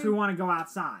now Unless we want to go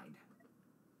outside.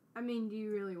 I mean, do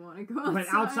you really want to go outside? But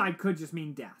outside could just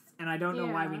mean death. And I don't know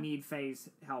why we need Faye's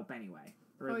help anyway.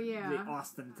 Or the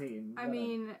Austin team. I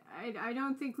mean, I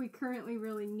don't think we currently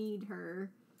really need her.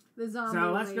 The zombie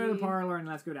So let's lady. go to the parlor and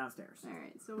let's go downstairs.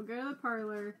 Alright, so we'll go to the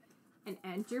parlor and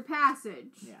enter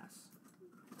passage. Yes.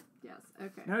 Yes,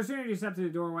 okay. No sooner do you step to the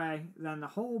doorway than the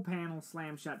whole panel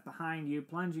slams shut behind you,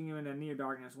 plunging you into near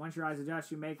darkness. Once your eyes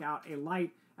adjust, you make out a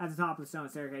light at the top of the stone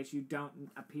staircase. You don't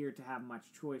appear to have much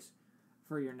choice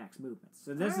for your next movements.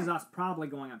 So this is us probably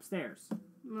going upstairs.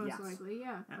 Most likely,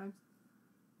 yeah.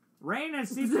 Rain has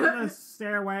seeped into the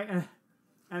stairway,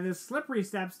 and the slippery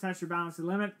steps touch your balance to the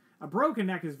limit. A broken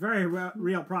neck is a very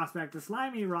real prospect. The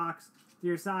slimy rocks to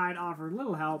your side offer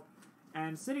little help,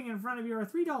 and sitting in front of you are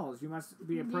 $3. You must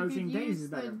be approaching Daisy's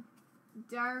bedroom.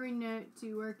 The diary note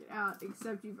to work it out,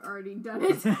 except you've already done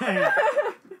it.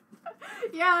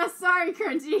 Yeah, sorry,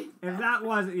 Crunchy. If that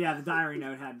wasn't, the diary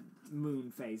note had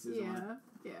moon faces on it.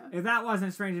 Yeah. If that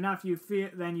wasn't strange enough, you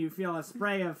feel a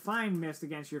spray of fine mist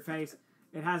against your face.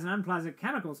 It has an unpleasant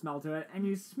chemical smell to it, and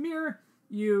you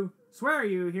swear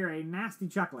you hear a nasty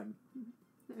chuckling.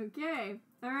 Okay.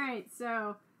 Alright,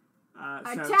 so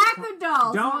attack the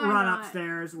dolls! Don't run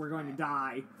upstairs. We're going to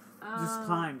die. Just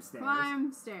climb stairs.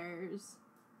 Climb stairs.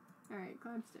 Alright,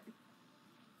 climb stairs.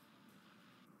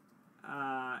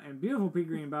 In beautiful pea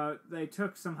green boat, they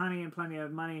took some honey and plenty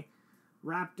of money,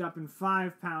 wrapped up in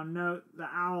 5-pound note. The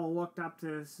owl looked up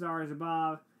to the stars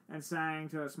above and sang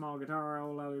to a small guitar.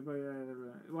 Oh, lovely,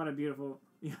 what a beautiful...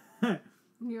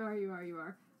 You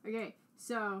are. Okay,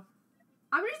 so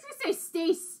I'm just gonna say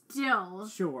stay still.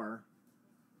 Sure.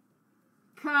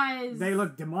 Cause they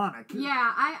look demonic.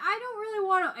 Yeah, I don't really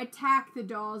want to attack the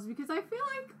dolls because I feel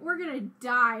like we're gonna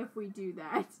die if we do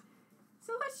that.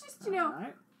 So let's just,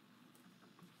 Alright.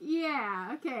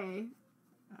 Yeah, okay.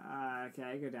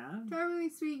 Okay, go down. Charmingly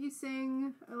sweet you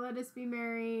sing, let us be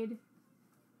married.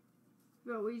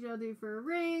 What we shall do for a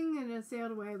ring, and it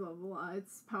sailed away, blah, blah, blah.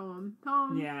 It's poem.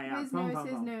 Yeah. His poem, nose, poem,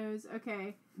 his poem. nose.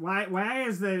 Okay. Why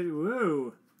is the...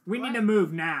 Woo. We What? need to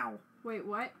move now. Wait,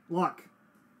 what? Look.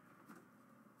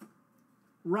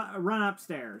 Run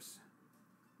upstairs.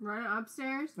 Run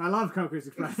upstairs? I love Coker's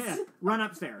expression. Yeah. Run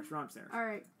upstairs.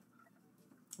 Alright.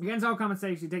 Against all common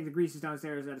sense, you take the greasy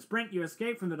downstairs at a sprint. You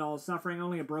escape from the dolls, suffering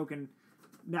only a broken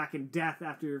neck and death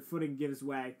after your footing gives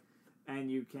way. And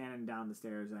you cannon down the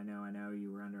stairs. I know,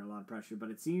 you were under a lot of pressure, but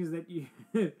it seems that you...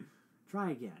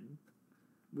 Try again.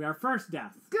 We are first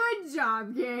death. Good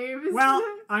job, Gabe. Well,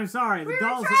 I'm sorry. We were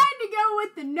trying to go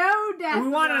with the no death. We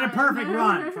wanted a perfect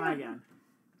run. Try again.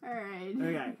 Alright.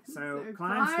 Okay, so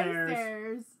climb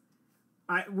stairs.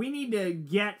 We need to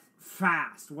get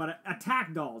fast.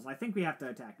 Attack dolls. I think we have to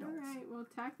attack dolls. Alright, we'll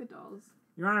attack the dolls.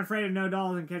 You're unafraid of no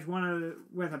dolls and catch one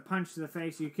with a punch to the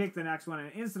face. You kick the next one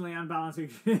and instantly unbalance your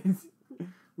shins.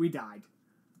 We died.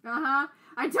 Uh-huh.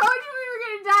 I told you we were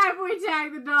going to die if we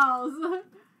attacked the dolls.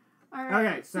 Alright.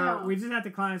 Okay, so we just have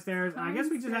to climb stairs. I guess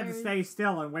we just have to stairs. stay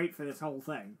still and wait for this whole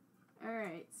thing.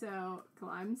 Alright, so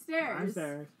climb stairs. Climb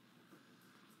stairs.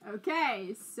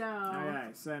 Okay, so... Okay,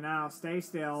 so now stay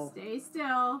still. Stay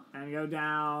still. And go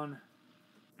down.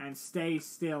 And stay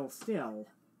still. Stay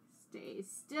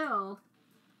still.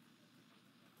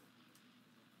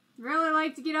 Really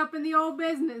like to get up in the old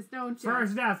business, don't you?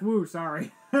 First death. Woo,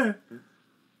 sorry. They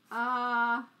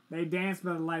dance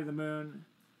by the light of the moon.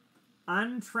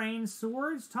 Untrained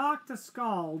swords talk to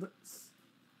scald.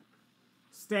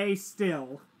 Stay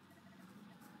still.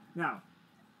 No.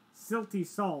 Silty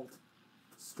salt.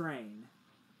 Strain.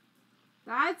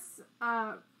 That's, Just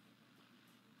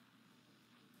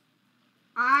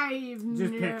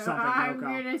pick something, I'm Coco.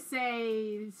 gonna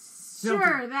say,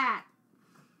 sure, that.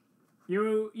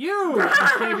 You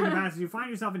escaping the passage. You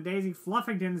find yourself in Daisy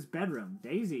Fluffington's bedroom.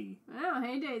 Daisy. Oh,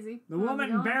 hey, Daisy. The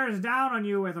woman bears down on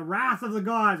you with the wrath of the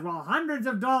gods, while hundreds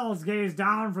of dolls gaze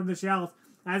down from the shelves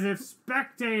as if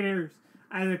spectators,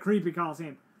 as the creepy calls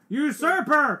him.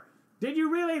 Usurper! Did you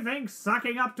really think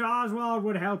sucking up to Oswald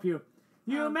would help you?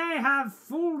 You may have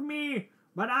fooled me,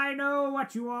 but I know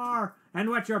what you are and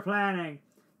what you're planning.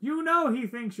 You know he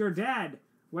thinks you're dead.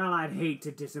 Well, I'd hate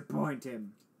to disappoint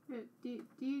him.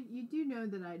 You do know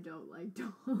that I don't like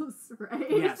dolls,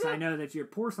 right? Yes, I know that your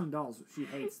porcelain dolls, she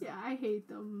hates them. Yeah, I hate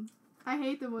them. I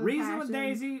hate them with Reason passion. with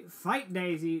Daisy, fight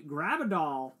Daisy, grab a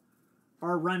doll,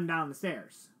 or run down the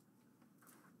stairs.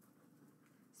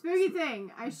 Spooky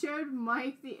thing, I showed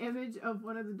Mike the image of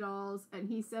one of the dolls, and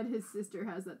he said his sister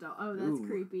has that doll. Oh, that's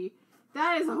creepy.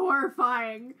 That is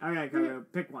horrifying. Okay, go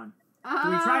pick one.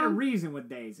 Can we try to reason with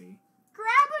Daisy? Grab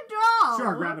a doll!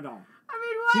 Sure, grab a doll. I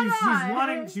mean,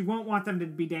 why not? She won't want them to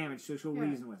be damaged, so she'll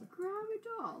reason with it. Grab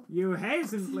a doll. You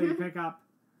hastily pick up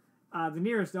the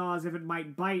nearest doll as if it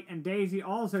might bite, and Daisy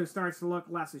also starts to look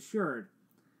less assured.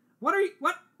 What are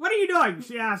you doing?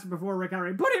 She asked before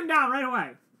recovering. Put him down right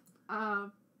away.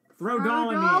 Throw doll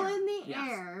in the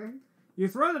air. You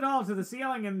throw the doll to the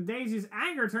ceiling, and Daisy's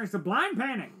anger turns to blind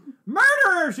panic.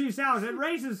 Murderer! She shouts and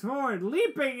races forward,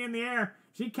 leaping in the air.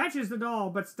 She catches the doll,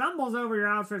 but stumbles over your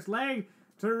outstretched leg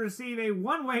to receive a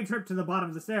one-way trip to the bottom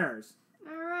of the stairs.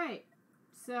 Alright.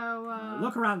 So,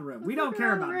 look around the room. We don't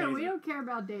care about Daisy. We don't care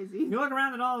about Daisy. You look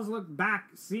around, the dolls look back,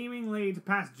 seemingly to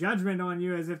pass judgment on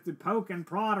you as if to poke and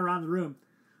prod around the room.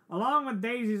 Along with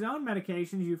Daisy's own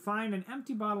medications, you find an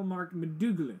empty bottle marked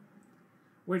Meduglu,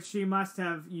 which she must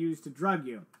have used to drug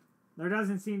you. There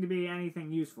doesn't seem to be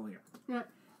anything useful here. Yeah.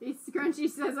 Scrunchy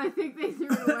says, I think they threw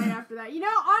it away after that. You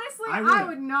know, honestly, I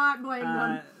would not blame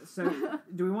them. So,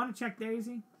 do we want to check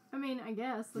Daisy? I mean, I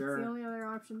guess. That's the only other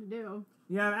option to do.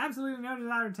 You have absolutely no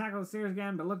desire to tackle the stairs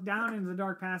again, but look down into the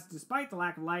dark passage. Despite the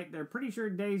lack of light, they're pretty sure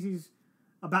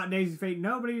about Daisy's fate.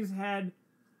 Nobody's head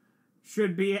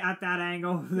should be at that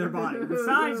angle of their body.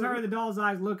 Besides her, the doll's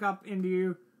eyes look up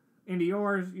into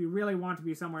yours. You really want to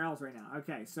be somewhere else right now.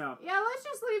 Okay, so... Yeah, let's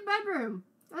just leave bedroom.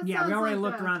 We already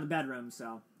looked around the bedroom,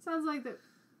 so... Sounds like the...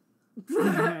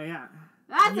 Yeah.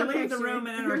 That's You a leave the picture. room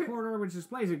and enter a corridor which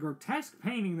displays a grotesque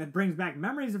painting that brings back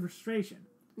memories of frustration.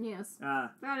 Yes.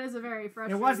 That is a very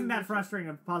frustrating. It wasn't that frustrating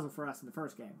a puzzle for us in the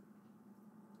first game.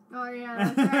 Oh,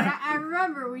 yeah, that's right. I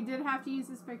remember we did have to use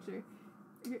this picture.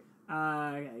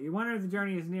 Okay. You wonder if the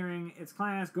journey is nearing its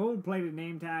climax. Gold-plated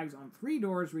name tags on 3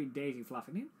 doors read Daisy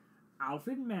Fluffington,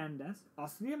 Alfred Mandias,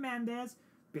 Ozzy Mandias.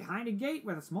 Behind a gate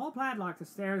with a small padlock, the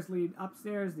stairs lead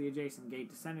upstairs. The adjacent gate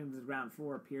descending to the ground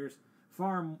floor appears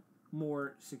far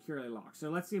more securely locked. So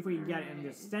let's see if we can get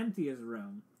into Cynthia's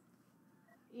room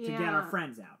to get our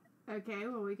friends out. Okay,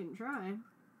 well, we can try.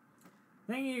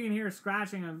 Thinking you can hear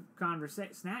snatching of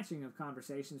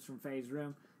conversations from Faye's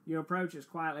room, you approach as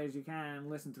quietly as you can and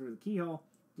listen through the keyhole.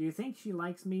 Do you think she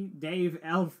likes me? Dave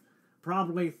Elf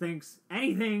probably thinks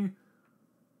anything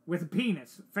with a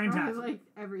penis. Fantastic. Probably like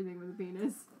everything with a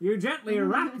penis. You gently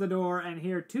rap the door and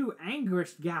hear 2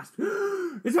 anguished gasps.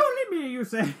 It's only me, you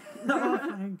say. Oh,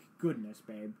 thank goodness,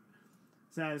 babe,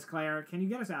 says Claire. Can you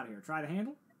get us out of here? Try the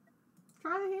handle?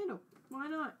 Try the handle. Why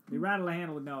not? You rattle the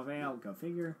handle with no avail. Go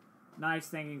figure. Nice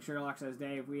thinking, Sherlock, says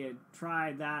Dave. We had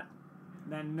tried that.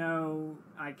 Then no,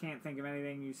 I can't think of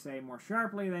anything. You say more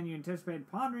sharply than you anticipated,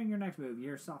 pondering your next move. You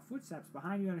hear soft footsteps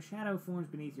behind you and a shadow forms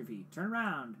beneath your feet. Turn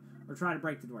around or try to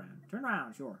break the door down. Turn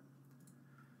around, sure.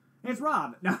 It's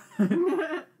Rob. No.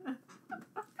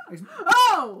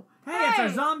 Oh! Hey,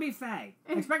 it's a zombie Faye.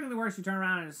 Expecting the worst, you turn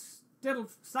around and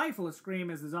stifle a scream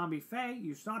as the zombie Faye.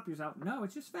 You stop yourself. No,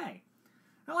 it's just Faye.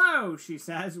 Hello, she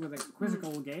says with a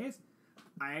quizzical gaze.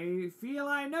 I feel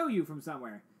I know you from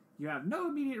somewhere. You have no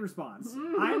immediate response.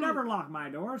 I never lock my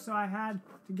door, so I had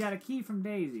to get a key from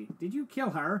Daisy. Did you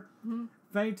kill her?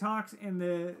 Faye talks in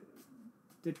the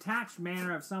detached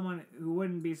manner of someone who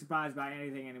wouldn't be surprised by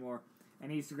anything anymore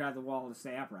and needs to grab the wall to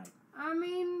stay upright. I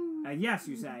mean... Yes,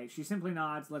 you say. She simply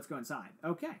nods. Let's go inside.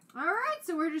 Okay. Alright,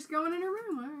 so we're just going in her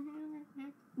room.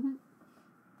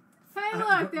 Hey,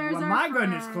 look, there's well, our my friends.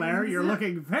 goodness, Claire, you're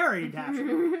looking very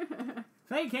dashing.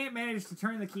 Faye can't manage to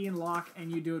turn the key in the lock,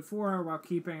 and you do it for her while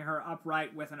keeping her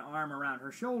upright with an arm around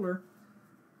her shoulder.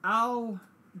 I'll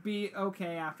be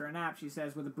okay after a nap, she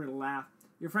says with a brittle laugh.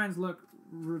 Your friends look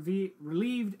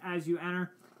relieved as you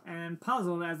enter, and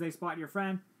puzzled as they spot your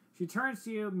friend. She turns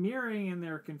to you, mirroring in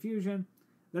their confusion.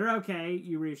 They're okay,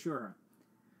 you reassure her.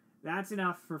 That's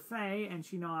enough for Faye, and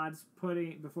she nods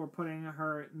before putting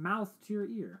her mouth to your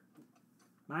ear.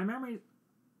 My memories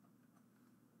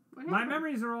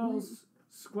are all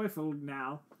squiffled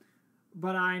now,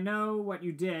 but I know what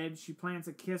you did. She plants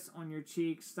a kiss on your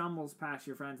cheek, stumbles past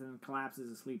your friends, and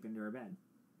collapses asleep into her bed.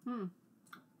 No.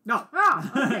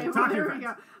 Oh, okay. Well, there we friends.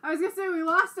 go. I was going to say, we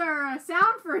lost our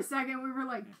sound for a second. We were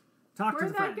like,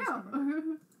 where'd that go?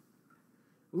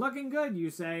 Looking good, you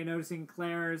say, noticing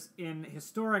Claire's in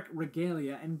historic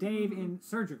regalia and Dave in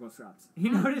surgical scrubs. He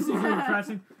notices your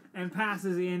impression and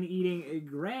passes in eating a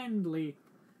grandly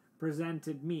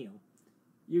presented meal.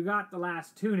 You got the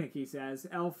last tunic, he says.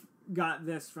 Elf got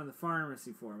this from the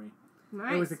pharmacy for me.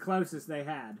 Nice. It was the closest they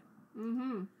had.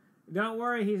 Don't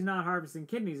worry, he's not harvesting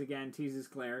kidneys again, teases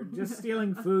Claire. Just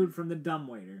stealing food from the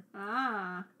dumbwaiter.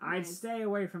 I'd stay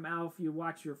away from Elf. You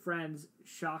watch your friends'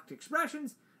 shocked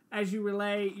expressions as you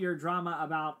relay your drama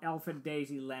about Elf and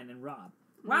Daisy, Len, and Rob.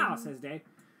 Wow, says Dave.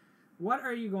 What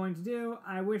are you going to do?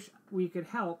 I wish we could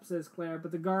help, says Claire,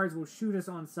 but the guards will shoot us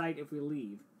on sight if we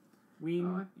leave. We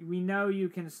know you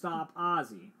can stop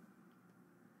Ozzy.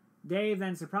 Dave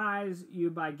then surprises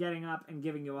you by getting up and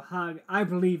giving you a hug. I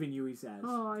believe in you, he says.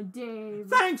 Oh, Dave.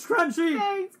 Thanks, Crunchy!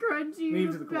 Thanks, Crunchy.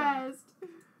 You're the best.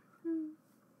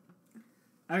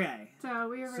 Okay. So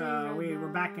we're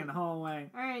back in the hallway.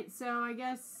 Alright, so I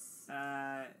guess...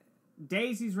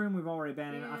 Daisy's room we've already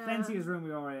been in. Authentia's room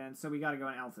we've already been in, so we gotta go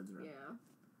in Alfred's room. Yeah.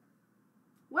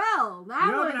 Well, that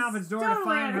You was open Alfred's door totally to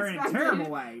find her in a unexpected.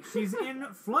 terrible way. She's in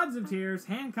floods of tears,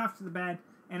 handcuffed to the bed,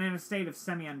 and in a state of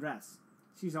semi-undress.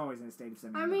 She's always in a state of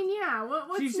semi-undress. I mean, yeah,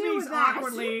 what's she new speaks with that?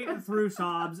 awkwardly through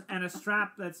sobs and a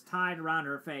strap that's tied around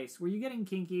her face. Were you getting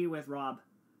kinky with Rob?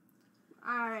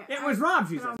 It was Rob,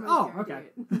 she says. Oh,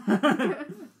 okay.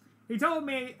 He told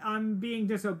me I'm being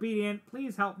disobedient.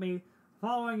 Please help me.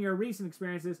 Following your recent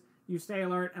experiences, you stay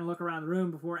alert and look around the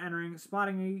room before entering,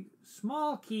 spotting a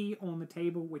small key on the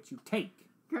table, which you take.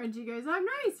 Crunchy goes, I'm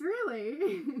nice,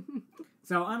 really.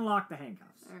 So unlock the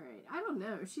handcuffs. Alright, I don't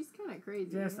know. She's kind of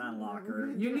crazy. Just unlock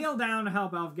her. You kneel down to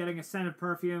help Elf, getting a scent of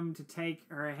perfume to take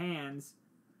her hands.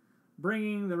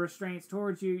 Bringing the restraints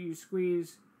towards you, you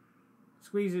squeezes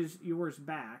yours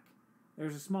back.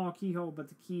 There's a small keyhole, but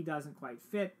the key doesn't quite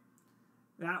fit.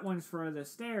 That one's for the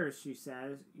stairs, she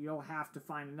says. You'll have to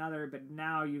find another, but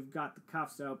now you've got the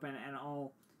cuffs open, and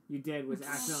all you did was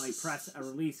accidentally press a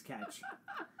release catch.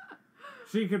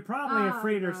 She could probably have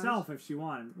freed gosh. herself if she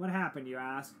wanted. What happened, you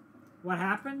ask? What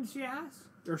happened, she asks?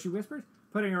 Or she whispers,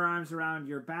 putting her arms around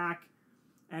your back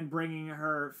and bringing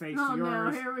her face to yours. Oh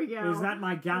no, here we go. Is that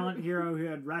my gallant hero who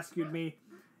had rescued me?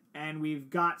 And we've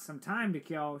got some time to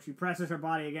kill. She presses her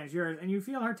body against yours, and you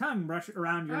feel her tongue brush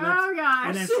around your lips. Oh gosh.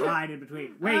 And then slide in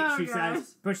between. Wait, she gosh.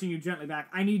 says, pushing you gently back.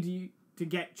 I need you to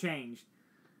get changed.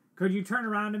 Could you turn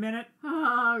around a minute?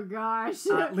 Oh gosh.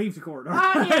 Leave the corridor.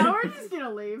 Yeah, we're just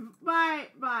gonna leave.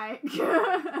 Bye.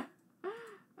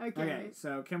 Okay,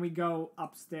 so can we go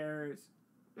upstairs?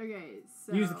 Okay,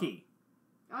 so... Use the key.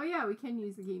 Oh yeah, we can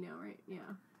use the key now, right? Yeah.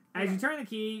 As you turn the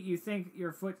key, you think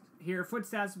hear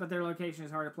footsteps, but their location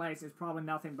is hard to place. It's probably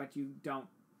nothing, but you don't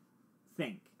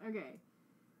think. Okay.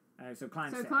 So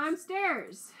climb stairs. Climb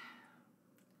stairs.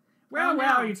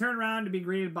 Well, you turn around to be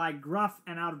greeted by gruff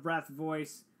and out-of-breath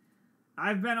voice.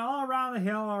 I've been all around the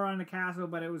hill, around the castle,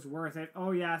 but it was worth it.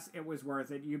 Oh yes, it was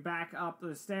worth it. You back up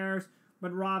the stairs,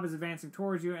 but Rob is advancing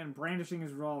towards you and brandishing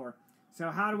his revolver.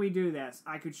 So how do we do this?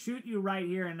 I could shoot you right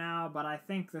here and now, but I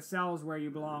think the cell's where you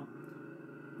belong.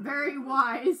 Very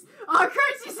wise. Oh,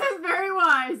 Christy says very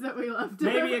wise that we left.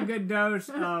 Maybe a good dose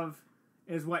of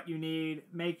is what you need.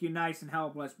 Make you nice and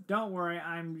helpless. Don't worry,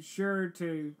 I'm sure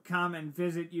to come and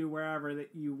visit you wherever that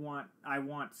you want. I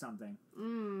want something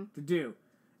to do.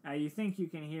 You think you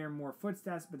can hear more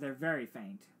footsteps, but they're very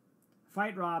faint.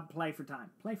 Fight Rob, play for time.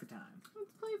 Play for time.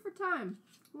 Let's play for time.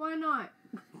 Why not?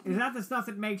 Is that the stuff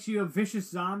that makes you a vicious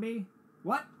zombie?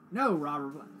 What? No,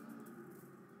 Robert.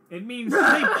 It means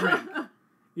sleep drink.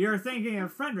 You're thinking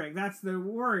of Frederick. That's the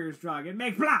warrior's drug. It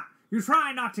makes blah. You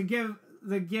try not to give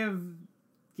the game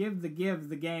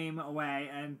away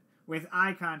and with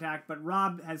eye contact, but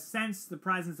Rob has sensed the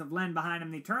presence of Len behind him.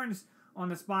 And he turns on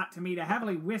the spot to meet a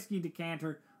heavily whiskey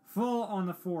decanter full on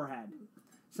the forehead.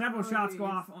 Several shots go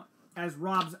off as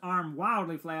Rob's arm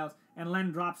wildly flails, and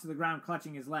Len drops to the ground,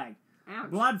 clutching his leg.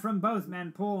 Ouch. Blood from both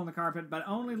men pool on the carpet, but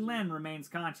only Len remains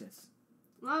conscious.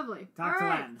 Lovely. Talk to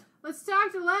Len. Let's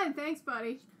talk to Len. Thanks,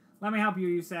 buddy. Let me help you,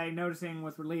 you say, noticing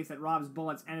with relief that Rob's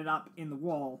bullets ended up in the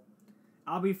wall.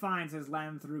 I'll be fine, says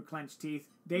Len through clenched teeth.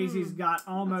 Daisy's got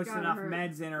almost enough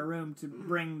meds in her room to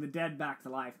bring the dead back to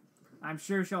life. I'm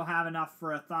sure she'll have enough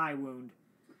for a thigh wound.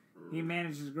 He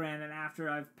manages to grin, and after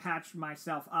I've patched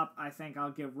myself up, I think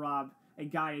I'll give Rob a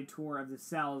guided tour of the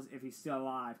cells if he's still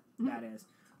alive, that is.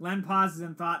 Len pauses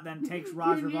in thought, then takes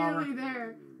Rob's revolver. You're nearly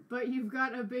there, but you've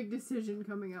got a big decision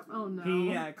coming up. Oh, no.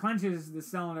 He clenches the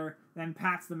cylinder, then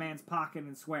pats the man's pocket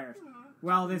and swears.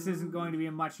 Well, this isn't going to be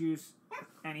of much use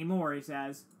anymore, he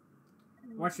says.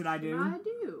 What should I do?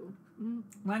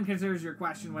 Len considers your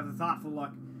question with a thoughtful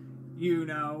look. You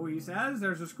know, he says,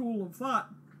 there's a school of thought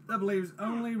that believes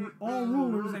only all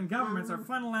rulers and governments are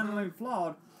fundamentally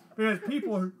flawed because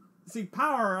people who seek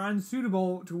power are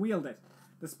unsuitable to wield it.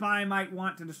 The spy might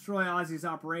want to destroy Ozzy's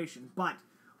operation, but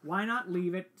why not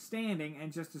leave it standing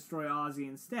and just destroy Ozzy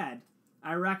instead?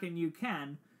 I reckon you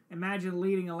can. Imagine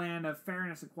leading a land of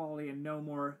fairness, equality, and no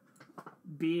more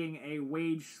being a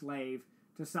wage slave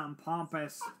to some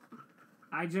pompous...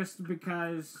 just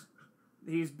because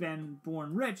he's been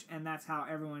born rich, and that's how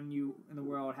everyone in the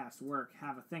world has to work.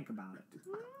 Have a think about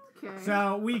it. Okay.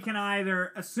 So we can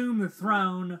either assume the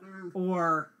throne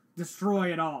or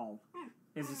destroy it all.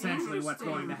 Is essentially what's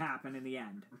going to happen in the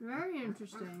end. Very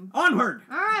interesting. Onward!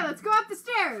 Alright, let's go up the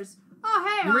stairs. Oh,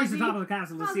 hey, You Ozzy. reach the top of the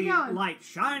castle to How's see it going? light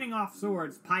shining off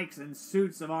swords, pikes, and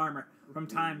suits of armor from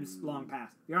times long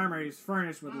past. The armor is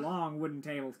furnished with long wooden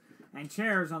tables and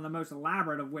chairs, on the most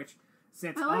elaborate of which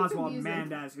sits Oswald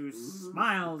Mandias, who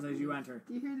smiles as you enter.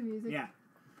 Do you hear the music? Yeah.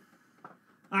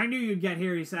 I knew you'd get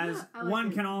here, he says.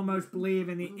 One can almost believe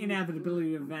in the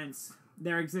inevitability of events.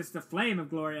 There exists a flame of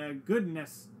glory, a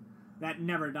goodness that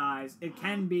never dies. It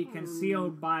can be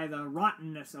concealed by the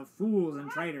rottenness of fools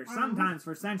and traitors, sometimes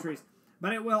for centuries,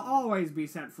 but it will always be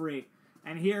set free.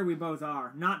 And here we both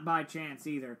are, not by chance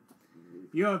either.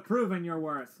 You have proven your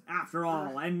worth, after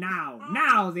all, and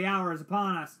now the hour is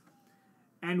upon us,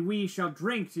 and we shall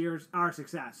drink to our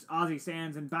success. Ozzy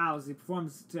stands and bows. He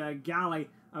performs to a galley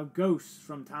of ghosts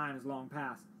from times long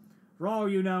past. For all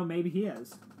you know, maybe he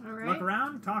is. All right. Look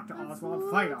around, talk to Oswald,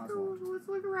 fight Oswald. Let's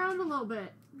look around a little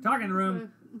bit. Talking in the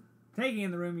room, taking in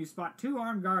the room, you spot two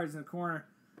armed guards in the corner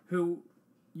who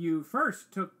you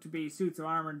first took to be suits of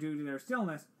armor due to their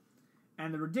stillness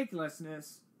and the ridiculous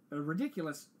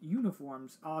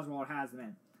uniforms Oswald has them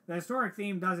in. The historic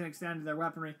theme doesn't extend to their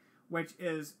weaponry, which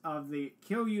is of the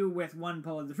kill you with one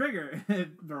pull of the trigger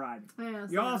variety. Yeah,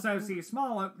 you also see a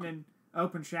small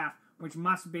open shaft, which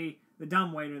must be the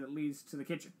dumbwaiter that leads to the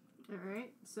kitchen.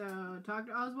 Alright, so talk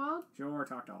to Oswald? Sure,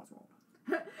 talk to Oswald.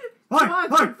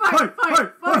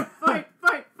 Fight!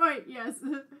 right, yes.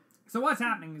 So what's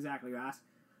happening exactly, you ask?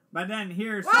 But then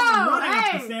here's Whoa, someone running up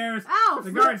hey, the stairs. Elf.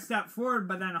 The guards step forward,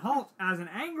 but then halt as an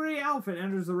angry elephant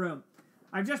enters the room.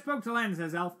 I just spoke to Len,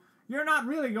 says Elf. You're not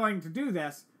really going to do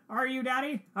this, are you,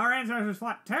 Daddy? Our ancestors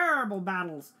fought terrible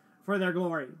battles for their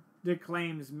glory,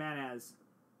 declaims Manez.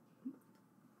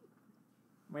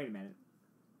 Wait a minute.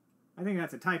 I think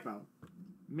that's a typo.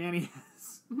 Manez.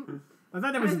 I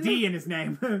thought there was a D in his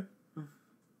name.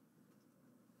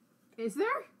 Is there?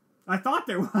 I thought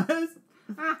there was.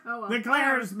 Oh well.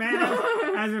 Declares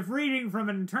Manez as if reading from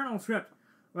an internal script.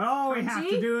 But all we have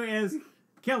to do is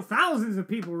kill thousands of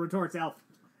people, retorts Elf.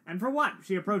 And for what?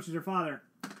 She approaches her father.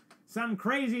 Some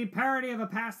crazy parody of a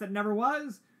past that never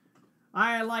was?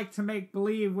 I like to make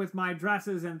believe with my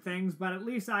dresses and things, but at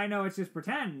least I know it's just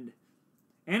pretend.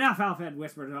 Enough, Alfred,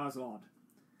 whispered Oswald.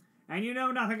 And you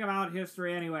know nothing about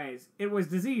history anyways. It was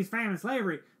disease, famine,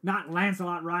 slavery, not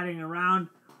Lancelot riding around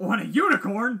on a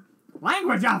unicorn.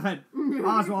 Language, Alfred!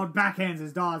 Oswald backhands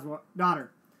his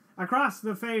daughter across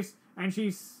the face, and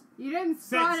she you didn't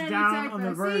spawn sits any down typo. on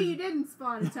the verge. See, you didn't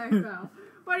spawn a typo.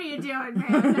 What are you doing,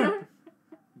 man?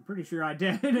 I'm pretty sure I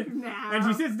did. No. And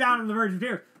she sits down on the verge of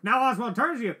tears. Now Oswald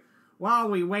turns to you. While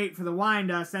we wait for the wine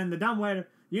to send the dumbwaiter,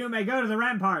 you may go to the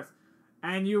ramparts,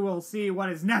 and you will see what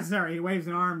is necessary. He waves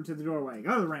an arm to the doorway.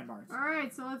 Go to the ramparts.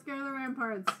 Alright, so let's go to the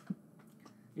ramparts.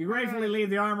 You gratefully leave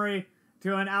the armory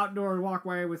to an outdoor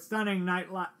walkway with stunning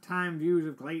nighttime views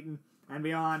of Clayton and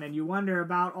beyond, and you wonder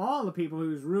about all the people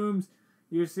whose rooms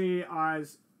you see are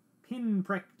as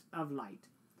pinpricked of light.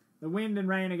 The wind and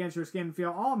rain against your skin feel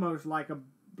almost like a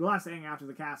blessing after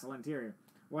the castle interior.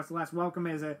 What's less welcome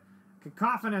is a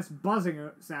cacophonous buzzing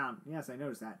sound. Yes, I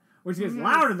noticed that. Which gets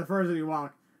louder the further you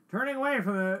walk. Turning away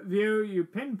from the view, you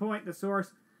pinpoint the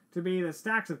source to be the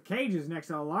stacks of cages next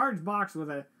to a large box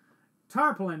with a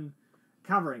tarpaulin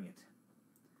covering it.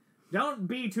 Don't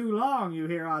be too long, you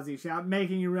hear Ozzy shout,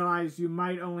 making you realize you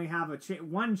might only have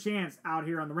one chance out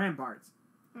here on the ramparts.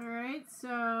 Alright,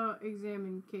 so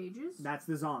examine cages. That's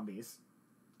the zombies.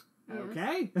 Yes.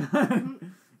 Okay.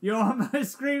 You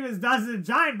almost scream as dozens of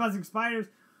giant buzzing spiders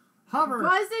hover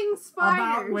buzzing spiders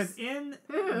about within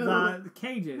the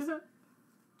cages.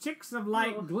 Chicks of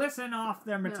light glisten off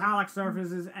their metallic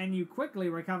surfaces, and you quickly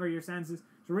recover your senses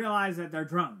to realize that they're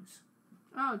drones.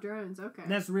 Oh, drones, okay.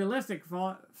 This realization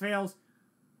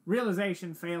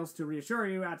fails to reassure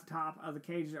you. At the top of the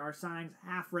cages are signs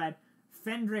half-red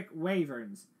Fendrick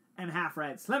Wyverns and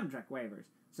half-red Slimdrick Wyverns.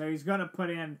 So he's going to put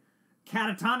in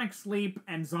catatonic sleep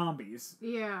and zombies.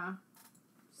 Yeah.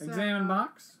 Examine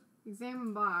box.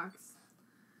 Examine box.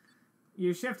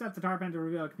 You shift up the tarp end to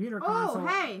reveal a computer console. Oh,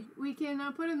 hey! We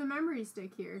can put in the memory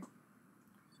stick here.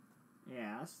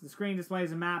 Yes. The screen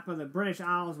displays a map of the British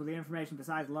Isles with the information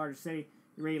besides the largest city.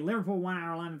 You read Liverpool 1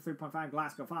 hour, London 3.5,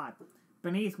 Glasgow 5.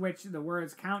 Beneath which the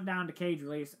words countdown to cage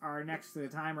release are next to the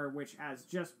timer, which has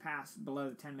just passed below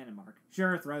the 10-minute mark.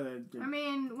 Sure, throw the... I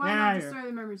mean, why not just throw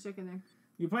the memory stick in there?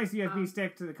 You place the USB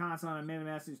stick to the console and a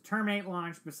message, terminate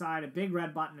launch beside a big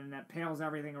red button, and that pales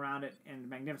everything around it in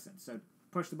magnificence. So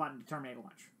push the button to terminate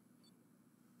launch.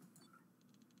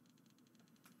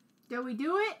 Did we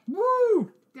do it?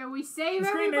 Woo! Did we save the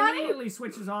screen everybody? immediately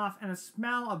switches off, and a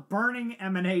smell of burning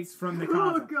emanates from the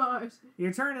console. Oh, gosh.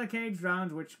 You turn to the cage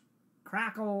drones, which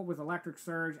crackle with electric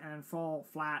surge and fall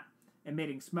flat,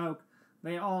 emitting smoke.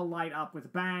 They all light up with a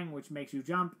bang, which makes you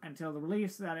jump until the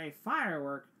release that a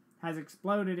firework has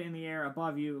exploded in the air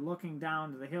above you. Looking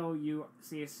down to the hill, you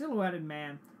see a silhouetted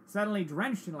man suddenly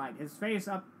drenched in light, his face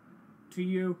up to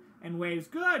you and waves.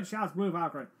 Good, shouts Blue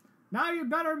Valkyrie. Now you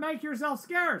better make yourself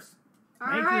scarce.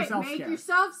 Make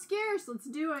yourself scarce. Let's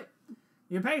do it.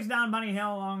 You pace down Bunny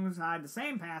Hill alongside the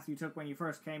same path you took when you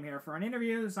first came here for an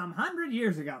interview some 100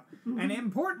 years ago. And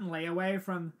importantly, away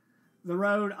from the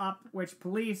road up which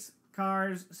police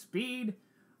cars speed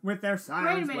with their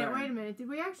sirens Wait a minute. Did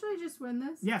we actually just win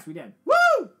this? Yes, we did.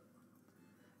 Woo!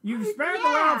 You've spared the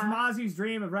world from Ozzy's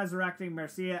dream of resurrecting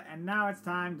Mercia, and now it's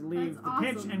time to leave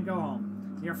pitch and go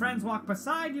home. Your friends walk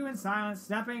beside you in silence,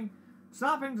 stopping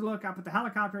to look up at the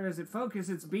helicopter as it focuses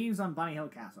its beams on Bunny Hill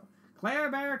Castle. Claire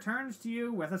Bear turns to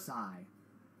you with a sigh.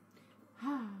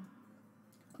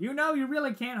 You know you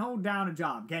really can't hold down a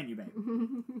job, can you, babe?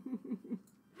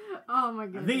 Oh my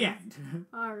goodness. The end.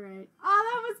 Alright.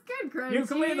 Oh, that was good, Crunchy. You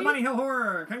completed the Bunny Hill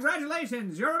Horror.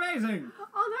 Congratulations, you're amazing.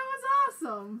 Oh, that was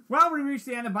awesome. Well, we reached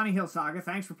the end of Bunny Hill Saga.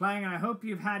 Thanks for playing, and I hope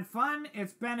you've had fun.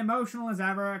 It's been emotional as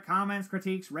ever. Comments,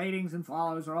 critiques, ratings, and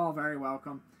follows are all very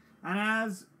welcome. And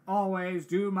as always,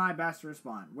 do my best to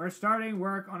respond. We're starting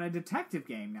work on a detective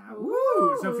game now.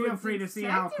 Woo! So feel free to see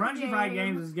how Crunchy Fried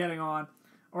Games is getting on,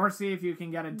 or see if you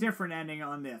can get a different ending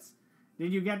on this.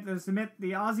 Did you get the submit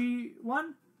the Ozzy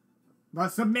one? The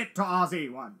submit to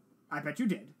Ozzy one. I bet you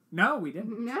did. No, we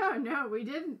didn't. No, we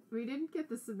didn't. We didn't get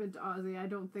the submit to Ozzy. I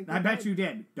don't think. I bet you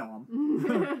did, Dom.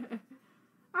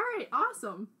 All right,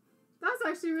 awesome. That's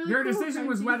actually really Your cool, decision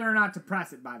was Crunchy. whether or not to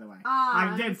press it, by the way.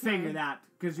 Ah, I did okay. figure that,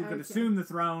 because you could assume the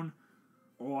throne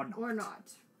or not. Or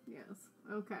not. Yes.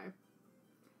 Okay.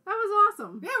 That was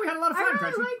awesome. Yeah, we had a lot of fun, I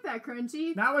really Crunchy. like that,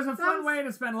 Crunchy. That was a fun way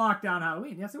to spend lockdown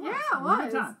Halloween. Yes, it was. Yeah, it was. A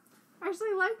was. good time. I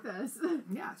actually like this.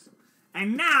 Yes.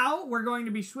 And now we're going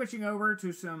to be switching over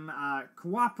to some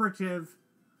cooperative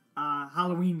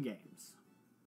Halloween games.